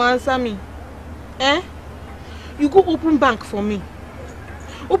question, you don't go answer me? You go open bank for me.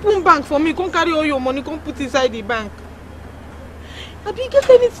 Open bank for me, come carry all your money, come put inside the bank. Abi, get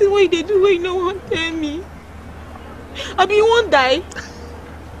anything where they do where you don't want to tell me? Abi, you won't die?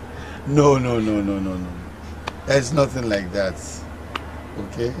 No. There's nothing like that.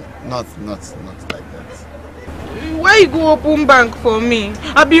 Okay? Not like that. Why you go open bank for me?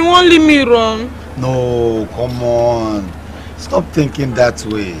 Abi, you won't leave me run? No, come on. Stop thinking that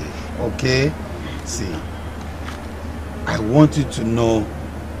way. Okay? See, I want you to know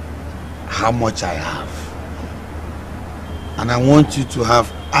how much I have. And I want you to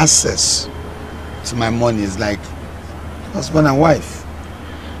have access to my money. It's like husband and wife.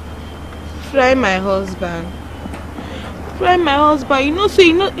 Fry my husband. Fry my husband. You know, so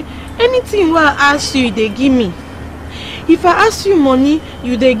you know, anything where I ask you, they give me. If I ask you money,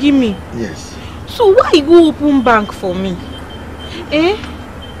 you they give me. Yes. So why you go open bank for me?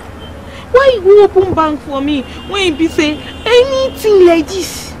 Why you go open bank for me when you be say anything like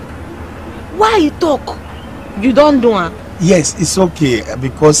this? Why you talk? You don't do it. Yes, it's okay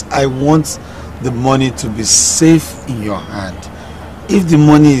because I want the money to be safe in your hand. If the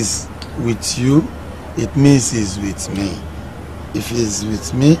money is with you, it means it's with me. If it's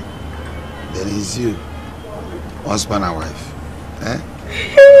with me, then it's you. Husband and wife. Eh?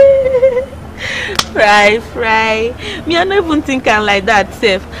 Fry. Me, I don't even think I'm like that,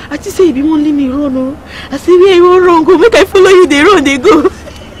 Seth. I just say, if you won't leave me run, no. I say, where you wrong, go make I follow you, they run, they go.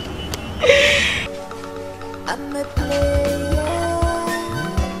 I'm a player.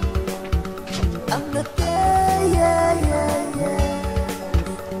 I'm a player,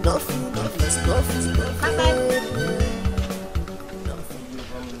 Nothing.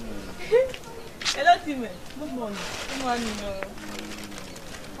 Hello, Timmy. Good morning. Good morning.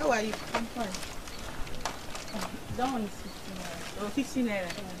 How are you? I'm fine. That one is 15 naira. 15 naira.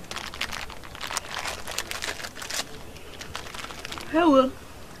 Hello.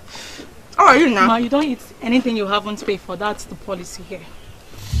 How are you now? Ma, you don't eat anything you haven't paid for. That's the policy here.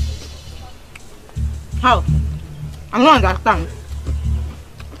 How? I'm not understand.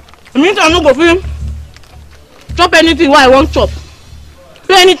 It means I'm not going to chop anything where I want chop.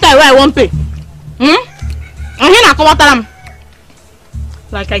 Pay any time where I want pay. I'm here now.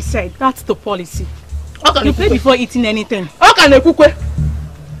 Like I said, that's the policy. Okay, you pay before eating anything. How can they cook?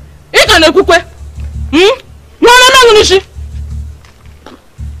 You cook? No, Nishi.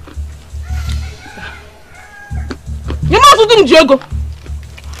 You must do Diego.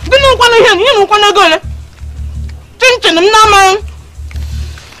 You know what I hear? You know what I go. Chin, I'm not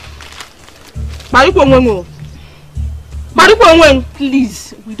man.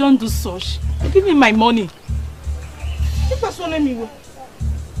 Please, we don't do such. Give me my money.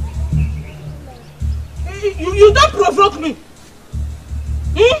 You don't provoke me.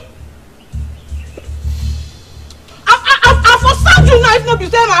 I forsake you now if not be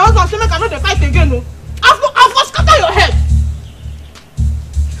saying my husband say make I not fight again. No. I for scatter your head.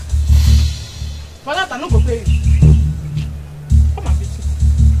 For that I no go pay you. Come and visit.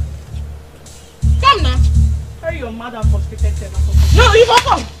 Come now. Carry your mother frustrated self. No, you won't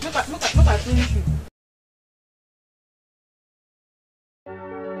come. Look at finish you.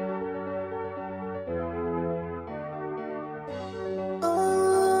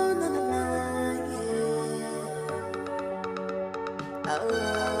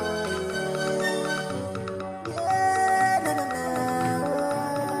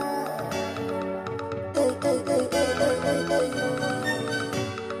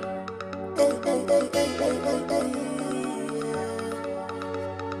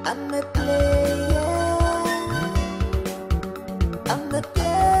 I'm a player.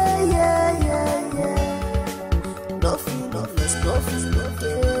 Nothing.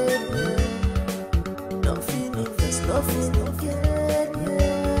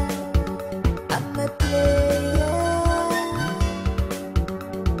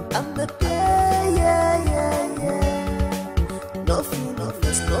 I'm a player.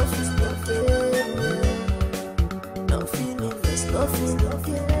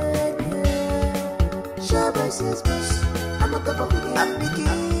 Shabbos is boss. I'm a cup of again. I'm the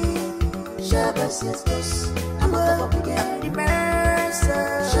king. Shabbos is boss. I'm a cup of again. I'm the mercer.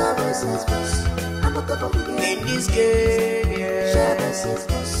 Shabbos is boss. I'm a cup of again. In this game, Shabbos is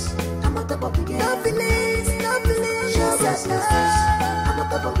boss. I'm a cup of again. No feelings. Shabbos is boss. I'm a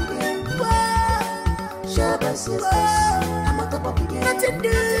cup of again. Shabbos is boss. I'm a cup of again. Nothing to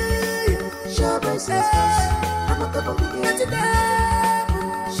do. Shabbos is boss. I'm a cup of again. Nothing to do.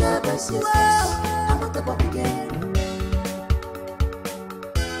 Shabbos is boss. I'm a cup of again.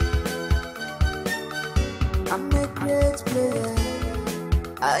 I'm a great player.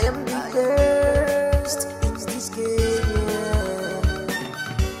 I am the best in this game.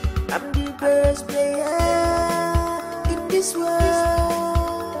 I'm the best player in this world.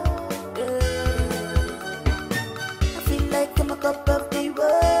 I feel like I'm a cup of the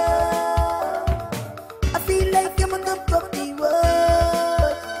world. I feel like I'm a cup of the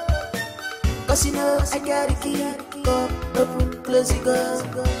world. Cause you know I got a key. Go, open, close it, go.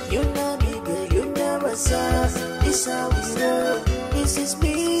 You know me, girl, you know what's up. This how we roll. This is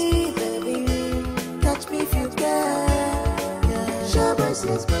me, baby. Catch me if you can. Yeah. Shabbos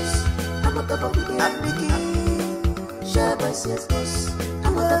is boss. I'm a cup of again. I'm the king. Shabbos is boss.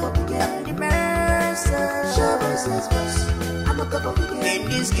 I'm a cup of again. I'm the mercer. Shabbos is boss. I'm a cup of again. In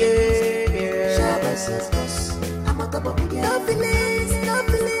this game, Shabbos is boss. I'm a cup of again. No feelings.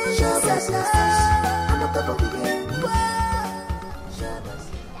 Shabbos is boss. I'm a cup of again. Shabbos.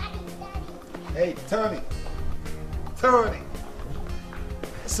 Hey, Tony.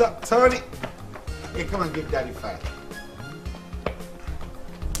 What's up, Tony? Hey, come and give Daddy 5.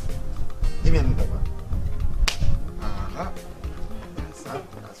 Give me another one.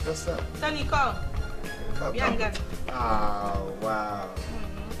 That's what's up. Tony, come. Come. Oh, wow.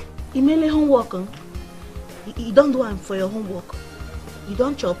 You mainly homework, huh? You don't do one for your homework. You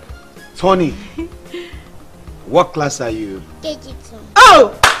don't chop. Tony, what class are you? KG2.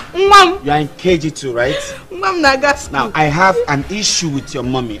 Oh! Mom! You are in KG2, right? Mom, naga school. Now, I have an issue with your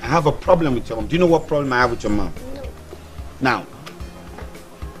mommy. I have a problem with your mom. Do you know what problem I have with your mom? No. Now,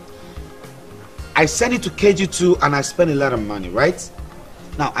 I send it to KG2 and I spend a lot of money, right?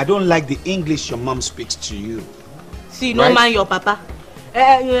 Now, I don't like the English your mom speaks to you. See, no mind your papa.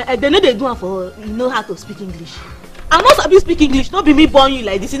 They know they do it for you know how to speak English. I'm not supposed to speak English. Not be me born you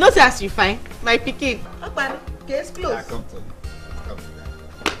like this. You know, say as you find my picking. Open, case close. Yeah, come to me.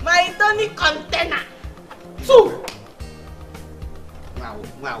 My Tony container. 2.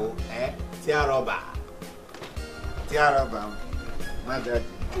 Wow, Tiaroba. Tiaroba. My daddy.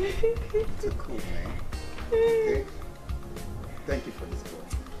 Too cool, man. Okay. Thank you for this call.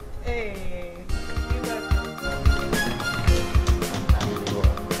 Hey.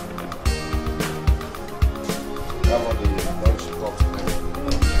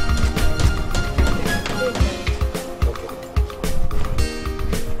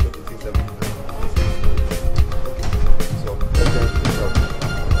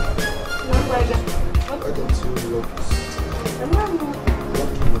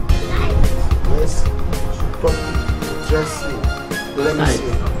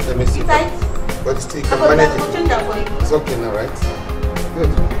 Let me see. But still, you can manage it. It's okay now, right?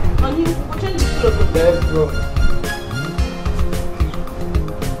 Good. Let's go.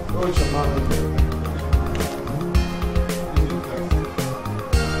 Go with your mom.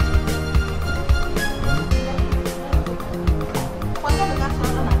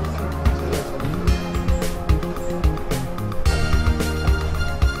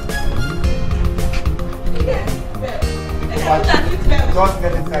 Just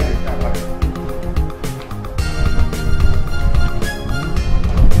get inside the car.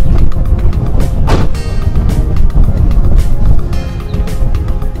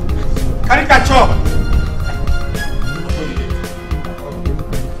 Caricature!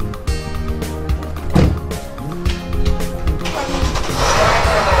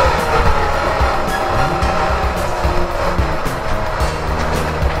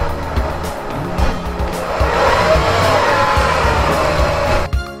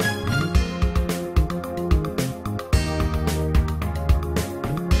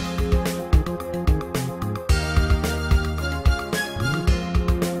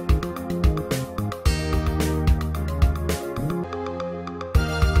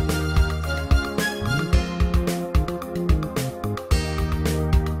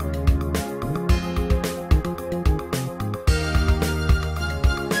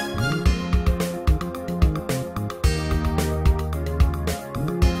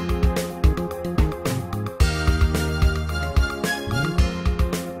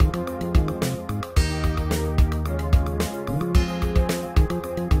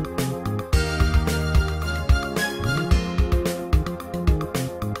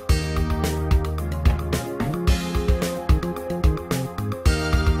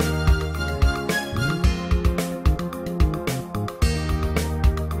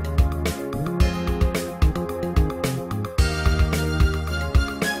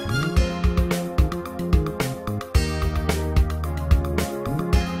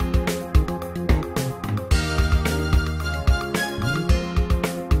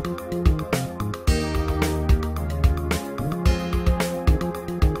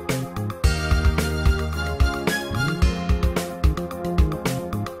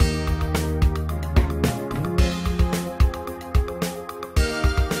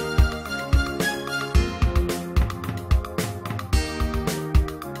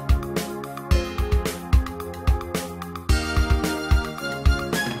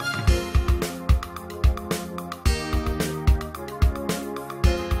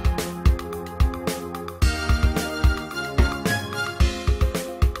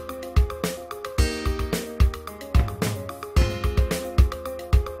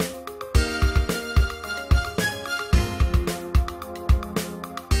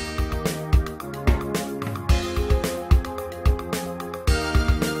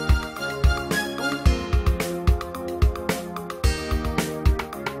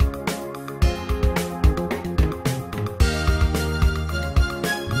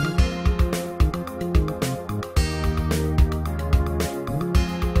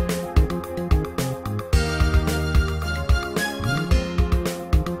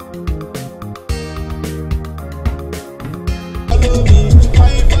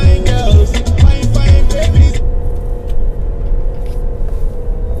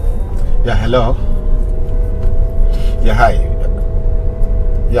 Yeah, hello. Yeah, hi.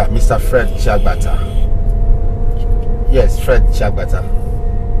 Yeah, Mr. Fred Chagbata. Yes, Fred Chagbata.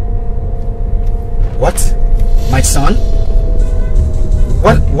 What? My son?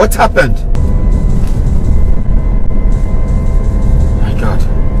 What happened? My God.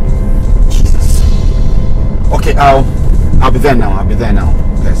 Jesus. Okay, I'll be there now. I'll be there now.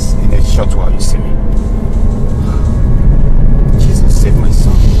 Yes, in a short while you see me. Jesus, save my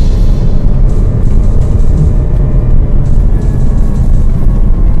son.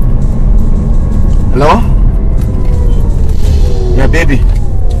 Hello? Yeah, baby,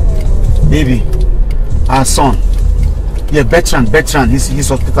 our son. Yeah, Bertrand, he's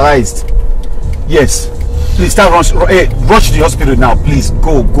hospitalized. Yes, please start rush to the hospital now, please.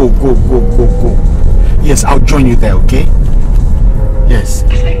 Go. Yes, I'll join you there, okay? Yes.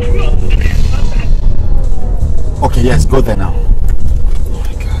 Okay, yes, go there now. Oh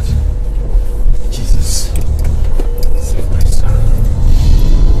my God. Jesus. Save my son.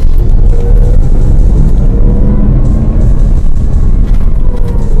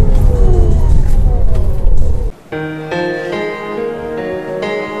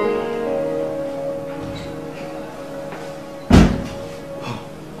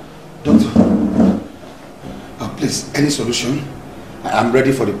 Any solution? I'm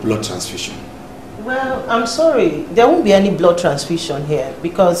ready for the blood transfusion. Well, I'm sorry. There won't be any blood transfusion here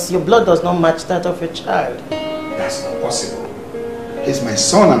because your blood does not match that of your child. That's not possible. He's my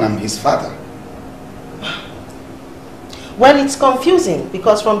son and I'm his father. Well, it's confusing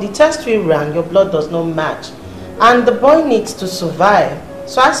because from the test we ran, your blood does not match. And the boy needs to survive.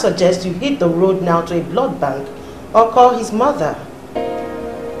 So I suggest you hit the road now to a blood bank or call his mother.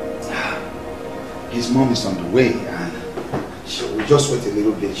 His mom is on the way and we'll just wait a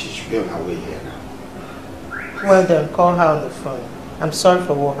little bit. She should be on her way here now. Well then, call her on the phone. I'm sorry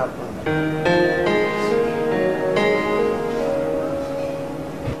for what happened.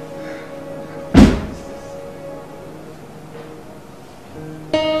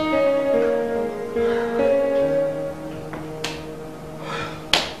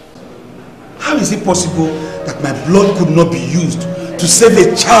 How is it possible that my blood could not be used to save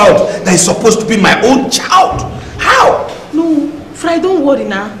a child that is supposed to be my own child? How? No, Fry, don't worry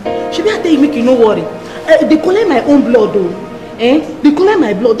now. Should I tell you make you no worry? They collect my own blood though. They collect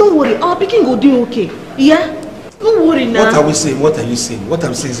my blood. Don't worry. Our picking will do okay. Yeah? Don't worry now. What are we saying? What are you saying? What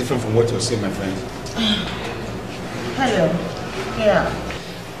I'm saying is different from what you're saying, my friend. Hello. Yeah.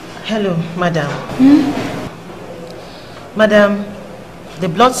 Hello, madam. Madam, the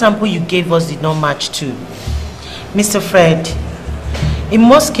blood sample you gave us did not match too. Mr. Fred, in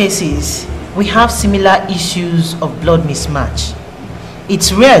most cases, we have similar issues of blood mismatch.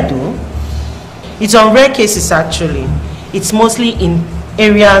 It's rare though. It's on rare cases actually. It's mostly in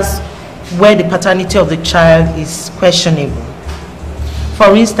areas where the paternity of the child is questionable.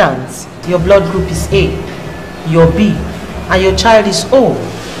 For instance, your blood group is A, you're B, and your child is O.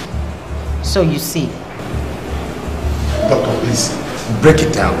 So you see. Doctor, please, break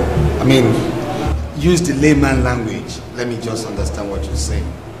it down. I mean, use the layman language. Let me just understand what you're saying.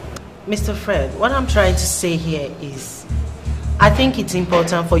 Mr. Fred, what I'm trying to say here is, I think it's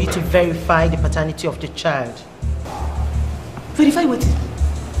important for you to verify the paternity of the child. Verify what?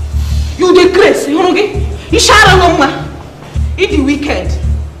 You the grace, you know, you share no man. You the wicked.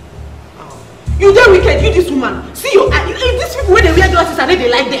 You the wicked, you this woman. See you, these people when they wear glasses and they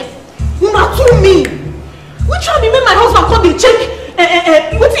like them. Una too mean. Which one me make my husband come dey check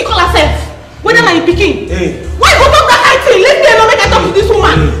what do you call herself? Whether na picking. Hey. Why go talk that kind thing? Let me alone make I talk to this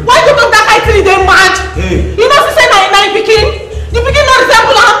woman. Why go talk that kind thing? They mad. Hey. You know she say na picking. The picking not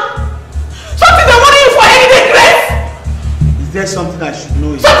resemble her. Something they worry you for any day, Grace. Is there something I should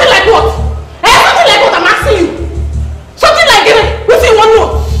know? Something like what? Something like what I'm asking you. Something like what you want to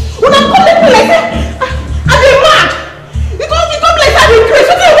know? When I'm calling me like that, I'm mad. You come like that with Grace.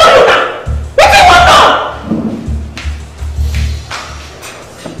 What do you want to know? What do you want to know?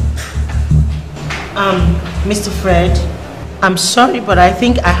 Mr. Fred, I'm sorry, but I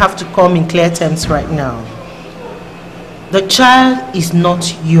think I have to come in clear terms right now. The child is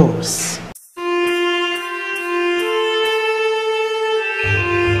not yours.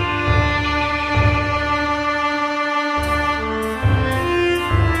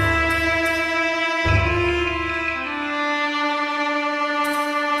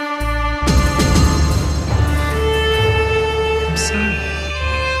 I'm sorry.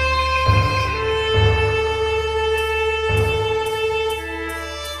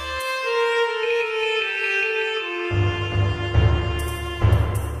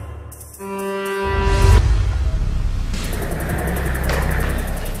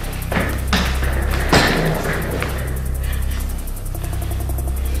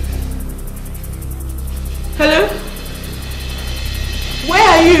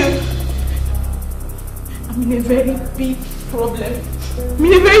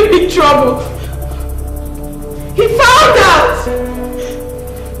 in trouble. He found out.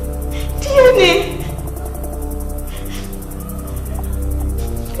 DNA.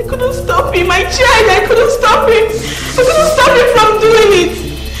 I couldn't stop him. I tried. I couldn't stop him. I couldn't stop him from doing it.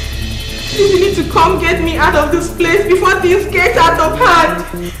 You need to come get me out of this place before things get out of hand.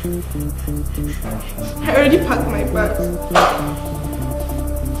 I already packed my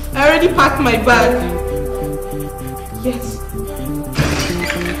bag. Yes.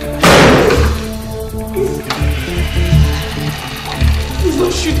 Please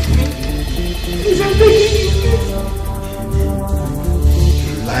don't shoot me. Please, I'm begging you.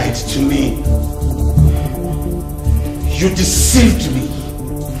 You lied to me. You deceived me.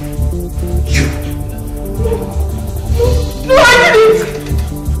 No, I didn't.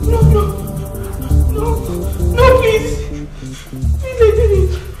 No, please. Please, I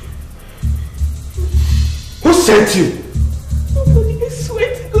didn't. Who sent you? Nobody, I swear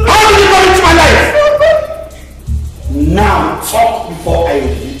to God. How did you come into my life? Now talk before I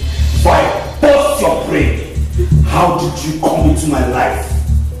burst your brain. How did you come into my life?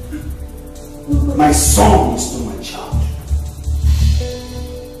 My son is not my child.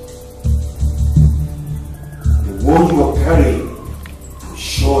 The one you are carrying, I'm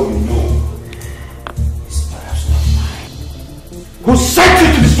sure you know, is perhaps not mine. Who sent you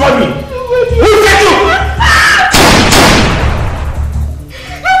to destroy me? Who sent you?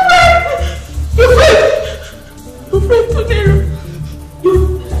 Your friend Tonero.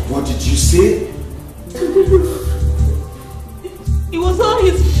 What did you say? It was all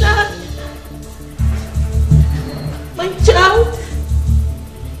his plan. My child.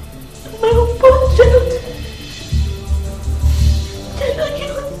 My unborn child.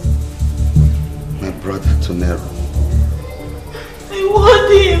 My brother Tonero. I want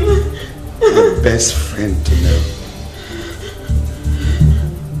him. My best friend Tonero.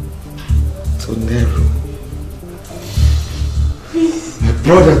 Tonero. My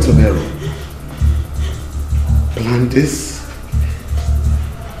brother Tonero. Plan this?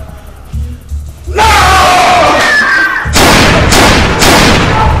 No!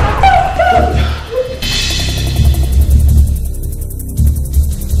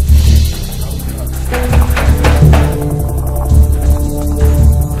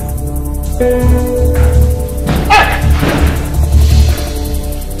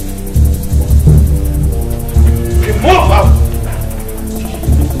 Remove out!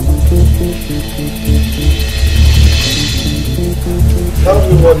 Tell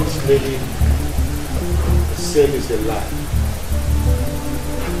me what this lady is saying is a lie.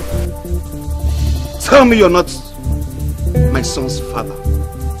 Tell me you're not my son's father.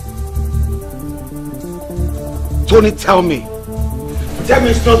 Tony, tell me. Tell me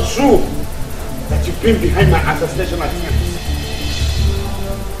it's not true that you've been behind my assassination attempt.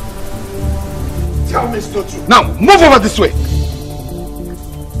 Tell me it's not true. Now, move over this way.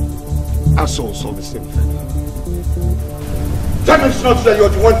 Our souls saw the same thing. Tell me it's not true that you're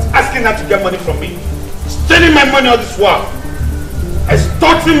the one asking her to get money from me. Stealing my money all this while.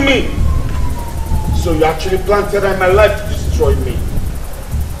 Extorting me. So you actually planted her in my life to destroy me.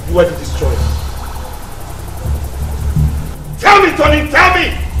 You were the destroyer. Tell me, Tony, tell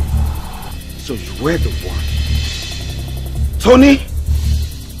me! So you were the one. Tony?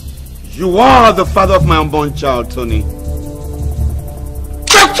 You are the father of my unborn child, Tony.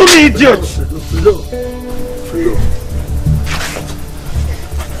 Talk to me, idiot!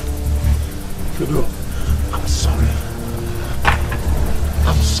 Fredo, I'm sorry.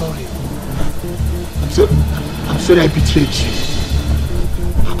 I'm sorry. I'm sorry I betrayed you.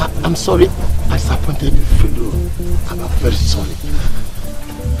 I'm sorry I disappointed you, Fredo. I'm very sorry.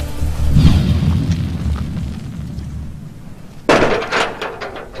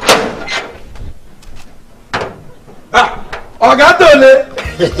 Ọ̀gá Tony!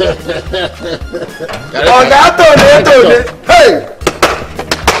 Ọ̀gá Tony! Hey!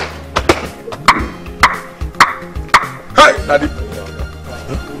 Hey! Daddy!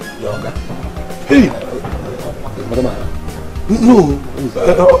 Hey! Madam. No,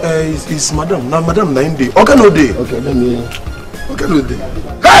 it's Madam. Now Madam Nainde. Ọ̀gá no dey. Okay, let me. Ọ̀gá no dey.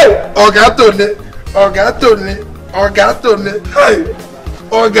 Hey! Ọ̀gá Tony! Ọ̀gá Tony! Ọ̀gá Tony! Hey!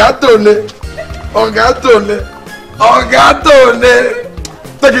 Ọ̀gá Tony! Ọ̀gá Tony! Ọ̀gá Tony!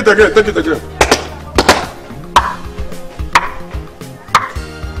 Take it again, take it again.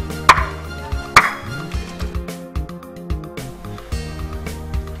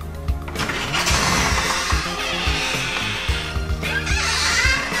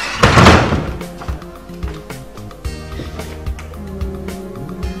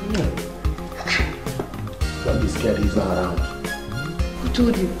 Don't be scared, he's not around. Who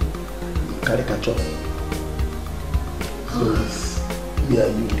told you? caricature. So it's me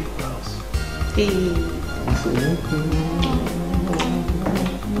and you in the house. Hey.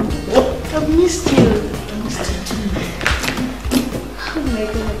 I missed you. Oh my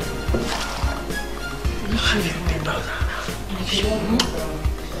God.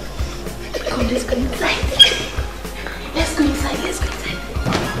 Come, let's go inside. Let's go inside. Let's go inside.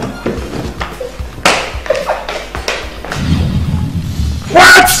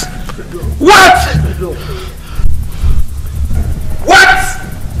 What? What?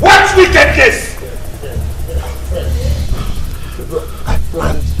 What wickedness? I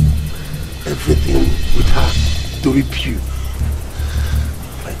planned everything with her to reap you.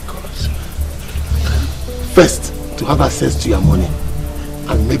 My God. First, to have access to your money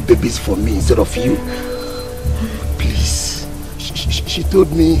and make babies for me instead of you. Please. She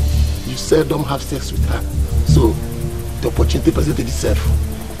told me you seldom have sex with her. So, the opportunity presented itself.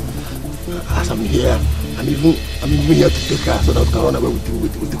 As I'm here, I'm even here to take her so that we can run away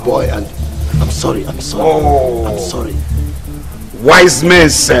with the boy. And I'm sorry. Oh. I'm sorry. Wise men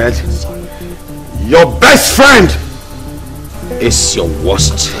said, your best friend is your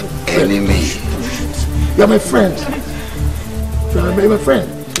worst enemy. You're my friend. You're my friend.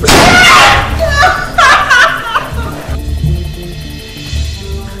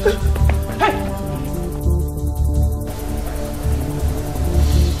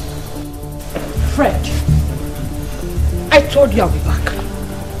 Fred, I told you I'll be back.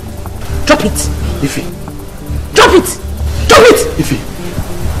 Drop it. Ify. Drop it. Drop it. Ify.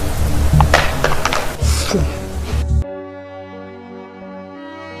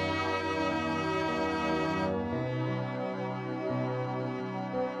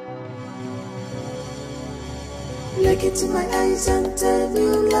 Look into my eyes and tell me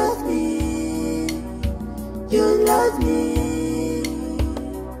you love me. You love me.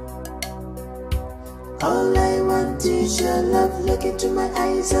 All I want is your love. Look into my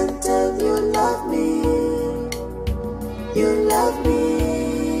eyes and tell me you love me. You love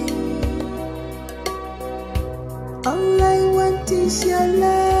me. All I want is your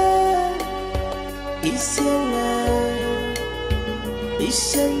love. It's your love.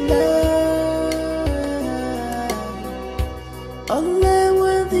 It's your love. All I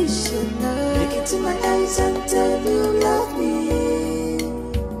want is your love. Look into my eyes and tell me you love me.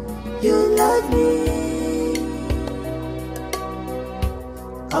 You love me.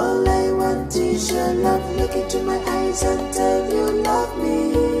 All I want is your love. Look into my eyes and tell me you love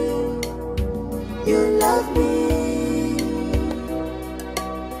me. You love me.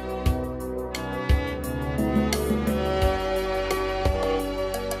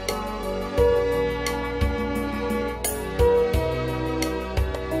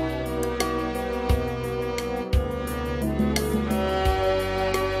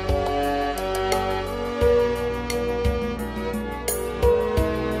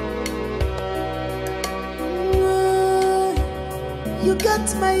 You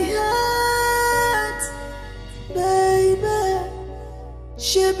got my heart, baby.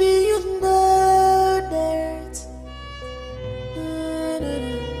 Shabby, you know that.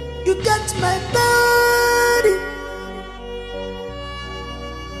 You got my body.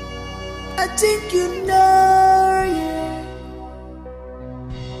 I think you know, yeah.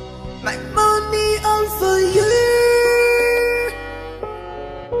 My money all for you.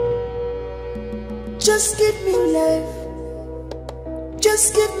 Just give me life.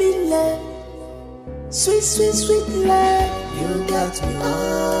 Just give me love, sweet, sweet, sweet love. You got me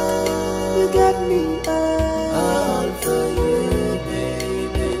all, you got me all for you,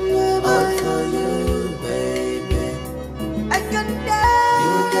 baby, all for you, baby. I can die.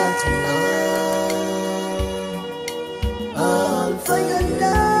 You got me all for your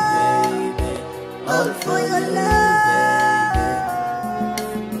love, baby, all for your love.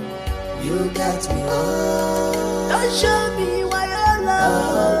 You got me all. Don't show me why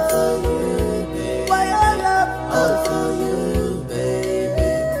all for you, baby. Why all for you,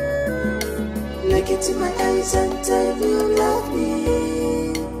 baby. Look into my eyes and tell me you love me.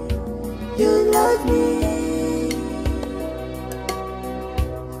 You love me.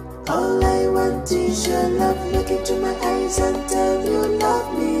 All I want is your love. Look into my eyes and tell me you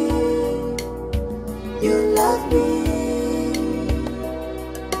love me. You love me.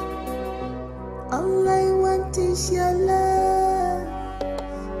 All I want is your love.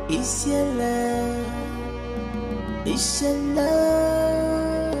 It's your love. It's your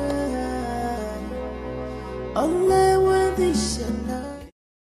love. All I want is your love.